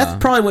yeah. That's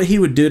probably what he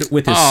would do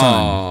with his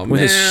son.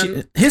 With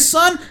man. his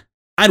son,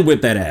 I'd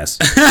whip that ass.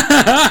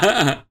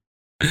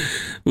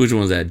 Which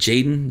one's that?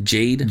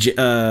 Jade?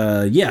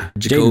 Yeah,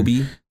 Jacoby?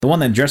 Jaden. The one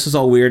that dresses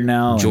all weird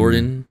now.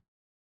 Jordan?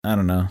 I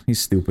don't know. He's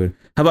stupid.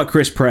 How about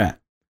Chris Pratt?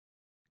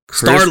 Chris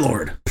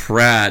Star-Lord.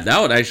 Pratt.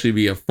 That would actually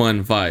be a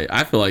fun fight.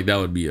 I feel like that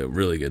would be a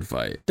really good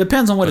fight.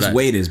 Depends on what But his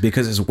weight is,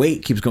 because his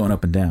weight keeps going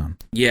up and down.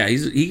 Yeah,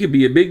 he could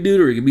be a big dude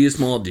or he could be a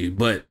small dude,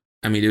 but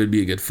I mean, it would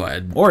be a good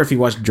fight. Or if you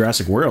watch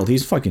Jurassic World,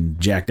 he's fucking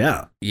jacked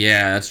out.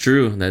 Yeah, that's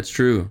true. That's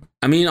true.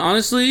 I mean,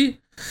 honestly,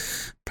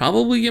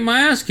 probably get my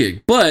ass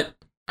kicked, but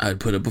I'd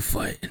put up a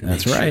fight. And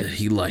That's make sure right. that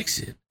he likes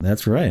it.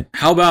 That's right.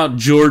 How about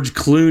George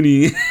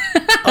Clooney?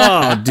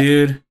 Oh,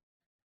 dude.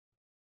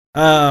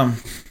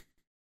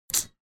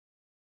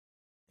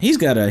 He's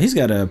got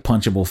a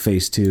punchable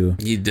face too.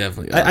 He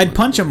definitely. I'd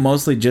punch him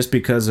mostly just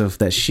because of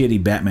that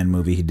shitty Batman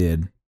movie he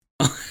did.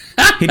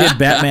 He did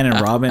Batman and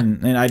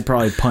Robin, and I'd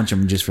probably punch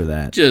him just for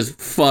that. Just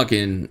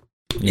fucking.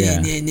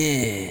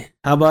 Yeah.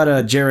 How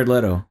about Jared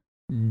Leto?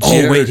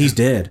 Oh wait, he's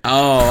dead.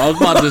 Oh, I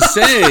was about to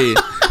say.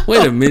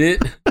 Wait a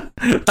minute.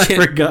 I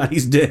forgot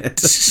he's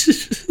dead.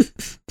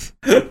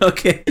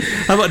 Okay.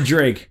 How about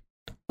Drake?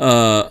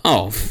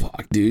 Oh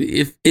fuck,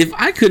 dude. If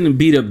I couldn't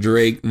beat up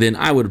Drake, then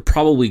I would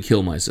probably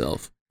kill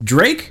myself.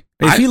 Drake?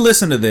 If you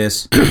listen to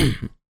this,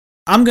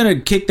 I'm gonna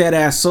kick that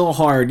ass so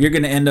hard you're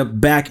gonna end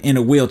up back in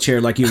a wheelchair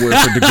like you were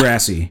for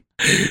Degrassi.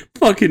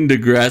 Fucking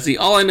Degrassi.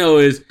 All I know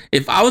is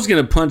if I was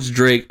gonna punch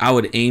Drake, I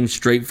would aim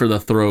straight for the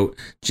throat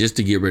just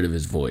to get rid of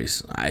his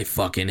voice. I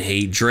fucking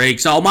hate Drake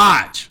so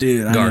much.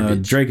 Dude, I know.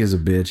 Drake is a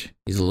bitch.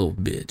 He's a little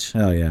bitch.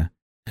 Hell yeah.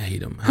 I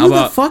hate him. Who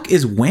the fuck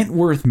is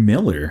Wentworth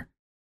Miller?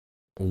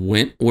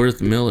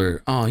 Wentworth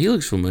Miller. Oh, he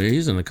looks familiar.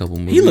 He's in a couple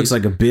movies. He looks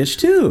like a bitch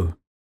too.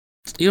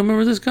 You don't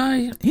remember this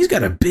guy? He's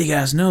got a big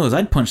ass nose.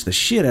 I'd punch the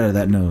shit out of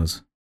that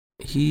nose.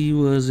 He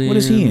was in. What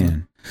is he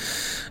in?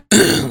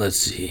 Let's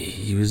see.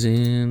 He was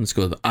in. Let's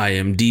go with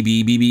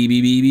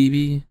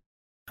IMDb.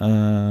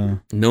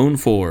 Known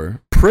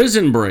for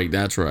Prison Break.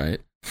 That's right.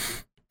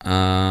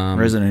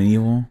 Resident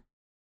Evil.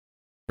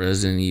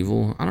 Resident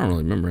Evil. I don't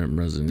really remember him.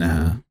 Resident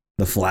Evil.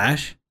 The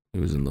Flash. He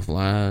was in The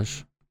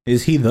Flash.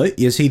 Is he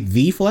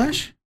the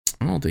Flash?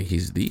 I don't think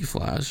he's the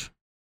Flash.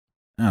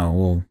 Oh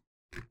well.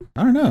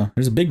 I don't know.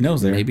 There's a big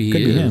nose there. Maybe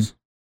Could he be is.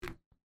 Him.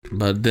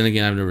 But then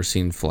again, I've never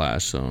seen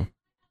Flash, so.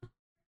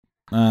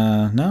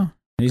 No,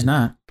 he's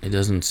not. It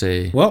doesn't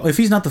say. Well, if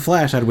he's not the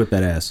Flash, I'd whip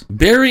that ass.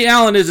 Barry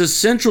Allen is a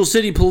Central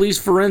City Police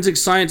forensic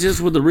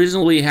scientist with a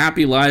reasonably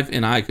happy life,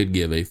 and I could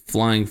give a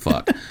flying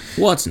fuck.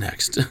 What's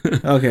next?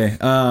 Okay.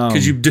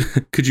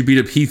 Could you beat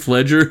up Heath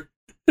Ledger?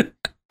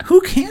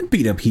 Who can't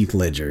beat up Heath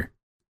Ledger?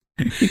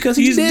 Because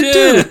he's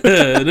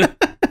dead.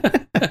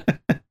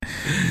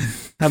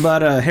 How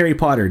about Harry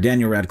Potter,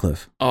 Daniel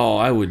Radcliffe? Oh,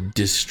 I would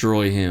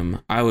destroy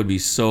him. I would be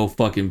so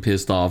fucking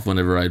pissed off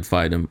whenever I'd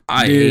fight him.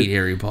 I hate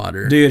Harry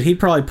Potter. Dude, he'd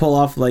probably pull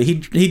off, like,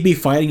 he'd be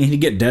fighting and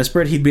he'd get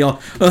desperate. He'd be all,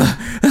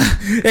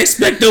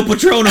 expecto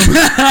patronum.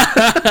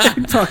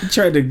 He'd probably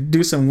try to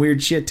do some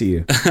weird shit to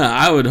you.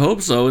 I would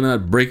hope so, and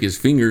I'd break his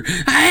finger.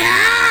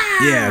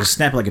 Yeah, just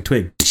snap like a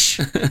twig.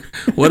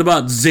 What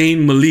about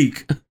Zayn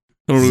Malik? I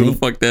don't know who the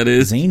fuck that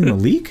is. Zayn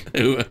Malik?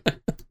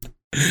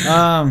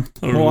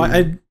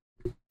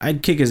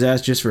 I'd kick his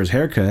ass just for his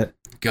haircut.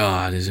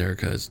 God, his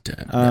haircut's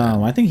dead.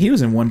 I think he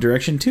was in One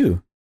Direction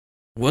too.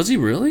 Was he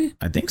really?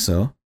 I think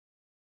so.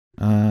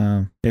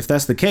 If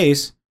that's the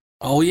case.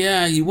 Oh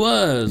yeah, he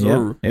was. Yep.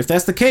 Or if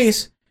that's the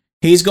case,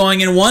 he's going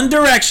in one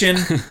direction,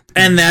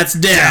 and that's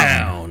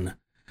down.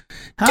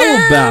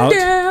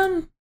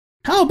 How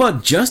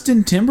about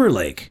Justin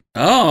Timberlake?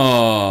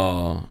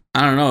 Oh,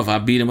 I don't know. If I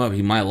beat him up,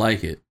 he might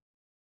like it.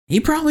 He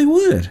probably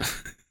would.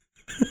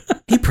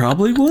 He'd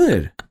probably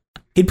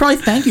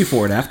thank you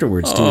for it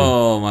afterwards, too.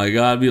 Oh, my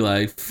God. I'd be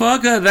like,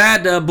 fuck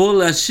that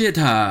bullshit.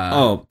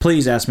 Oh,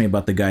 please ask me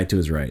about the guy to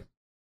his right.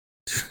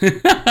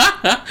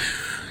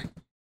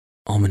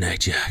 Almanac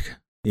Jack.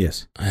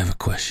 Yes. I have a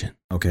question.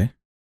 Okay.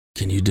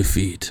 Can you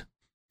defeat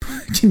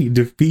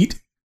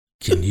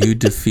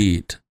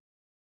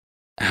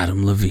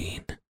Adam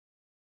Levine?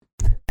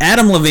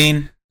 Adam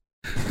Levine,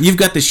 you've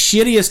got the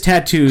shittiest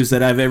tattoos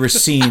that I've ever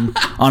seen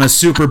on a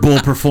Super Bowl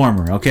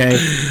performer, okay?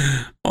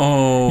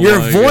 Oh, your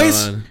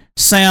voice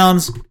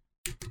sounds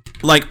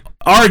like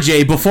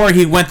RJ before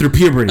he went through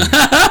puberty,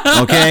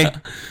 okay?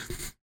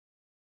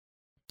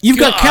 You've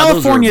got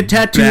California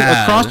tattooed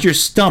across your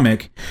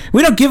stomach.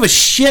 We don't give a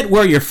shit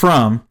where you're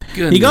from.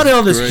 You got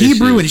all this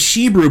Hebrew and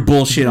Shebrew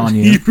bullshit on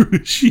you.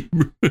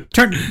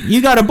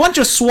 You got a bunch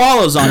of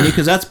swallows on you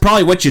because that's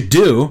probably what you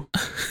do.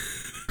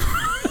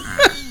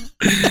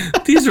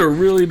 These are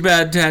really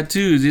bad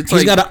tattoos.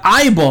 He's got an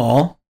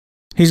eyeball.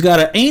 He's got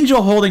an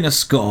angel holding a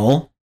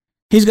skull.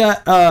 He's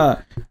got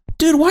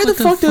dude, why the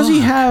fuck does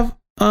he have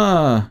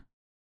what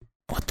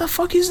the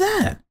fuck is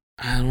that?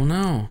 I don't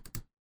know.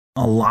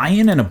 A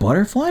lion and a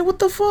butterfly? What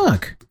the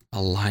fuck? A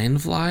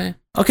lionfly?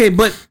 Okay,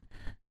 but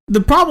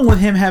the problem with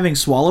him having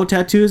swallow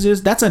tattoos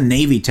is that's a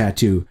Navy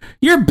tattoo.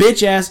 Your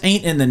bitch ass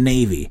ain't in the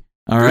Navy.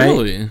 All right?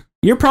 Really?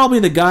 You're probably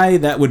the guy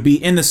that would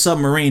be in the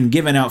submarine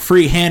giving out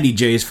free handy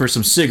J's for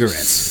some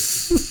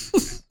cigarettes.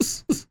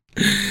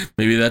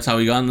 Maybe that's how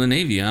he got in the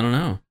Navy. I don't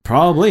know.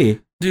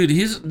 Probably. Dude,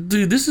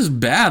 this is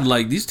bad.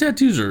 Like, these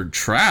tattoos are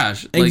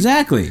trash. Like,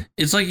 exactly.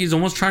 It's like he's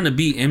almost trying to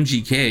be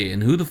MGK,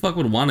 and who the fuck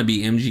would want to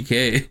be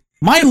MGK?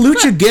 My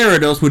Lucha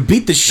Gyarados would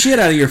beat the shit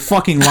out of your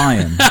fucking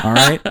lion, all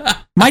right?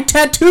 My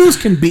tattoos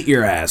can beat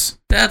your ass.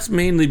 That's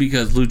mainly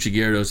because Lucha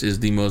Gyarados is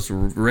the most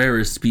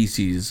rarest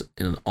species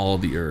in all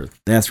the earth.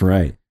 That's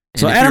right.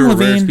 And so if Adam you're a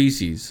Levine, rare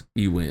species,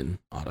 you win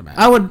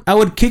automatically. I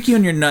would kick you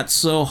in your nuts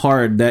so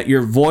hard that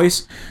your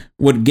voice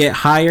would get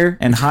higher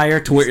and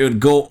higher to where it would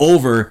go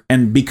over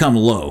and become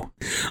low.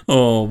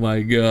 Oh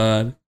my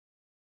God.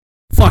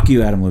 Fuck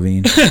you, Adam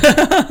Levine.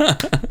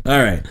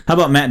 All right. How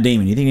about Matt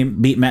Damon? You think he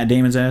beat Matt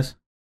Damon's ass?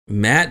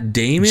 Matt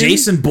Damon?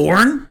 Jason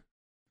Bourne?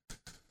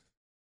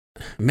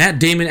 Matt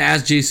Damon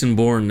as Jason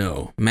Bourne,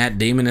 no. Matt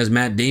Damon as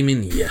Matt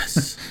Damon,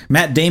 yes.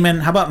 Matt Damon,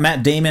 how about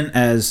Matt Damon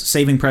as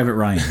Saving Private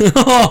Ryan?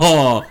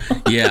 Oh,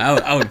 yeah,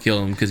 I would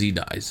kill him because he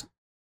dies.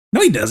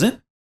 No, he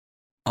doesn't.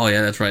 Oh,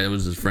 yeah, that's right. It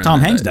was his friend. Tom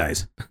that Hanks died.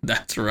 dies.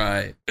 That's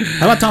right.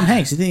 How about Tom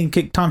Hanks? You think he can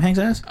kick Tom Hanks'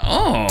 ass?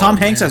 Oh. Tom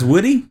Hanks as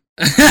Woody?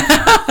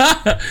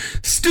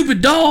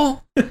 Stupid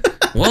doll.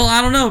 Well,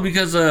 I don't know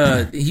because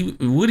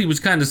Woody was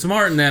kind of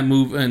smart in that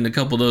move in a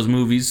couple of those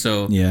movies.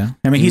 So Yeah.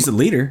 I mean, he's the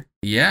leader.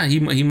 yeah,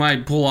 he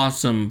might pull off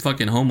some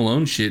fucking Home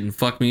Alone shit and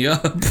fuck me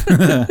up.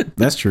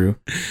 That's true.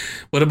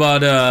 What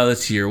about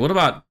let's see here. What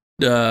about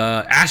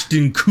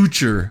Ashton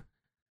Kutcher?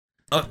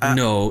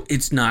 No,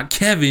 it's not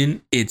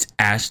Kevin. It's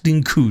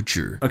Ashton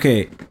Kutcher.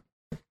 Okay.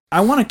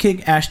 I want to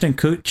kick Ashton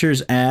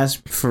Kutcher's ass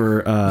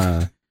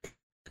for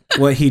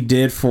what he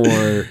did for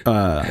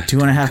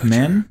 2.5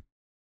 Men.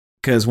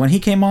 Because when he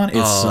came on,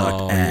 it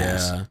sucked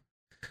ass. Yeah.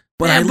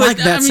 But Yeah, I like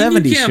that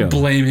 70s you can't show.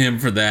 blame him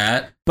for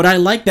that. But I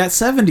like that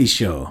 70s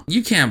show.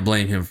 You can't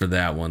blame him for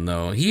that one,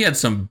 though. He had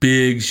some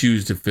big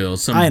shoes to fill. I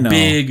Some know.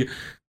 big,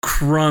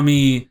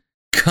 crummy,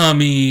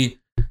 cummy,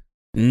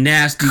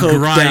 nasty, Coked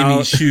grimy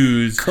out.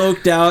 shoes.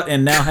 Coked out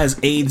and now has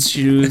AIDS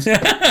shoes.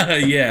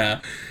 Yeah.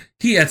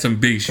 He had some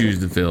big shoes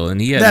to fill. And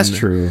he had That's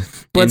true.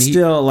 But and he-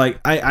 still, like,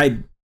 I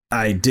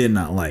did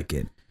not like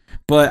it.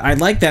 But I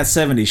like that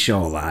 70s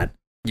show a lot.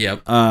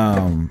 Yep.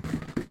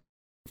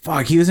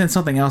 Fuck, he was in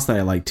something else that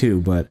I like too,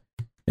 but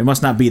it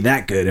must not be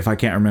that good if I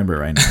can't remember it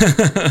right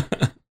now.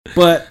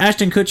 But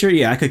Ashton Kutcher,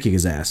 yeah, I could kick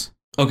his ass.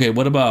 Okay,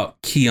 what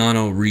about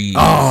Keanu Reeves?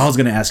 Oh, I was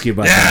gonna ask you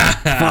about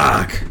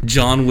that. Fuck.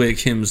 John Wick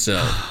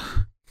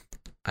himself.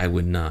 I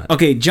would not.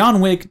 Okay, John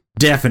Wick,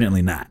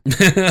 definitely not.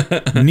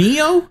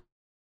 Neo,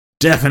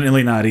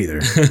 definitely not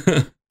either,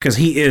 because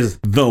he is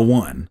the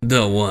one.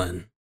 The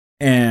one.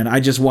 And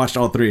I just watched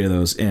all 3 of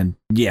those, and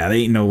yeah, there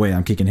ain't no way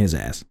I'm kicking his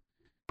ass.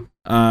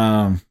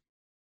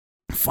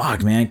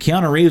 Fuck, man,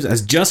 Keanu Reeves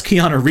as just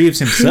Keanu Reeves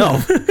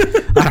himself.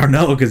 I don't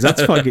know, because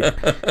that's fucking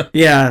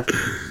yeah.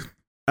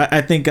 I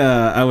think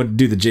I would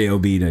do the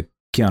JOB to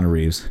Keanu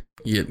Reeves.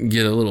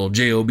 Get a little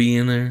JOB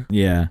in there.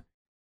 Yeah.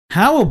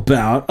 How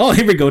about? Oh,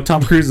 here we go.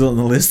 Tom Cruise is on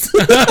the list.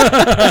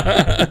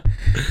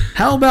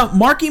 How about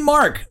Mark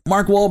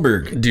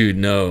Wahlberg? Dude,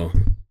 no,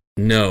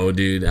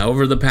 dude.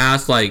 Over the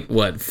past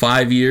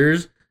 5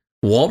 years,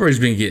 Wahlberg's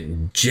been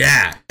getting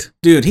jacked.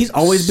 Dude, he's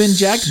always been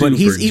jacked, but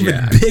he's Super even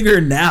jacked. bigger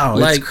now.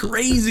 Like, It's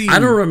crazy. I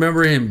don't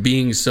remember him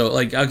being so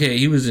okay,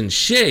 he was in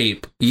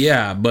shape,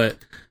 yeah, but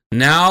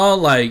now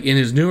in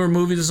his newer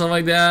movies and stuff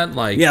like that,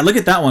 Yeah, look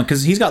at that one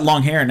because he's got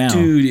long hair now.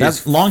 Dude, That's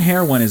it's long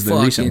hair one is the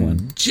recent fucking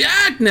one.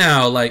 jacked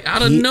now,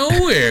 out of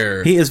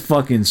nowhere. He is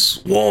fucking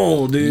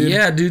swole, dude.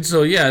 Yeah, dude.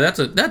 So yeah, that's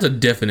a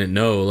definite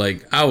no.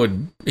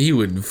 He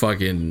would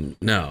fucking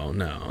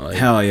no.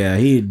 Hell yeah,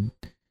 he'd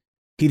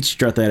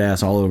strut that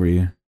ass all over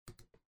you.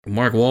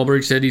 Mark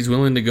Wahlberg said he's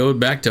willing to go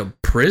back to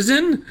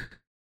prison.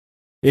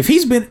 If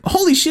he's been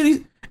holy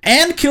shit,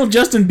 and killed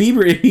Justin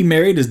Bieber if he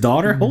married his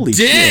daughter. Holy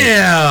shit.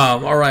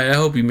 Damn! All right, I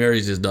hope he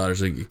marries his daughter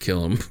so he can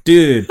kill him.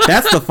 Dude,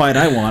 that's the fight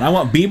I want. I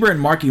want Bieber and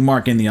Marky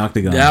Mark in the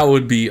octagon. That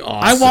would be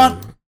awesome. I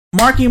want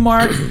Marky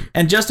Mark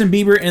and Justin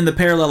Bieber in the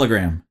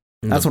parallelogram.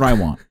 That's what I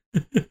want.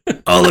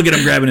 Oh, look at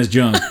him grabbing his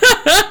junk.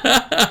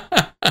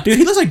 Dude,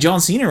 he looks like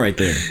John Cena right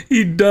there.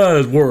 He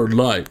does. Word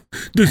life.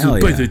 This Hell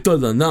is yeah. basically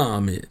the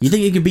name. You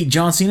think he can beat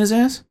John Cena's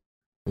ass?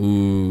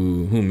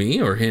 Ooh, who, me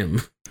or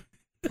him?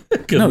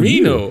 No,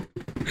 you. Camino.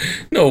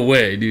 No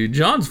way, dude.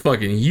 John's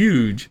fucking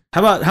huge. How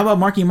about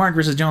Marky Mark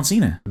versus John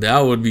Cena? That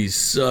would be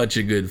such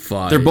a good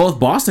fight. They're both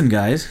Boston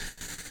guys.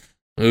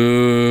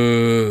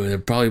 Ooh, they're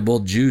probably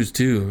both Jews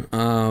too.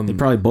 They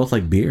probably both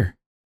like beer.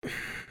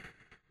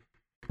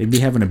 They'd be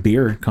having a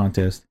beer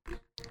contest.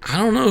 I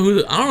don't know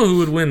who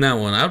would win that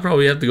one. I'd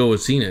probably have to go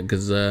with Cena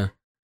because I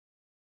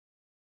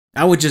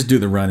would just do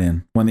the run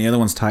in. When the other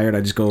one's tired,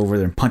 I just go over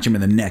there and punch him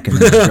in the neck and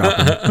then just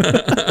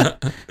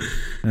drop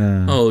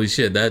him. Holy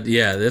shit,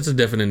 that's a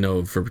definite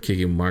no for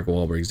kicking Mark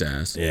Wahlberg's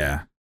ass.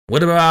 Yeah.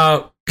 What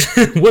about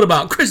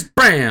Chris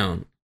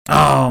Brown?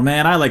 Oh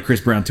man, I like Chris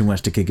Brown too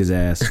much to kick his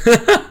ass.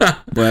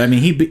 But I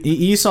mean,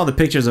 you saw the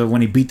pictures of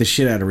when he beat the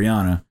shit out of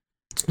Rihanna.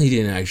 He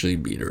didn't actually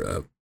beat her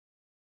up.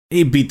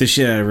 He beat the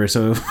shit out of her.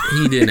 So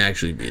He didn't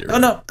actually beat her oh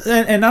up. no,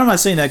 and I'm not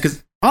saying that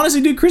because honestly,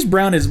 dude, Chris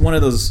Brown is one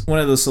of those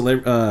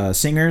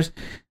singers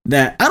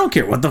that I don't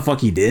care what the fuck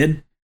he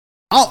did.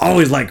 I'll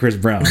always like Chris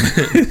Brown.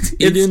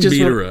 He didn't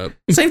beat her up.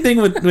 Same thing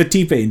with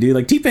T-Pain, dude.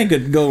 Like T-Pain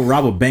could go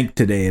rob a bank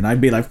today, and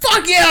I'd be like,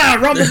 "Fuck yeah,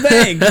 rob the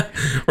bank,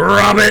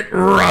 rob it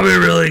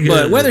really good."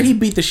 But whether he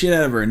beat the shit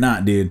out of her or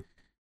not, dude,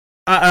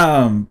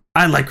 I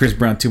like Chris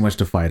Brown too much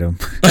to fight him.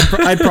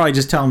 I'd probably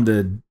just tell him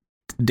to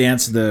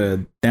dance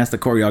the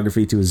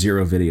choreography to a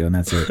Zero video, and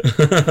that's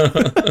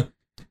it.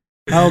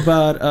 How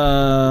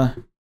about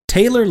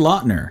Taylor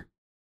Lautner?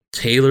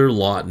 Taylor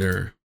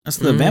Lautner. That's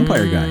the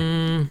vampire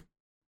guy.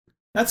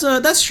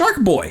 That's Shark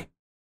Boy.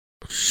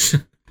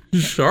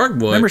 Shark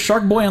Boy. Remember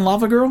Shark Boy and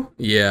Lava Girl?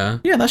 Yeah.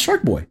 Yeah, that's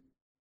Shark Boy.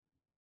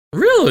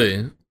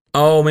 Really?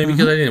 Oh, maybe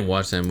because I didn't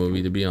watch that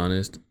movie, to be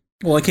honest.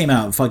 Well, it came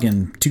out in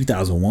fucking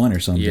 2001 or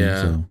something.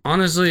 Yeah. So.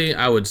 Honestly,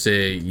 I would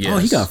say yes. Oh,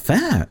 he got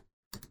fat.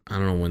 I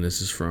don't know when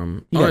this is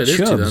from. He Oh, got it is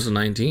chubs.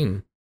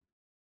 2019.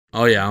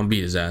 Oh, yeah, I'll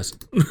beat his ass.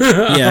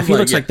 Yeah, if he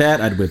looks like that,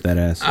 I'd whip that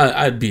ass.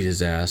 I'd beat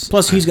his ass.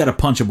 Plus, he's got a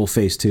punchable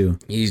face, too.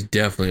 He's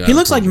definitely got He a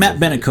looks like Matt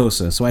punchable face.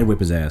 Benacosa, so I'd whip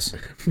his ass.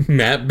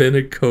 Matt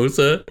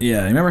Benacosa?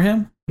 Yeah, remember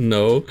him?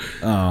 No.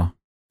 Oh,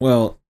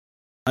 well,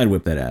 I'd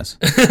whip that ass.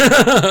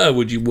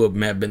 Would you whoop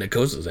Matt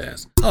Benacosa's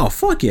ass? Oh,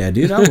 fuck yeah,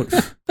 dude.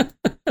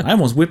 I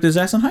almost whipped his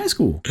ass in high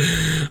school.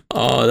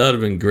 Oh, that would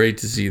have been great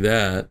to see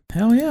that.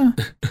 Hell yeah.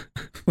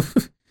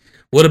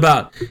 What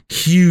about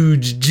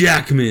Huge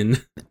Jackman?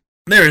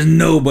 There is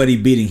nobody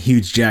beating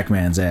Huge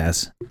Jackman's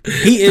ass.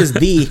 He is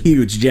the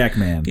Huge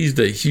Jackman. He's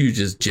the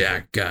hugest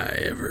Jack guy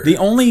ever. The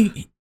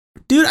only...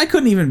 Dude, I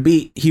couldn't even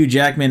beat Hugh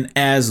Jackman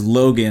as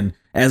Logan,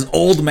 as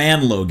Old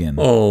Man Logan.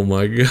 Oh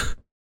my god.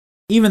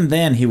 Even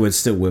then, he would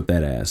still whip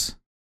that ass.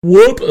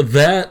 Whoop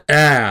that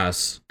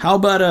ass. How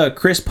about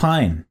Chris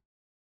Pine?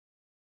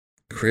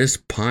 Chris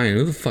Pine?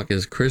 Who the fuck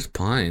is Chris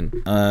Pine?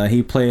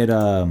 He played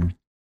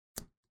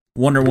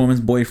Wonder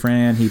Woman's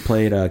boyfriend. He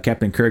played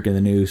Captain Kirk in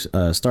the new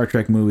Star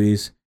Trek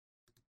movies.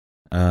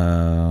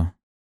 Trying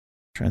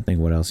to think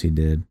what else he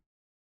did.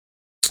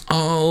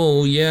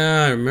 Oh,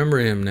 yeah, I remember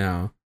him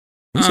now.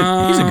 He's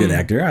a good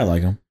actor. I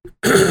like him.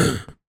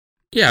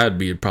 Yeah,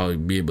 probably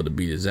be able to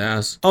beat his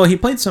ass. Oh, he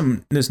played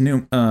this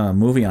new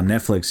movie on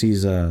Netflix.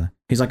 He's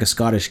like a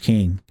Scottish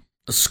king,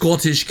 A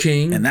Scottish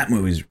king. and that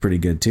movie's pretty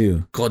good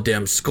too.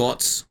 Goddamn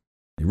Scots.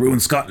 They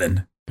ruined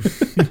Scotland.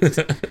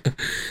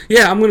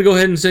 Yeah, I'm gonna go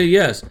ahead and say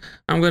yes.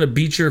 I'm gonna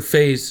beat your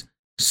face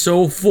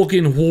so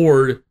fucking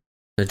hard.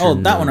 That Oh,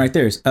 you're that one numb. right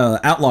there is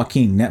Outlaw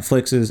King.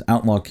 Netflix's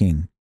Outlaw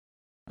King.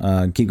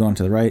 Keep going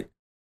to the right.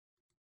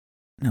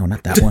 No,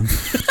 not that one. What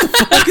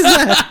the fuck is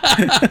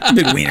that?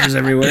 Big wieners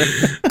everywhere.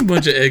 A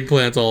bunch of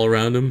eggplants all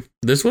around him.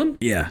 This one?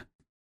 Yeah.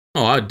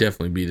 Oh, I'd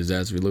definitely beat his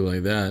ass if he looked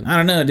like that. I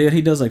don't know, dude.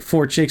 He does like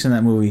 4 chicks in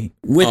that movie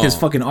with his Oh.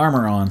 fucking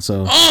armor on.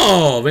 So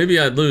Oh, maybe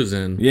I'd lose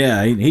then.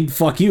 yeah, he'd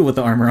fuck you with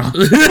the armor on.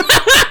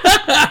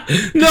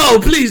 No,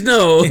 please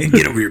no.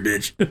 Get over here,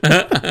 bitch.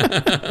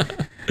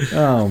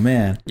 Oh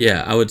man.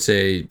 Yeah, I would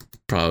say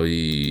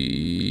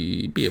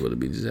probably be able to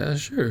beat his ass.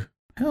 Sure.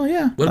 Hell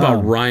yeah. What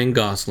about Ryan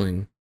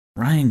Gosling?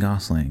 Ryan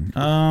Gosling?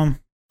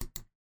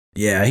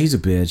 Yeah, he's a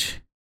bitch.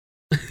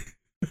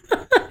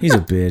 He's a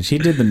bitch. He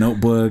did The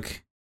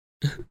Notebook,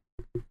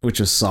 which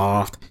was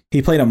soft.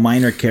 He played a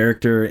minor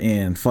character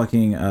in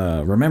fucking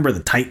Remember the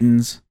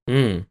Titans.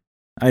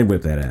 I'd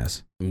whip that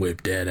ass.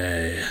 Whip that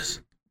ass.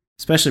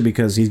 Especially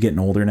because he's getting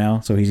older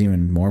now, so he's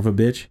even more of a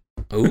bitch.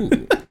 Ooh,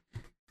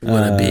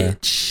 what a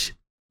bitch.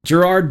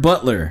 Gerard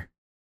Butler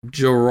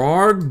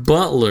Gerard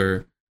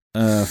Butler.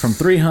 from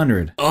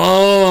 300.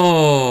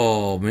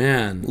 Oh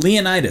man.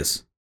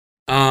 Leonidas.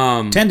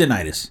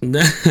 Tendinitis.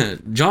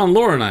 John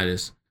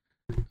Laurinaitis.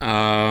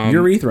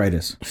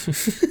 Urethritis.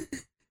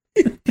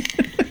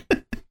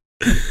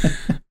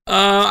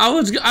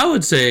 I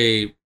would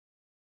say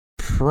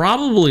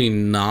probably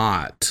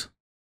not.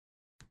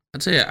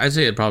 I'd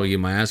say I'd probably get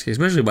my ass kicked,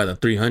 especially by the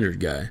 300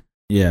 guy.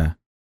 Yeah.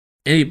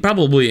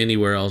 Probably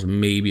anywhere else,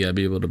 maybe I'd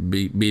be able to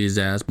beat his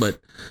ass,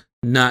 but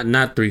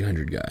not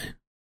 300 guy.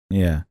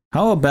 Yeah.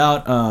 How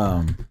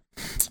about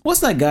what's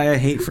that guy I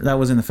hate that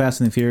was in the Fast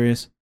and the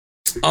Furious?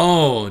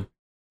 Oh,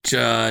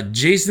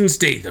 Jason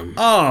Statham.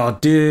 Oh,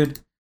 dude.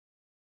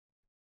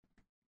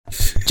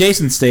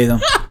 Jason Statham.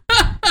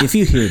 If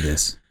you hear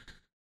this,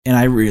 and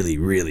I really,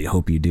 really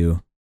hope you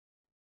do,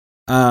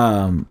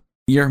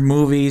 your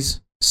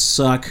movies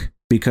suck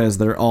because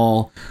they're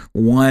all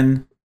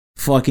one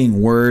fucking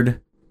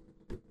word.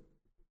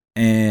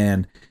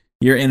 And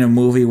you're in a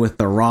movie with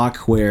The Rock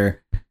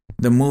where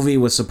the movie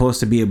was supposed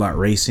to be about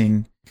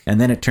racing, and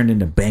then it turned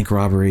into bank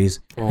robberies,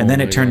 and then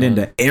it turned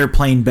into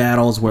airplane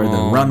battles where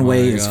the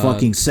runway is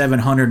fucking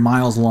 700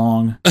 miles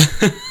long.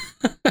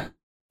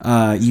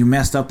 You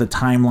messed up the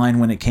timeline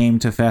when it came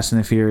to Fast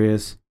and the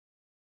Furious.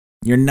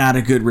 You're not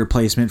a good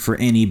replacement for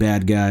any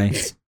bad guy,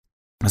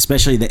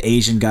 especially the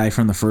Asian guy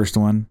from the first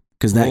one,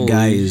 because that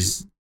guy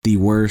is the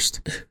worst.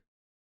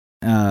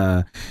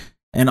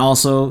 And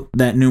also,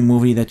 that new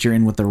movie that you're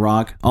in with The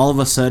Rock, all of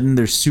a sudden,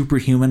 there's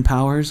superhuman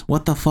powers.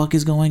 What the fuck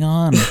is going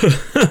on?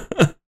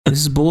 This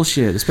is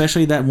bullshit.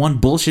 Especially that one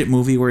bullshit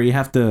movie where you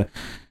have to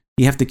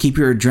keep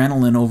your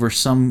adrenaline over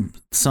some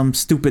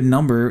stupid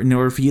number in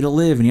order for you to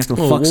live, and you have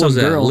to fuck some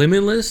girl.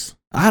 Limitless?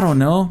 I don't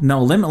know.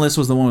 No, Limitless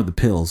was the one with the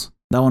pills.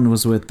 That one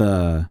was with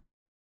the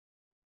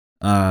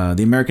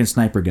American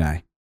Sniper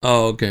guy.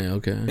 Oh,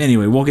 okay.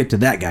 Anyway, we'll get to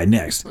that guy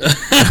next.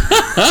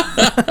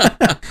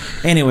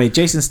 Anyway,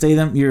 Jason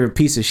Statham, you're a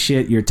piece of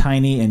shit. You're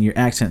tiny and your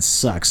accent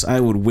sucks. I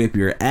would whip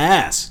your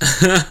ass.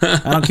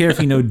 I don't care if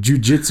you know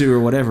jujitsu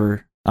or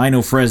whatever. I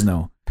know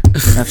Fresno.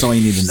 That's all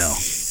you need to know.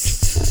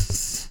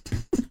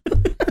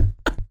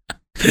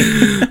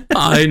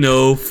 I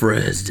know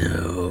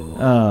Fresno.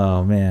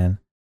 Oh, man.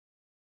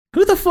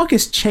 Who the fuck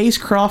is Chase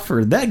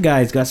Crawford? That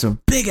guy's got some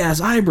big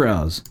ass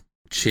eyebrows.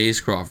 Chase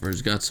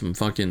Crawford's got some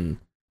fucking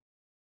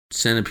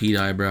centipede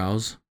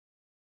eyebrows.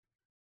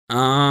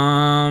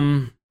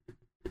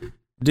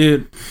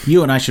 Dude,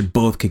 you and I should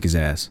both kick his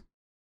ass.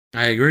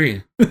 I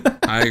agree.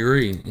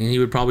 And he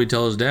would probably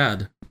tell his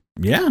dad.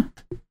 Yeah.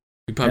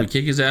 He'd probably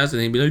kick his ass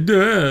and he'd be like,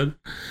 Dad.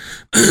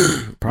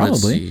 Probably.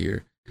 Let's see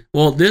here.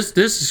 Well, this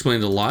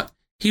explains a lot.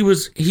 He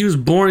was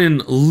born in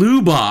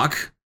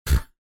Lubbock.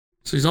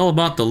 So he's all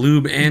about the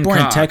lube and born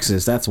cock. in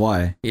Texas, that's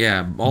why.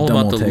 Yeah, all Dumb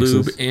about the old Texas.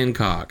 lube and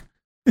cock.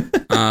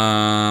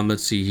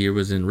 Let's see here.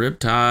 Was in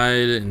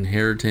Riptide,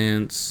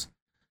 Inheritance,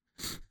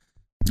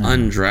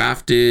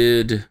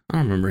 Undrafted. I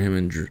don't remember him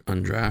in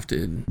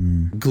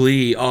Undrafted.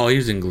 Glee. Oh, he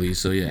was in Glee.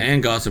 So yeah,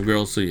 and Gossip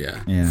Girl. So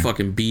yeah.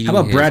 Fucking beating. How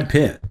about Brad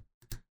Pitt?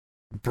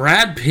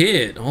 Brad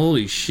Pitt.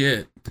 Holy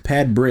shit.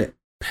 Pad Britt.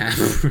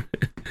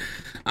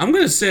 I'm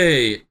gonna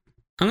say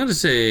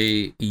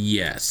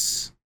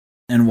yes.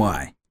 And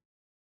why?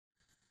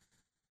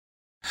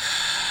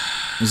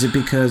 Is it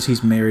because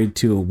he's married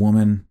to a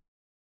woman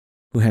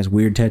who has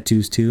weird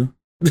tattoos too?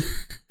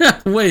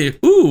 Wait,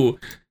 who?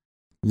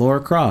 Laura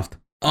Croft.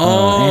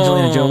 Oh,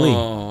 Angelina Jolie.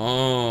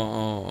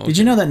 Okay. Did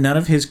you know that none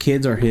of his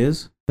kids are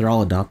his? They're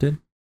all adopted.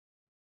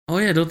 Oh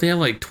yeah, don't they have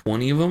like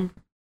 20 of them?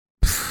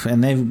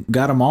 And they've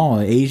got them all.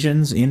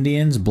 Asians,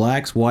 Indians,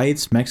 blacks,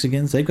 whites,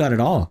 Mexicans. They've got it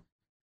all.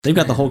 They've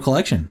got the whole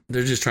collection.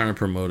 They're just trying to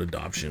promote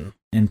adoption.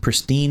 In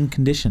pristine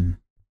condition.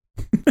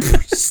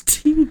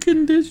 Pristine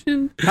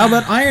condition. How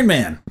about Iron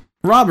Man?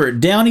 Robert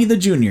Downey the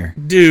Jr.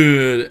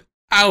 Dude,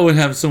 I would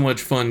have so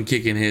much fun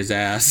kicking his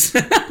ass.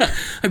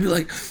 I'd be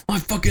like, I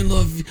fucking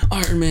love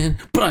Iron Man,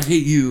 but I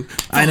hate you.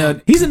 I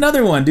know. He's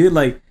another one, dude.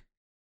 Like,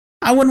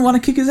 I wouldn't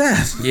want to kick his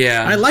ass.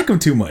 Yeah. I like him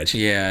too much.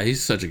 Yeah,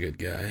 he's such a good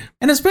guy.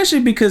 And especially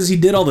because he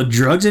did all the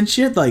drugs and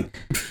shit. Like,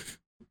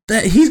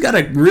 that he's got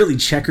a really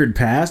checkered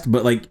past,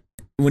 but like,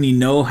 when you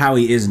know how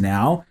he is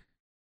now,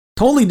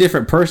 totally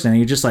different person. And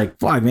you're just like,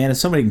 fuck, man, if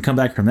somebody can come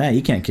back from that,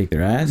 you can't kick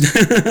their ass.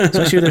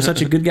 Especially if they're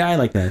such a good guy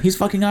like that. He's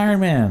fucking Iron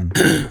Man.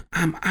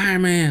 I'm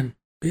Iron Man,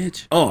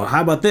 bitch. Oh,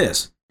 how about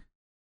this?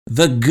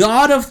 The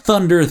God of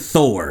Thunder,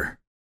 Thor,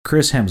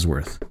 Chris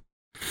Hemsworth.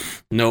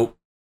 Nope.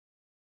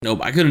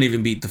 I couldn't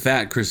even beat the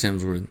fat Chris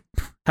Hemsworth.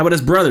 How about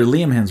his brother,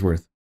 Liam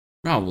Hemsworth?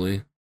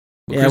 Probably.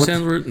 But Yeah, Chris what-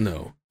 Hemsworth?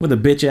 No. With a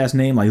bitch ass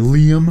name like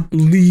Liam.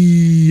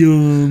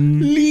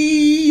 Liam.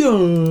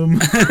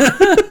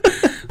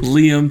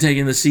 Liam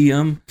taking the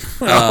CM.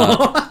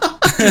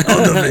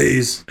 On the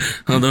face.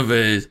 On the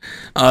face.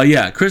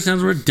 Yeah, Chris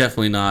Hemsworth,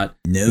 definitely not.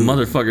 No.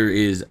 Motherfucker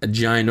is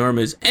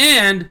ginormous.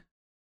 And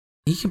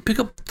he can pick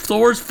up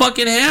Thor's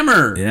fucking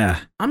hammer. Yeah.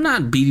 I'm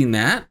not beating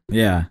that.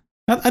 Yeah.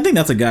 I think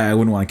that's a guy I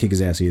wouldn't want to kick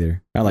his ass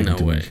either. I like No him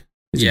too way. much.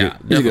 He's Yeah, a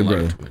good definitely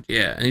brother. like him too much.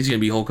 Yeah, and he's going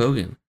to be Hulk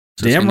Hogan.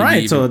 So it's Damn gonna be right.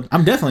 even- So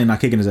I'm definitely not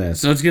kicking his ass.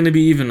 So it's going to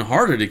be even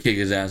harder to kick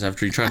his ass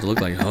after he tried to look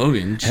like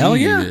Hogan. Hell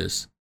yeah.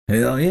 Jesus.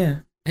 Hell yeah.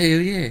 Hell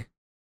yeah.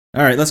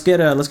 All right, let's get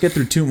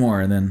through two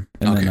more and then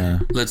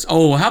Let's.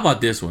 Oh, how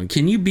about this one?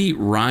 Can you beat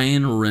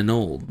Ryan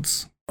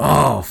Reynolds?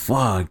 oh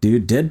fuck,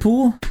 dude,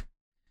 Deadpool?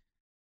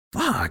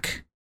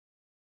 Fuck.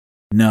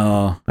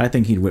 No, I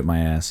think he'd whip my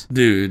ass.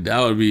 Dude, that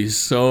would be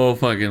so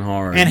fucking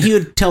hard. And he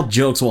would tell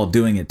jokes while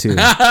doing it too.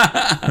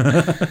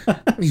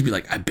 He'd be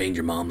like, I banged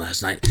your mom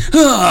last night.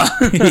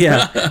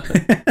 Yeah.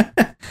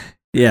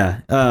 Yeah.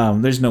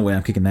 There's no way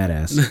I'm kicking that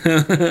ass.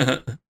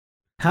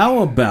 How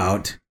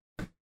about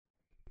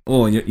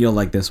Oh, you'll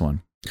like this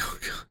one. Oh,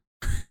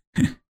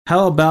 God.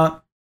 How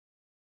about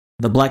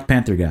the Black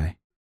Panther guy?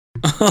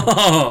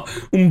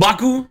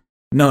 M'Baku?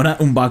 No,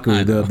 not I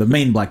M'Baku, know. the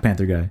main Black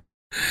Panther guy.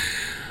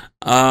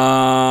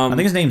 I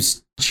think his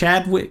name's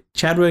Chadwick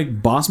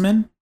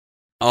Boseman.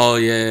 Oh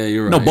yeah,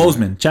 you're right. No,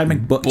 Boseman. Chadwick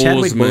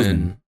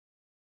Boseman.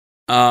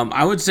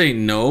 I would say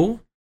no,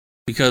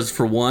 because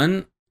for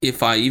one,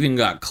 if I even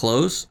got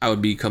close, I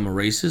would become a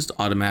racist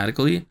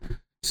automatically,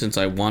 since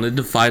I wanted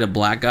to fight a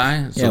black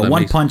guy. So Yeah, that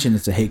one makes- punch and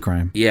it's a hate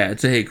crime. Yeah,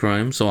 it's a hate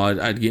crime, so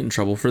I'd get in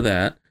trouble for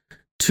that.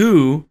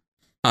 Two,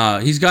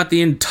 he's got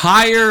the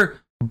entire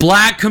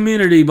black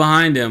community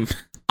behind him.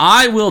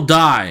 I will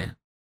die.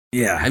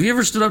 Yeah. Have you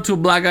ever stood up to a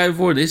black guy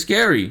before? They're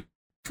scary.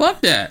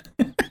 Fuck that.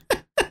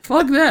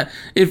 Fuck that.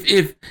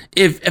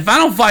 If I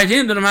don't fight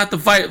him, then I'm gonna have to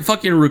fight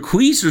fucking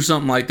Requise or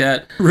something like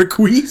that,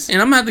 Requise? and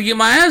I'm gonna have to get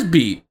my ass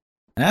beat.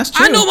 That's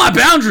true. I know my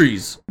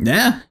boundaries.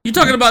 Yeah. You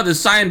talking about the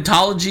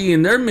Scientology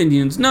and their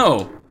minions?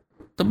 No,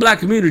 the black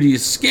community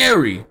is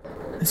scary.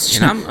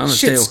 And I'm gonna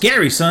stay- Shit's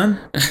scary, son.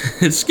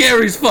 It's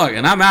scary as fuck,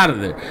 and I'm out of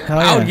there. Hell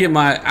I would yeah. get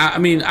my. I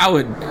mean, I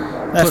would.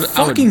 That's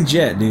fucking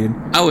jet, dude.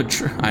 I would.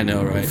 I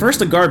know, right?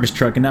 First a garbage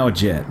truck and now a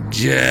jet.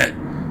 Jet.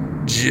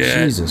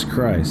 Jesus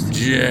Christ.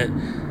 Jet.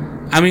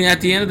 I mean,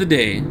 at the end of the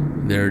day,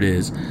 there it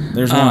is.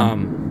 There's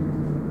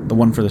one. The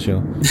one for the show.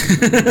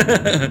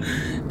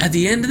 At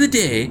the end of the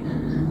day,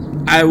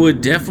 I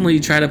would definitely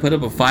try to put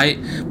up a fight.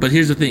 But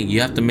here's the thing: you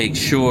have to make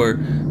sure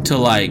to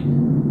like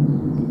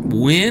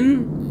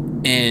win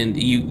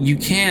And you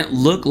can't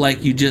look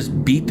like you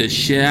just beat the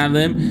shit out of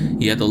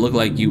them. You have to look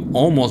like you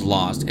almost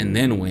lost and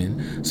then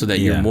win, so that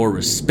you're more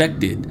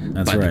respected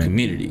by the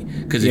community.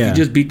 Because if you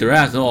just beat their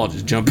ass, they'll all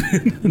just jump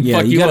in and fuck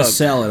you you gotta up.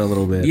 sell it a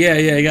little bit. Yeah,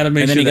 you gotta make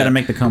sure. And then you gotta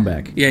make the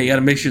comeback. Yeah, you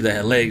gotta make sure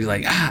that legs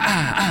like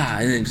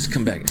and then just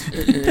come back.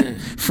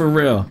 For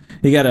real.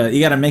 You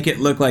gotta make it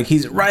look like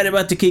he's right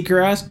about to kick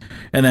your ass,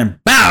 and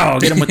then bow,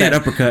 get him with that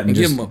uppercut and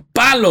give him a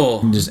palo.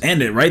 And just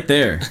end it right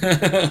there.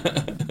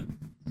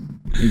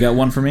 You got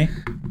one for me?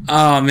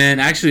 Oh man,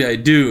 actually I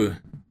do.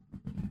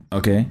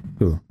 Okay.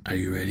 Who? Are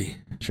you ready?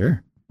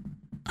 Sure.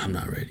 I'm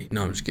not ready.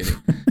 No, I'm just kidding.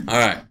 All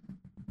right.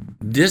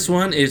 This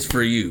one is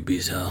for you,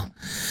 Bezel.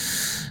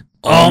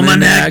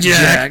 Almanac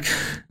Jack.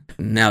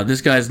 Now,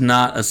 this guy's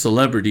not a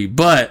celebrity,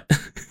 but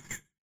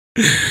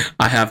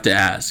I have to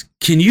ask,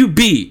 can you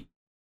beat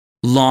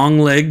Long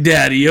Leg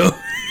Daddy-O?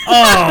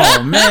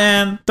 Oh,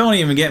 man. Don't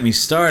even get me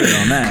started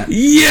on that.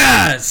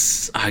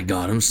 Yes! I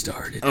got him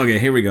started. Okay,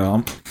 here we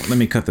go. Let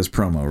me cut this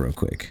promo real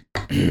quick.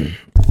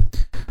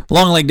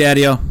 Long Leg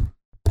Daddy-O,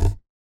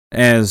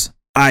 as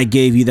I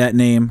gave you that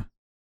name,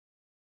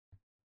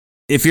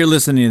 if you're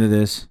listening to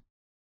this,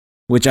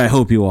 which I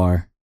hope you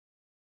are,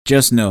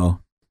 just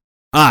know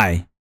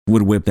I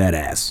would whip that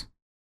ass.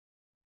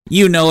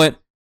 You know it.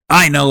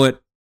 I know it.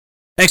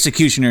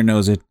 Executioner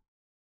knows it.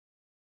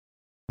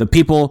 The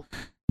people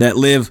that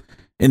live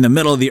in the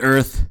middle of the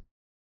earth,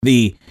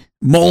 the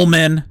mole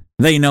men,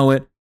 they know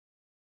it.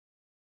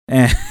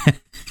 And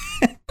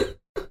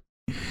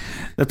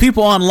the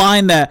people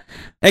online that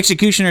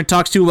Executioner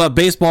talks to about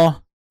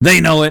baseball,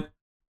 they know it.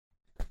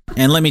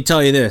 And let me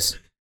tell you this.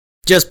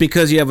 Just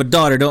because you have a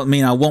daughter don't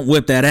mean I won't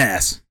whip that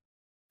ass.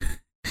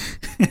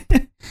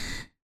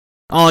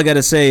 All I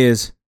gotta say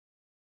is,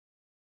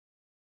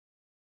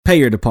 pay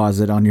your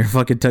deposit on your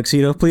fucking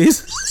tuxedo,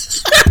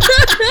 please.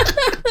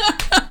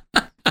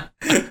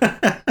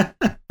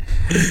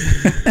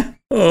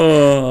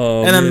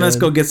 Oh, and then let's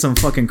go get some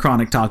fucking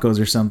chronic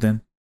tacos or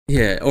something.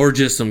 Yeah, or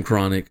just some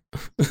chronic.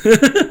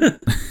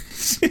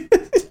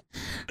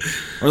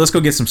 Or let's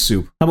go get some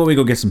soup. How about we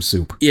go get some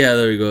soup? Yeah,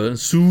 there we go.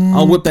 Soup.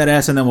 I'll whip that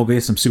ass and then we'll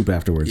get some soup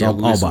afterwards. Yeah,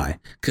 I'll buy.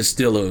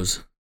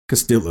 Castillo's.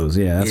 Castillo's,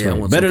 yeah, that's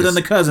right. Better than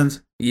the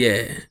cousins.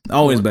 Yeah.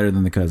 Always better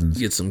than the cousins.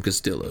 Get some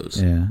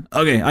Castillo's. Yeah.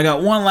 Okay, I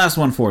got one last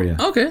one for you.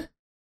 Okay.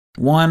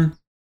 One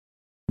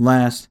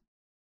last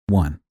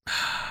one.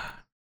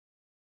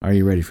 Are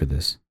you ready for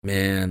this?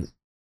 Man,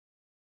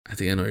 I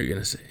think I know what you're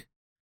going to say.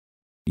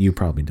 You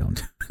probably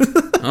don't.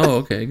 Oh,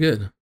 okay,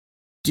 good.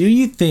 Do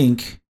you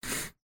think,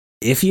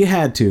 if you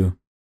had to,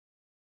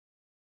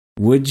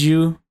 would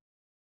you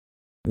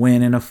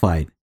win in a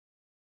fight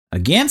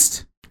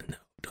against? No,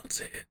 don't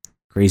say it.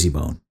 Crazy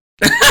Bone.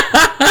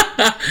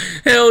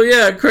 Hell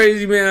yeah,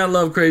 Crazy Man. I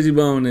love Crazy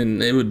Bone,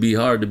 and it would be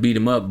hard to beat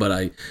him up,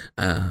 but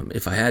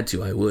if I had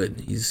to, I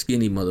would. He's a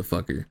skinny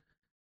motherfucker.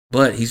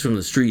 But he's from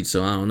the street,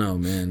 so I don't know,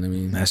 man. I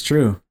mean, that's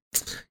true.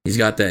 He's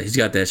got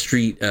that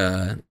street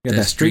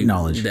that street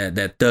knowledge.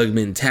 That thug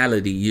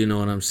mentality, you know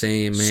what I'm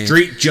saying, man?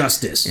 Street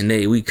justice. And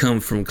we come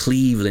from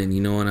Cleveland,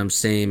 you know what I'm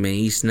saying, man?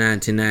 East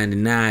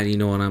 1999, you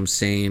know what I'm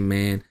saying,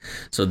 man?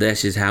 So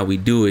that's just how we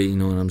do it, you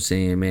know what I'm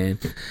saying, man?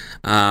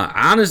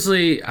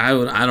 Honestly, I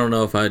don't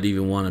know if I'd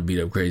even want to beat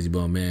up Crazy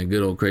Bone, man.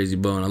 Good old Crazy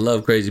Bone. I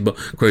love Crazy Bone.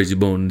 Crazy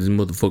Bone, this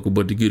motherfucker,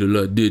 but to get a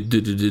lot.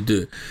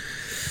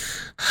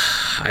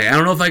 I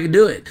don't know if I could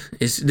do it.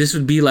 This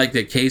would be like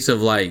the case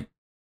of like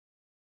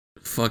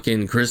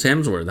fucking Chris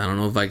Hemsworth. I don't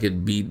know if I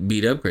could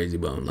beat up Crazy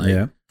Bone. Like,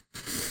 yeah.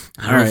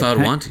 I don't know if I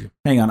would want to.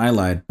 Hang on, I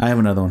lied. I have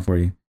another one for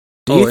you.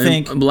 Do you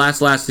think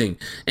last thing?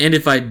 And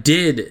if I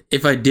did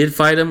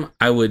fight him,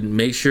 I would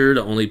make sure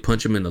to only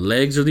punch him in the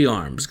legs or the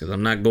arms, because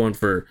I'm not going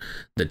for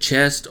the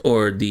chest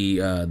or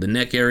the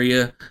neck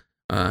area.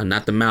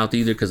 Not the mouth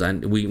either, because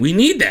we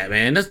need that,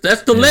 man.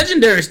 That's the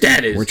legendary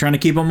status. We're trying to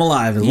keep him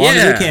alive as long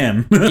as we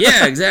can.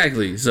 Yeah,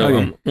 exactly. So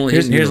okay.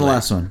 Here's the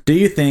last one. Do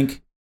you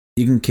think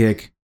you can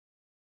kick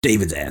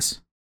David's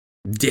ass?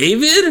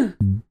 David?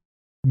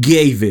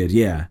 David,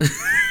 yeah.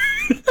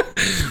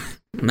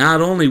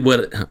 Not only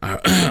what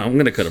I'm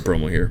gonna cut a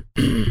promo here.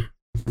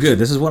 Good.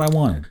 This is what I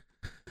wanted.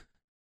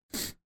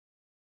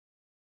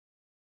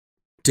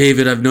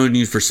 David, I've known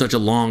you for such a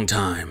long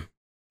time,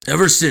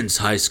 ever since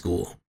high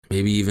school.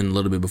 Maybe even a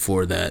little bit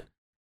before that.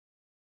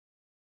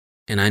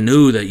 And I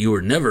knew that you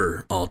were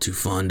never all too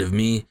fond of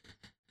me.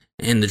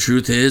 And the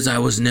truth is, I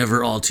was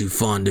never all too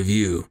fond of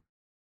you.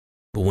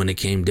 But when it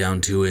comes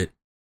down to it,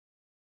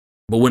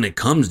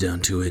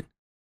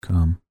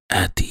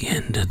 at the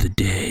end of the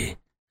day,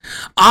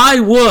 I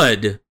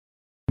would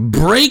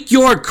break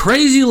your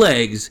crazy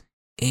legs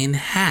in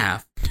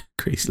half.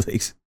 Crazy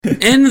legs.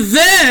 And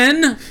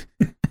then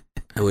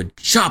I would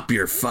chop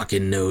your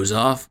fucking nose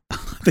off.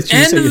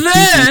 And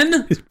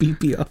then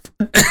pee off.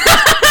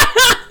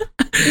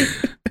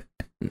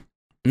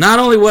 Not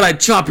only would I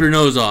chop your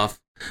nose off,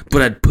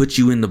 but I'd put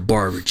you in the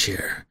barber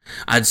chair.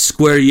 I'd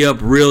square you up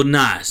real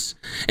nice.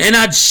 And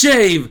I'd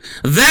shave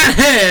that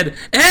head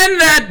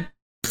and that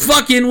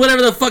fucking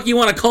whatever the fuck you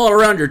want to call it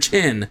around your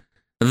chin.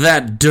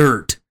 That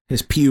dirt.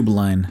 His pube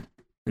line.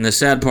 And the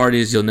sad part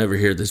is you'll never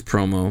hear this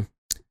promo.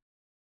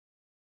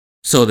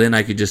 So then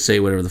I could just say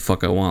whatever the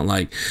fuck I want.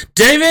 Like,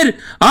 David,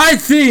 I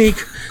think...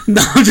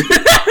 No.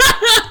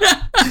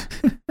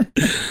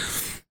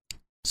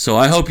 So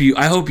I hope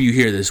you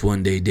hear this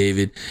one day,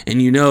 David,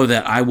 and you know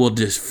that I will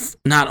just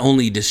not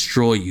only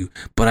destroy you,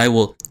 but I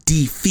will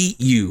defeat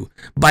you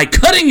by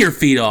cutting your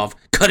feet off,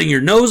 cutting your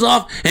nose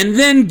off, and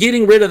then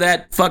getting rid of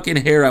that fucking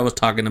hair I was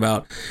talking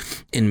about,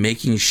 and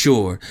making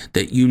sure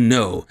that you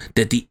know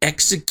that the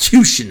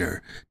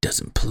executioner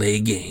doesn't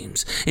play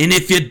games. And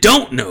if you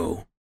don't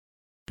know,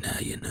 now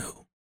you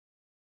know.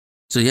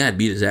 So yeah, I'd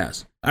beat his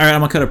ass. All right,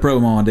 I'm gonna cut a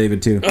promo on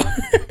David too.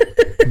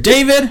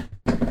 David,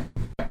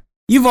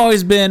 you've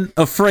always been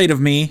afraid of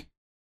me.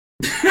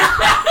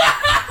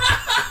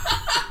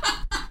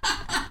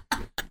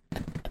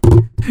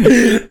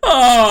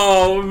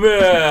 Oh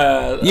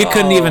man! You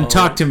couldn't even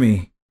talk to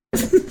me.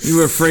 You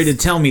were afraid to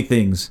tell me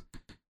things.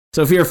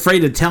 So if you're afraid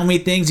to tell me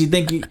things, you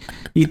think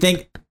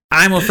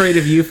I'm afraid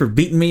of you for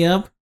beating me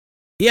up?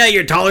 Yeah,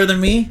 you're taller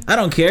than me. I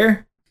don't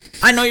care.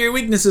 I know your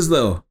weaknesses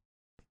though.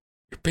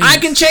 I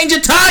can change a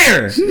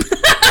tire,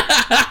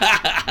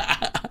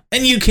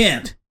 and you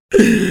can't.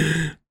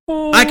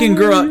 I can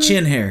grow out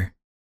chin hair,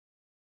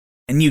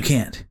 and you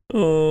can't.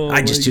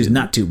 I just choose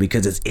not to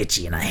because it's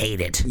itchy and I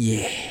hate it.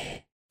 Yeah.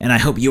 And I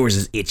hope yours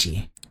is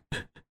itchy.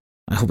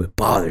 I hope it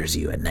bothers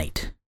you at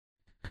night.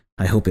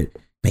 I hope it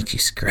makes you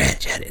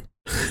scratch at it.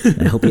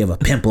 And I hope you have a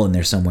pimple in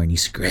there somewhere and you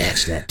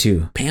scratch that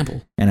too.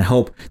 Pimple. And I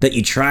hope that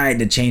you tried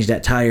to change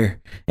that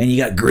tire and you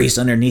got grease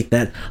underneath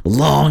that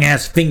long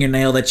ass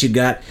fingernail that you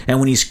got. And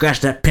when you scratch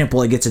that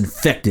pimple, it gets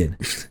infected.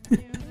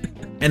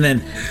 And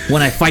then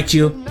when I fight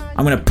you,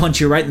 I'm going to punch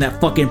you right in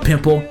that fucking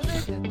pimple.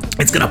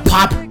 It's going to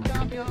pop.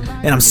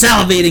 And I'm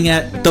salivating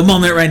at the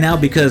moment right now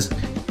because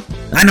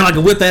I know I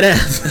can whip that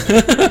ass.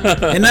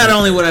 And not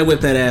only would I whip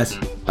that ass,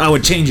 I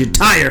would change your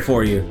tire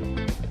for you.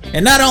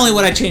 And not only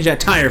would I change that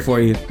tire for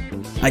you,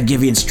 I'd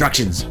give you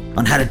instructions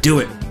on how to do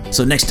it.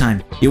 So next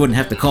time, you wouldn't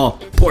have to call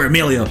poor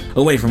Emilio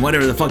away from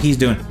whatever the fuck he's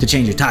doing to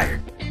change your tire.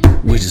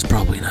 Which is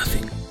probably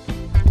nothing.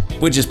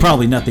 Which is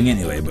probably nothing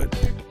anyway, but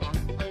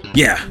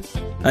yeah,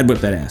 I'd whip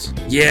that ass.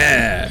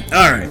 Yeah.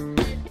 All right.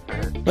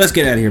 Let's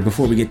get out of here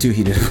before we get too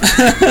heated.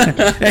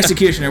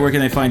 Executioner, where can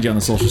they find you on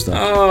the social stuff?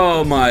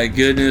 Oh my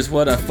goodness,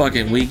 what a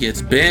fucking week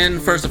it's been.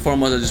 First and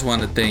foremost, I just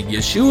want to thank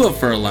Yeshua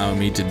for allowing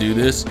me to do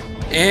this.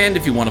 And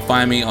if you want to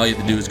find me, all you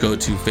have to do is go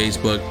to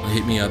Facebook,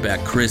 hit me up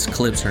at Chris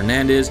Clips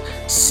Hernandez,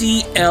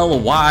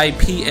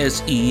 CLYPSE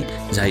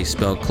is how you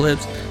spell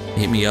Clips.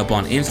 Hit me up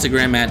on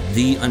Instagram at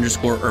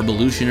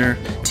 _Herbolutioner,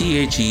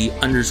 THE_HERBA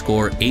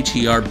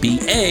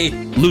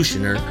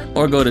Lutioner,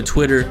 or go to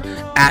Twitter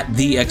at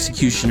The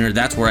Executioner.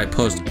 That's where I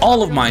post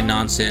all of my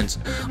nonsense,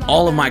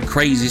 all of my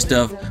crazy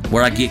stuff,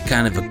 where I get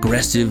kind of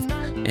aggressive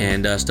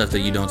and stuff that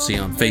you don't see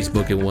on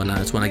Facebook and whatnot.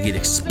 That's when I get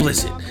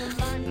explicit.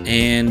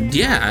 And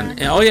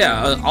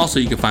yeah, also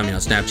you can find me on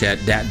Snapchat,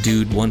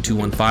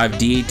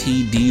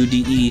 DatDude1215,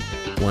 DATDUDE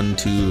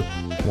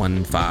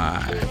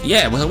 1215.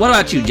 Yeah, well, what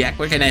about you, Jack?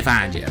 Where can they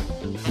find you?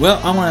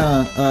 Well, I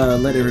want to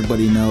let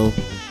everybody know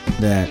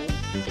that,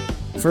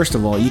 first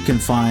of all, you can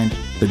find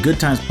the Good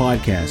Times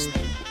Podcast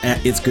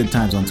at It's Good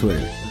Times on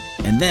Twitter.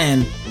 And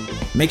then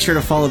make sure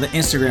to follow the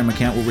Instagram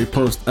account where we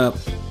post up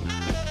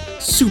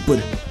super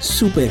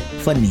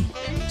funny.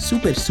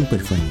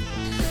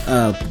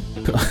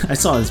 I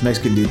saw this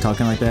Mexican dude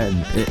talking like that,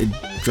 and it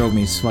drove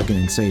me fucking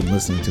insane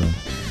listening to him.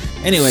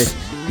 Anyways,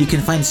 you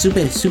can find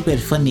super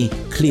funny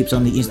clips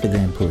on the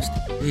Instagram post.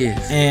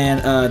 Yes.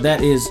 And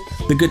that is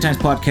the Good Times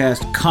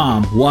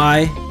Podcast.com.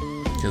 Why?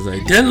 Because I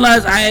didn't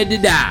realize I had to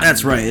die.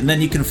 That's right. And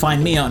then you can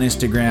find me on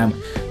Instagram,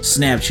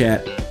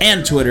 Snapchat,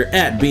 and Twitter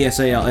at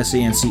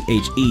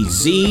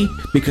BSALSANCHEZ,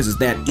 because it's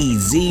that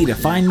easy to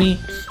find me.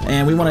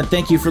 And we want to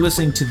thank you for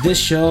listening to this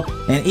show.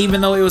 And even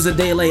though it was a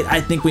day late,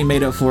 I think we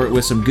made up for it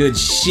with some good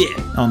shit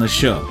on the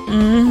show.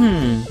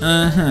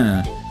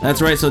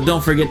 That's right. So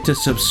don't forget to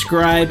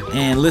subscribe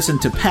and listen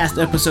to past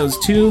episodes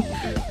too.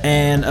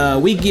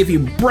 And we give you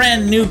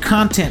brand new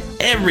content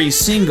every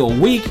single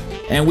week.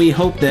 And we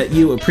hope that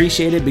you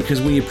appreciate it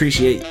because we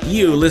appreciate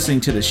you listening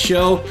to the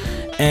show.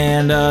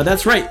 And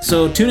that's right.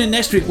 So tune in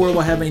next week where we'll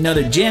have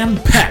another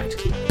jam-packed,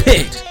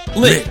 picked,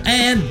 lit,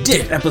 and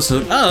dick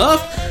episode of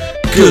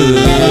Good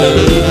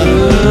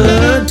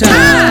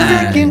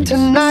Times.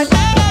 Tonight.